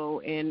also,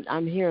 and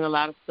I'm hearing a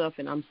lot of stuff,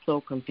 and I'm so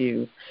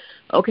confused.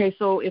 Okay,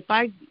 so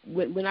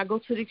when I go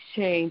to the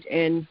exchange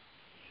and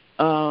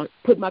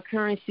put my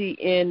currency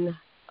in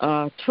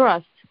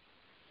trust,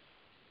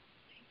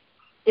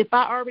 if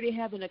I already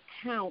have an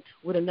account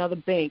with another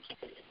bank,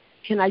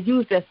 can I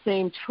use that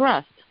same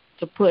trust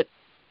to put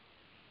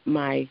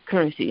my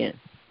currency in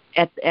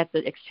at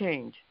the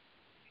exchange?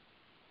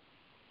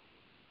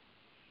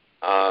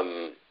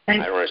 I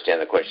don't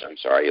understand the question. I'm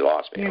sorry, you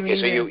lost me. Okay,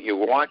 so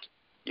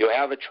you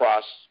have a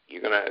trust.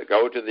 You're going to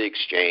go to the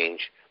exchange.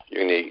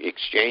 You're going to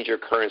exchange your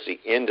currency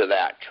into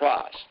that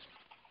trust.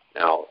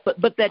 Now,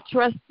 but that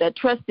trust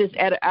is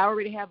I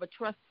already have a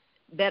trust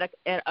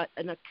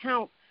an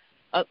account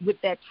with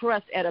that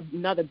trust at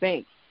another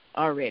bank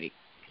already.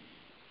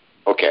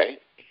 Okay.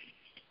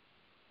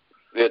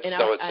 It's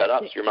set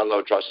up. So your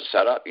Menlo Trust is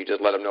set up. You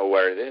just let them know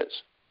where it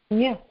is.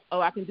 Yeah.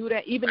 Oh, I can do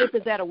that even if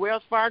it's at a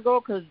Wells Fargo,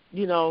 because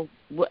I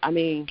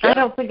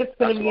don't think it's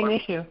going to be an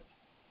issue.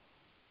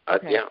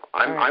 Okay. Yeah,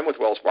 I'm with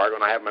Wells Fargo,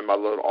 and I have my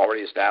Menlo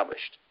already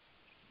established.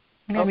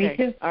 Yeah, me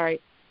too. All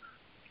right.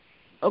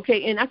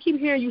 Okay, and I keep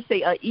hearing you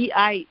say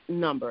EI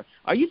number.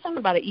 Are you talking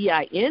about an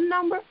EIN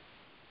number?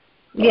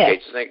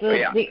 Yes. Okay,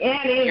 the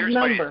added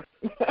number.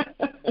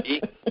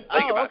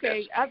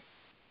 Okay.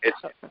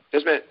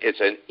 It's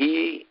an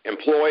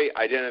employee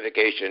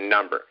identification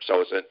number.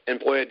 So it's an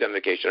employee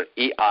identification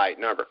EI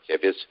number.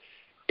 If it's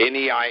an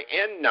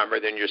EIN number,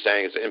 then you're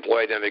saying it's an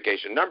employee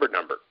identification number.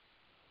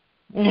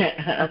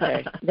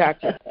 Okay,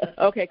 gotcha.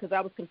 Okay, because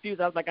I was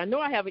confused. I was like, I know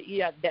I have an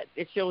EI that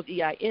it shows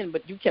EIN,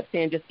 but you kept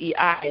saying just EI,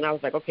 and I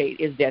was like, okay,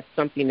 is that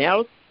something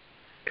else?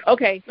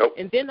 Okay. Nope.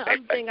 And then the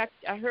other thing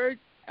I heard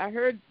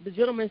the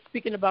gentleman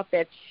speaking about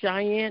that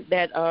Cheyenne,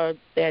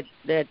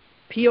 that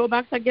P.O.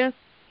 box, I guess,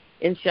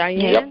 in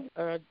Cheyenne.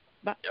 Yep.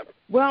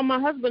 Well, my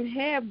husband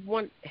had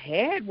one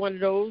of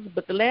those,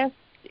 but the last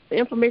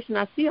information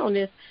I see on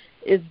this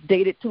is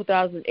dated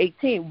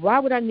 2018. Why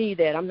would I need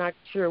that? I'm not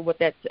sure what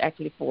that's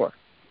actually for.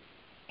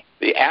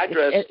 The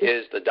address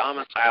is the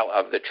domicile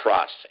of the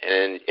trust,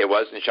 and it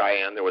was in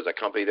Cheyenne. There was a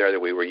company there that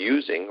we were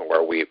using,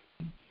 or we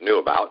knew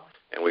about,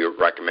 and we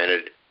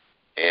recommended,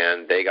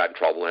 and they got in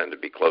trouble and had to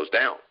be closed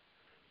down.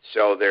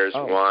 So there's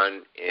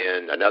one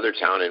in another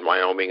town in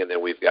Wyoming, and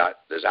then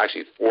there's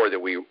actually 4 that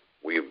we've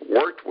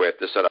worked with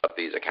to set up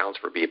these accounts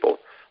for people.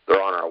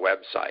 They're on our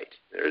website.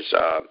 There's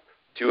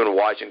 2 in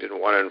Washington,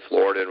 1 in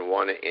Florida, and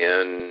 1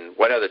 in,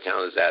 what other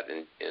town is that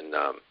in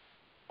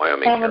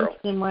Wyoming, Carol?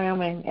 Evanston,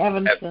 Wyoming.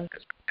 Evanston,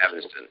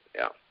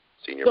 yeah.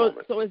 Senior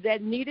moment. So is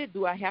that needed?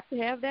 Do I have to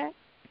have that?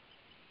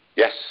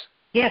 Yes.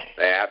 Yes.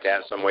 They have to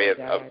have some way of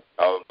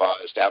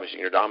establishing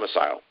your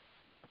domicile.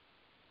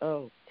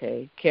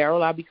 Okay.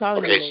 Carol, I'll be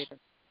calling you later.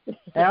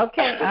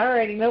 Okay. All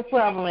righty. No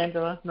problem,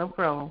 Angela. No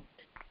problem.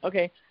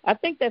 Okay. I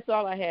think that's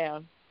all I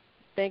have.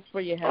 Thanks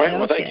for your help. All right.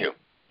 Well, thank you.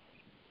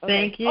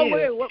 Okay. Thank you.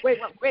 Oh, wait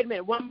a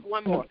minute. One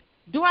more.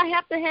 Do I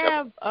have to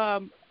have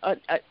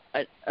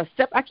a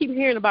step? I keep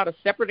hearing about a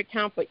separate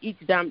account for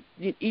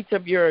each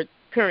of your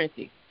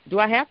currencies. Do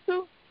I have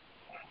to?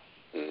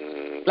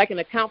 Like an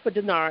account for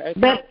dinar.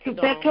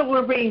 That's what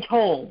we're being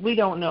told. We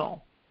don't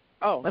know.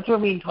 Oh. That's what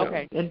we're being told.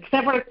 Okay. It's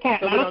separate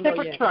account, not a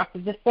separate trust.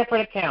 It's a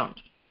separate account.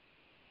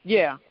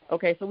 Yeah.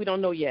 Okay. So we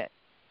don't know yet.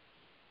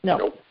 No.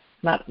 Nope.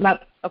 Not.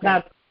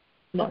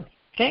 No.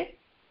 Okay.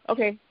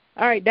 Okay.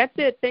 All right. That's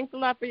it. Thanks a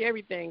lot for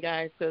everything,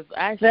 guys. Because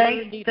I sure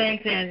need it.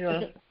 Thanks,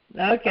 Angela.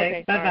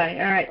 Okay. Bye-bye.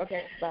 All right.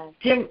 Okay. Bye.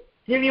 Jim,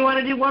 you want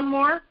to do one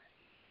more?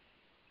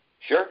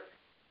 Sure.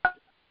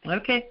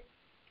 Okay.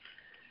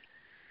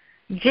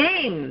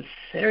 James,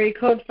 area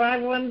code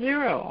 510.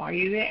 Are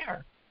you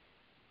there?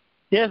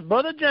 Yes,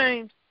 Brother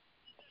James.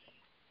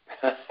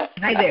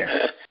 Hi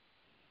there.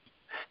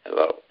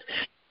 Hello.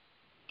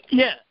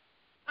 Yeah.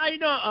 How you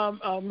doing,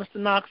 Mr.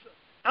 Knox?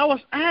 I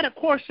had a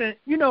question.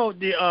 You know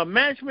the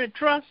management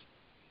trust.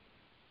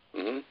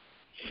 Mm-hmm.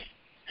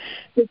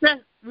 Is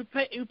that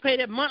you pay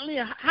that monthly?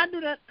 How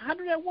do that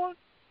work?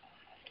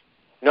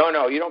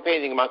 No, you don't pay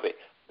anything monthly.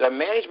 The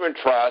management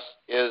trust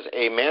is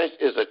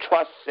a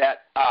trust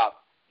set up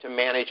to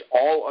manage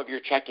all of your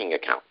checking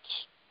accounts.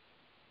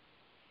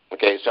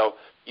 Okay, so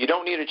you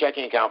don't need a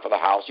checking account for the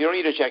house. You don't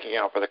need a checking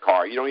account for the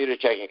car. You don't need a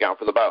checking account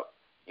for the boat.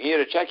 You need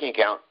a checking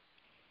account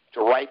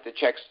to write the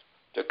checks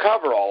to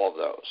cover all of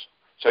those.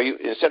 So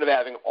instead of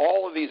having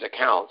all of these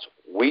accounts,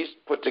 we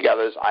put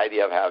together this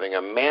idea of having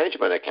a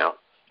management account.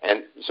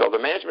 And so the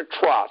management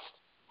trust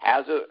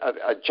has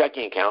a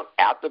checking account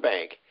at the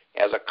bank,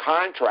 has a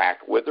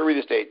contract with the real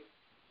estate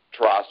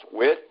trust,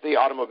 with the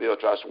automobile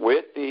trust,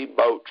 with the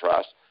boat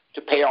trust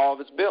to pay all of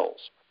its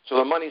bills. So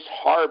the money's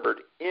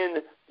harbored in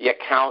the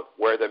account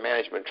where the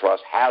management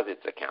trust has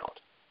its account.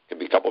 It could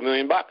be a couple $1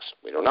 million.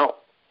 We don't know.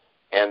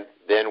 And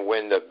then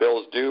when the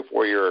bill's due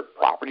for your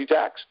property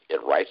tax,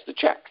 it writes the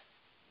check.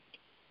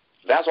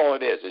 That's all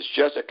it is. It's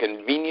just a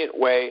convenient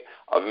way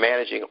of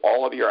managing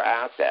all of your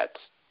assets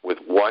with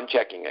one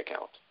checking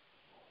account.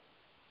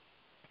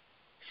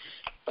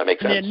 That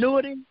makes sense? The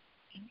annuity?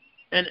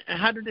 And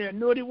how did the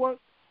annuity work?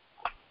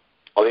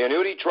 Oh, the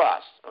annuity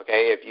trust,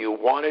 okay, if you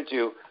wanted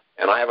to,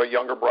 and I have a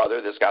younger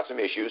brother that's got some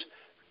issues,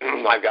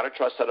 I've got a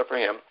trust set up for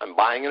him. I'm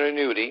buying an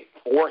annuity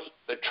for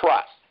the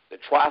trust. The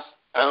trust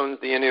owns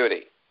the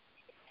annuity,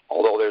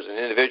 although there's an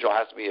individual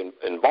has to be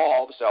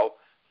involved, so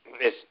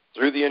it's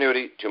through the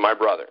annuity to my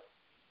brother.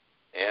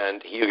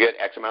 And he'll get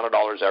X amount of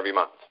dollars every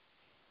month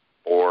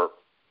for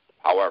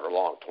however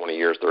long, 20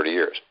 years, 30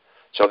 years.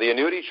 So the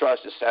annuity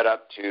trust is set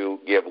up to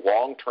give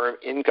long-term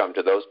income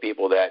to those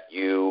people that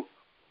you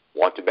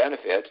want to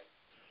benefit,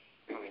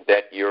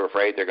 that you're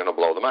afraid they're going to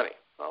blow the money.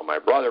 Well, my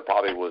brother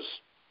probably would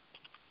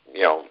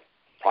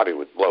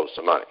blow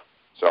some money.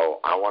 So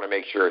I want to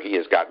make sure he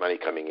has got money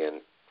coming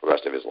in for the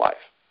rest of his life.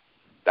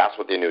 That's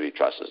what the annuity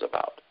trust is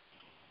about.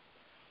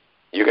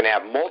 You can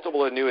have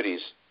multiple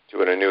annuities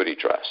to an annuity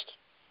trust.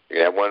 You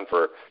can have one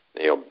for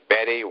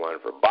Betty, one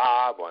for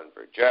Bob, one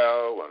for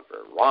Joe, one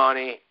for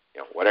Ronnie,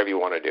 whatever you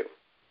want to do.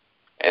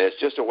 And it's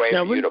just a way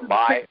for you to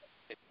buy.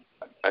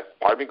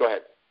 Pardon me, go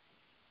ahead.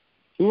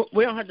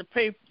 We don't have to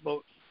pay,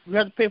 but we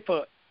have to pay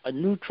for a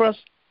new trust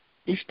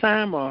each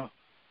time, or?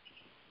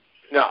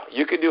 No,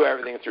 you can do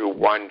everything through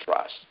one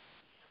trust.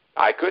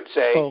 I could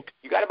say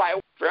you got to buy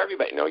one for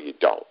everybody. No, you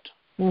don't.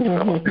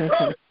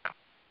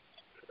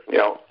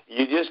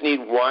 You just need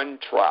one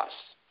trust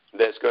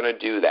that's going to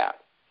do that.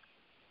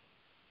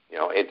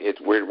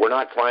 We're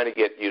not trying to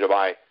get you to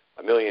buy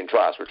 1 million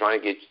trusts. We're trying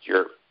to get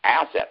your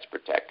assets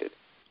protected.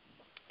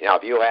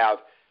 If you have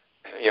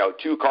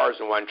 2 cars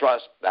in one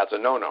trust, that's a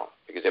no-no,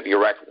 because if you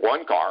wreck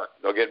one car,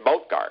 they'll get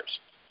both cars.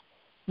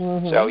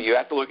 Mm-hmm. So you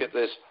have to look at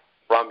this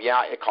from,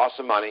 it costs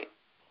some money,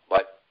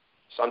 but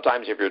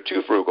sometimes if you're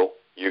too frugal,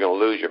 you're going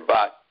to lose your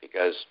butt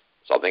because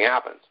something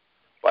happens.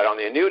 But on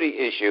the annuity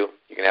issue,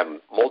 you can have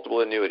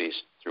multiple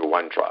annuities through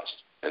one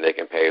trust, and they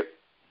can pay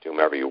to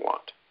whomever you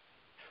want.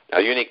 Now,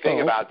 the unique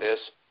thing about this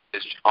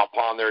is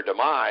upon their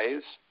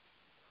demise,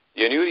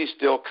 the annuity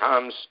still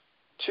comes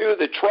to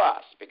the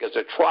trust because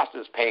the trust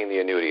is paying the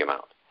annuity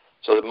amount.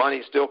 So the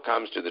money still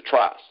comes to the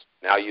trust.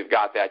 Now you've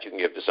got that, you can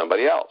give to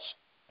somebody else.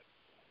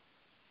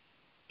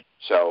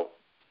 So,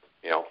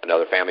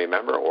 another family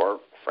member or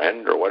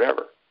friend or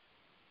whatever.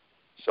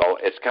 So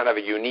it's kind of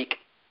a unique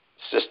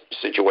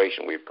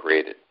situation we've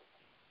created.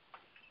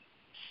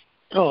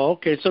 Oh,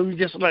 okay. So you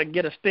just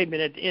get a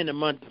statement at the end of the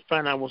month to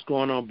find out what's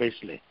going on,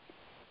 basically.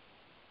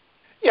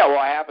 Yeah,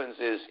 what happens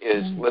is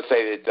let's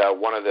say that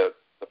one of the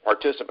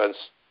participants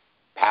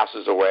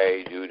passes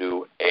away due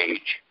to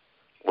age,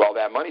 well,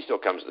 that money still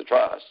comes to the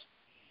trust.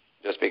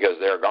 Just because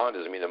they're gone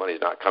doesn't mean the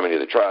money's not coming to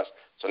the trust.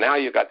 So now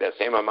you've got that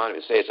same amount.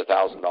 Say it's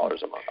 $1,000 a month.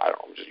 I don't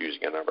know. I'm just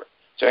using a number.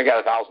 So you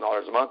got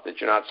 $1,000 a month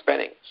that you're not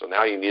spending. So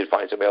now you need to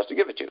find somebody else to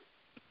give it to.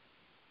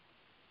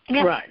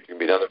 Yeah. Right. It can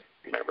be another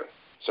member.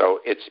 So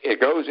it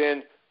goes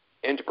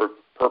into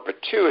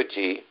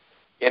perpetuity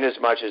in as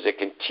much as it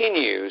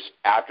continues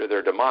after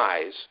their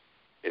demise.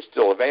 It's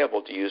still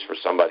available to use for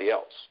somebody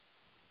else.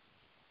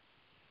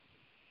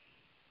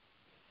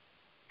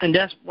 And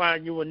that's why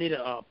you would need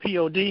a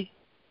POD?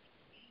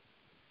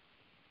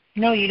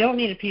 No, you don't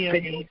need a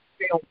POD.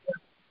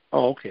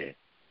 Oh, okay.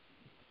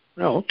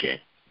 Oh,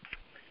 okay.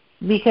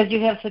 Because you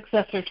have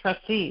successor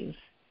trustees.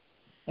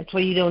 That's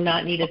why you do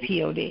not need a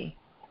POD.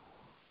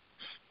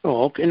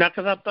 Oh, okay. Now,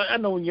 because I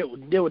know when you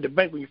deal with the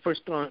bank, when you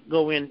first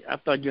go in, I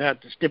thought you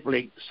had to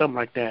stipulate something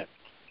like that.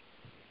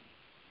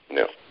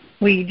 No.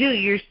 Well, you do.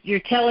 You're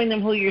telling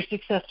them who your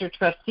successor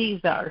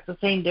trustees are. It's the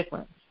same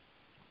difference.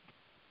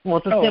 Well,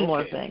 it's a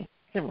similar thing.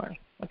 Similar.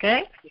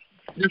 Okay?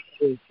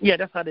 Yeah,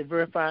 that's how they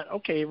verify it.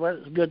 Okay, well,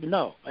 it's good to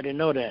know. I didn't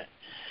know that.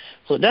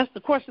 So that's the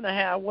question I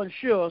had. I wasn't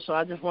sure, so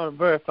I just want to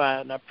verify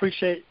it. And I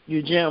appreciate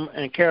you, Jim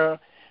and Carol,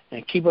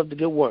 and keep up the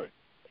good work.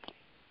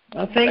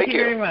 Well, thank you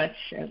very much.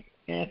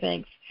 Yeah,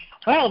 thanks.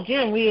 Well,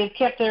 Jim, we have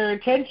kept their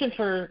attention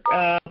for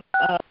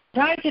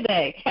time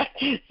today.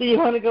 So you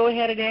want to go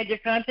ahead and add your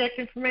contact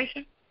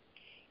information?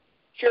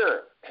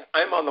 Sure.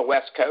 I'm on the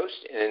West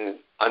Coast in,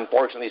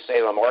 unfortunately,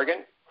 Salem,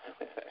 Oregon.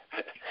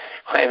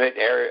 I'm at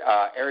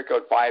area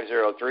code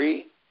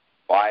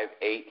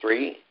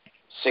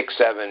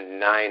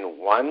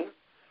 503-583-6791.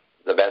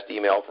 The best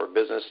email for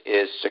business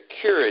is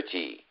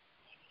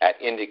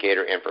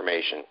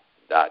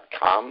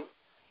security@indicatorinformation.com.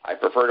 I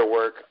prefer to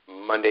work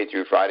Monday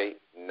through Friday,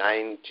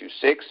 9 to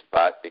 6,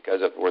 but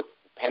because of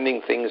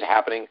pending things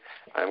happening,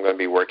 I'm going to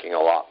be working a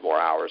lot more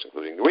hours,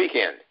 including the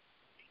weekend.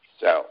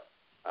 So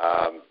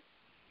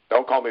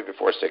don't call me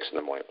before 6 in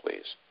the morning,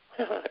 please.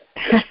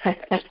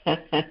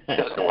 It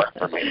doesn't work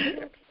for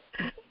me.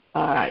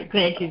 All right.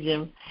 Thank you,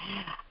 Jim.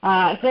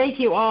 Thank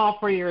you all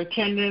for your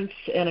attendance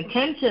and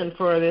attention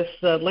for this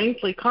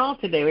lengthy call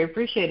today. We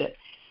appreciate it.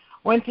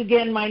 Once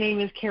again, my name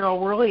is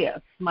Carol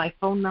Werelius. My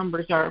phone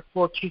numbers are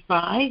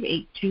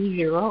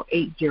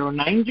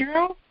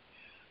 425-820-8090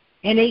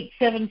 and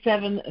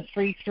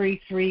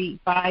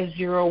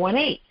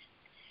 877-333-5018.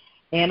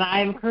 And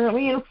I'm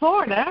currently in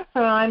Florida,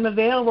 so I'm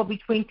available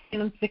between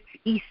 10 and 6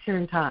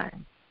 Eastern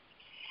Time.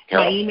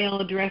 Carol? My email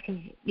address is,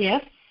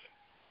 yes?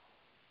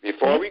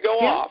 Before we go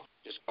off,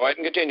 just go ahead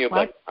and continue,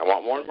 but I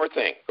want one more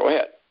thing. Go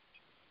ahead.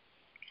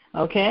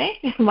 Okay.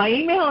 My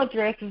email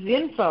address is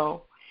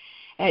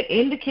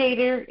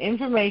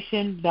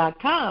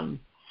info@indicatorinformation.com.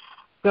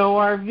 Go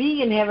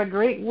RV and have a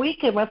great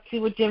week, and let's see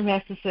what Jim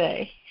has to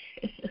say.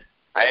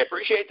 I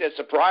appreciate the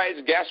surprise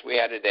guest we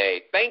had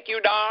today. Thank you,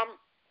 Dom.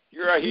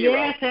 You're a hero.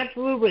 Yes,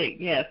 absolutely.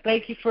 Yes,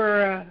 thank you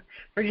for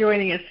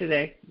joining us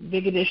today.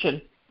 Big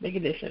addition. Big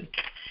addition.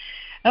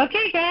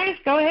 Okay, guys,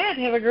 go ahead.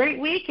 Have a great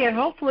week, and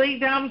hopefully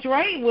Dom's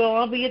right. We'll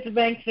all be at the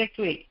banks next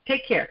week.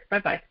 Take care.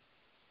 Bye-bye.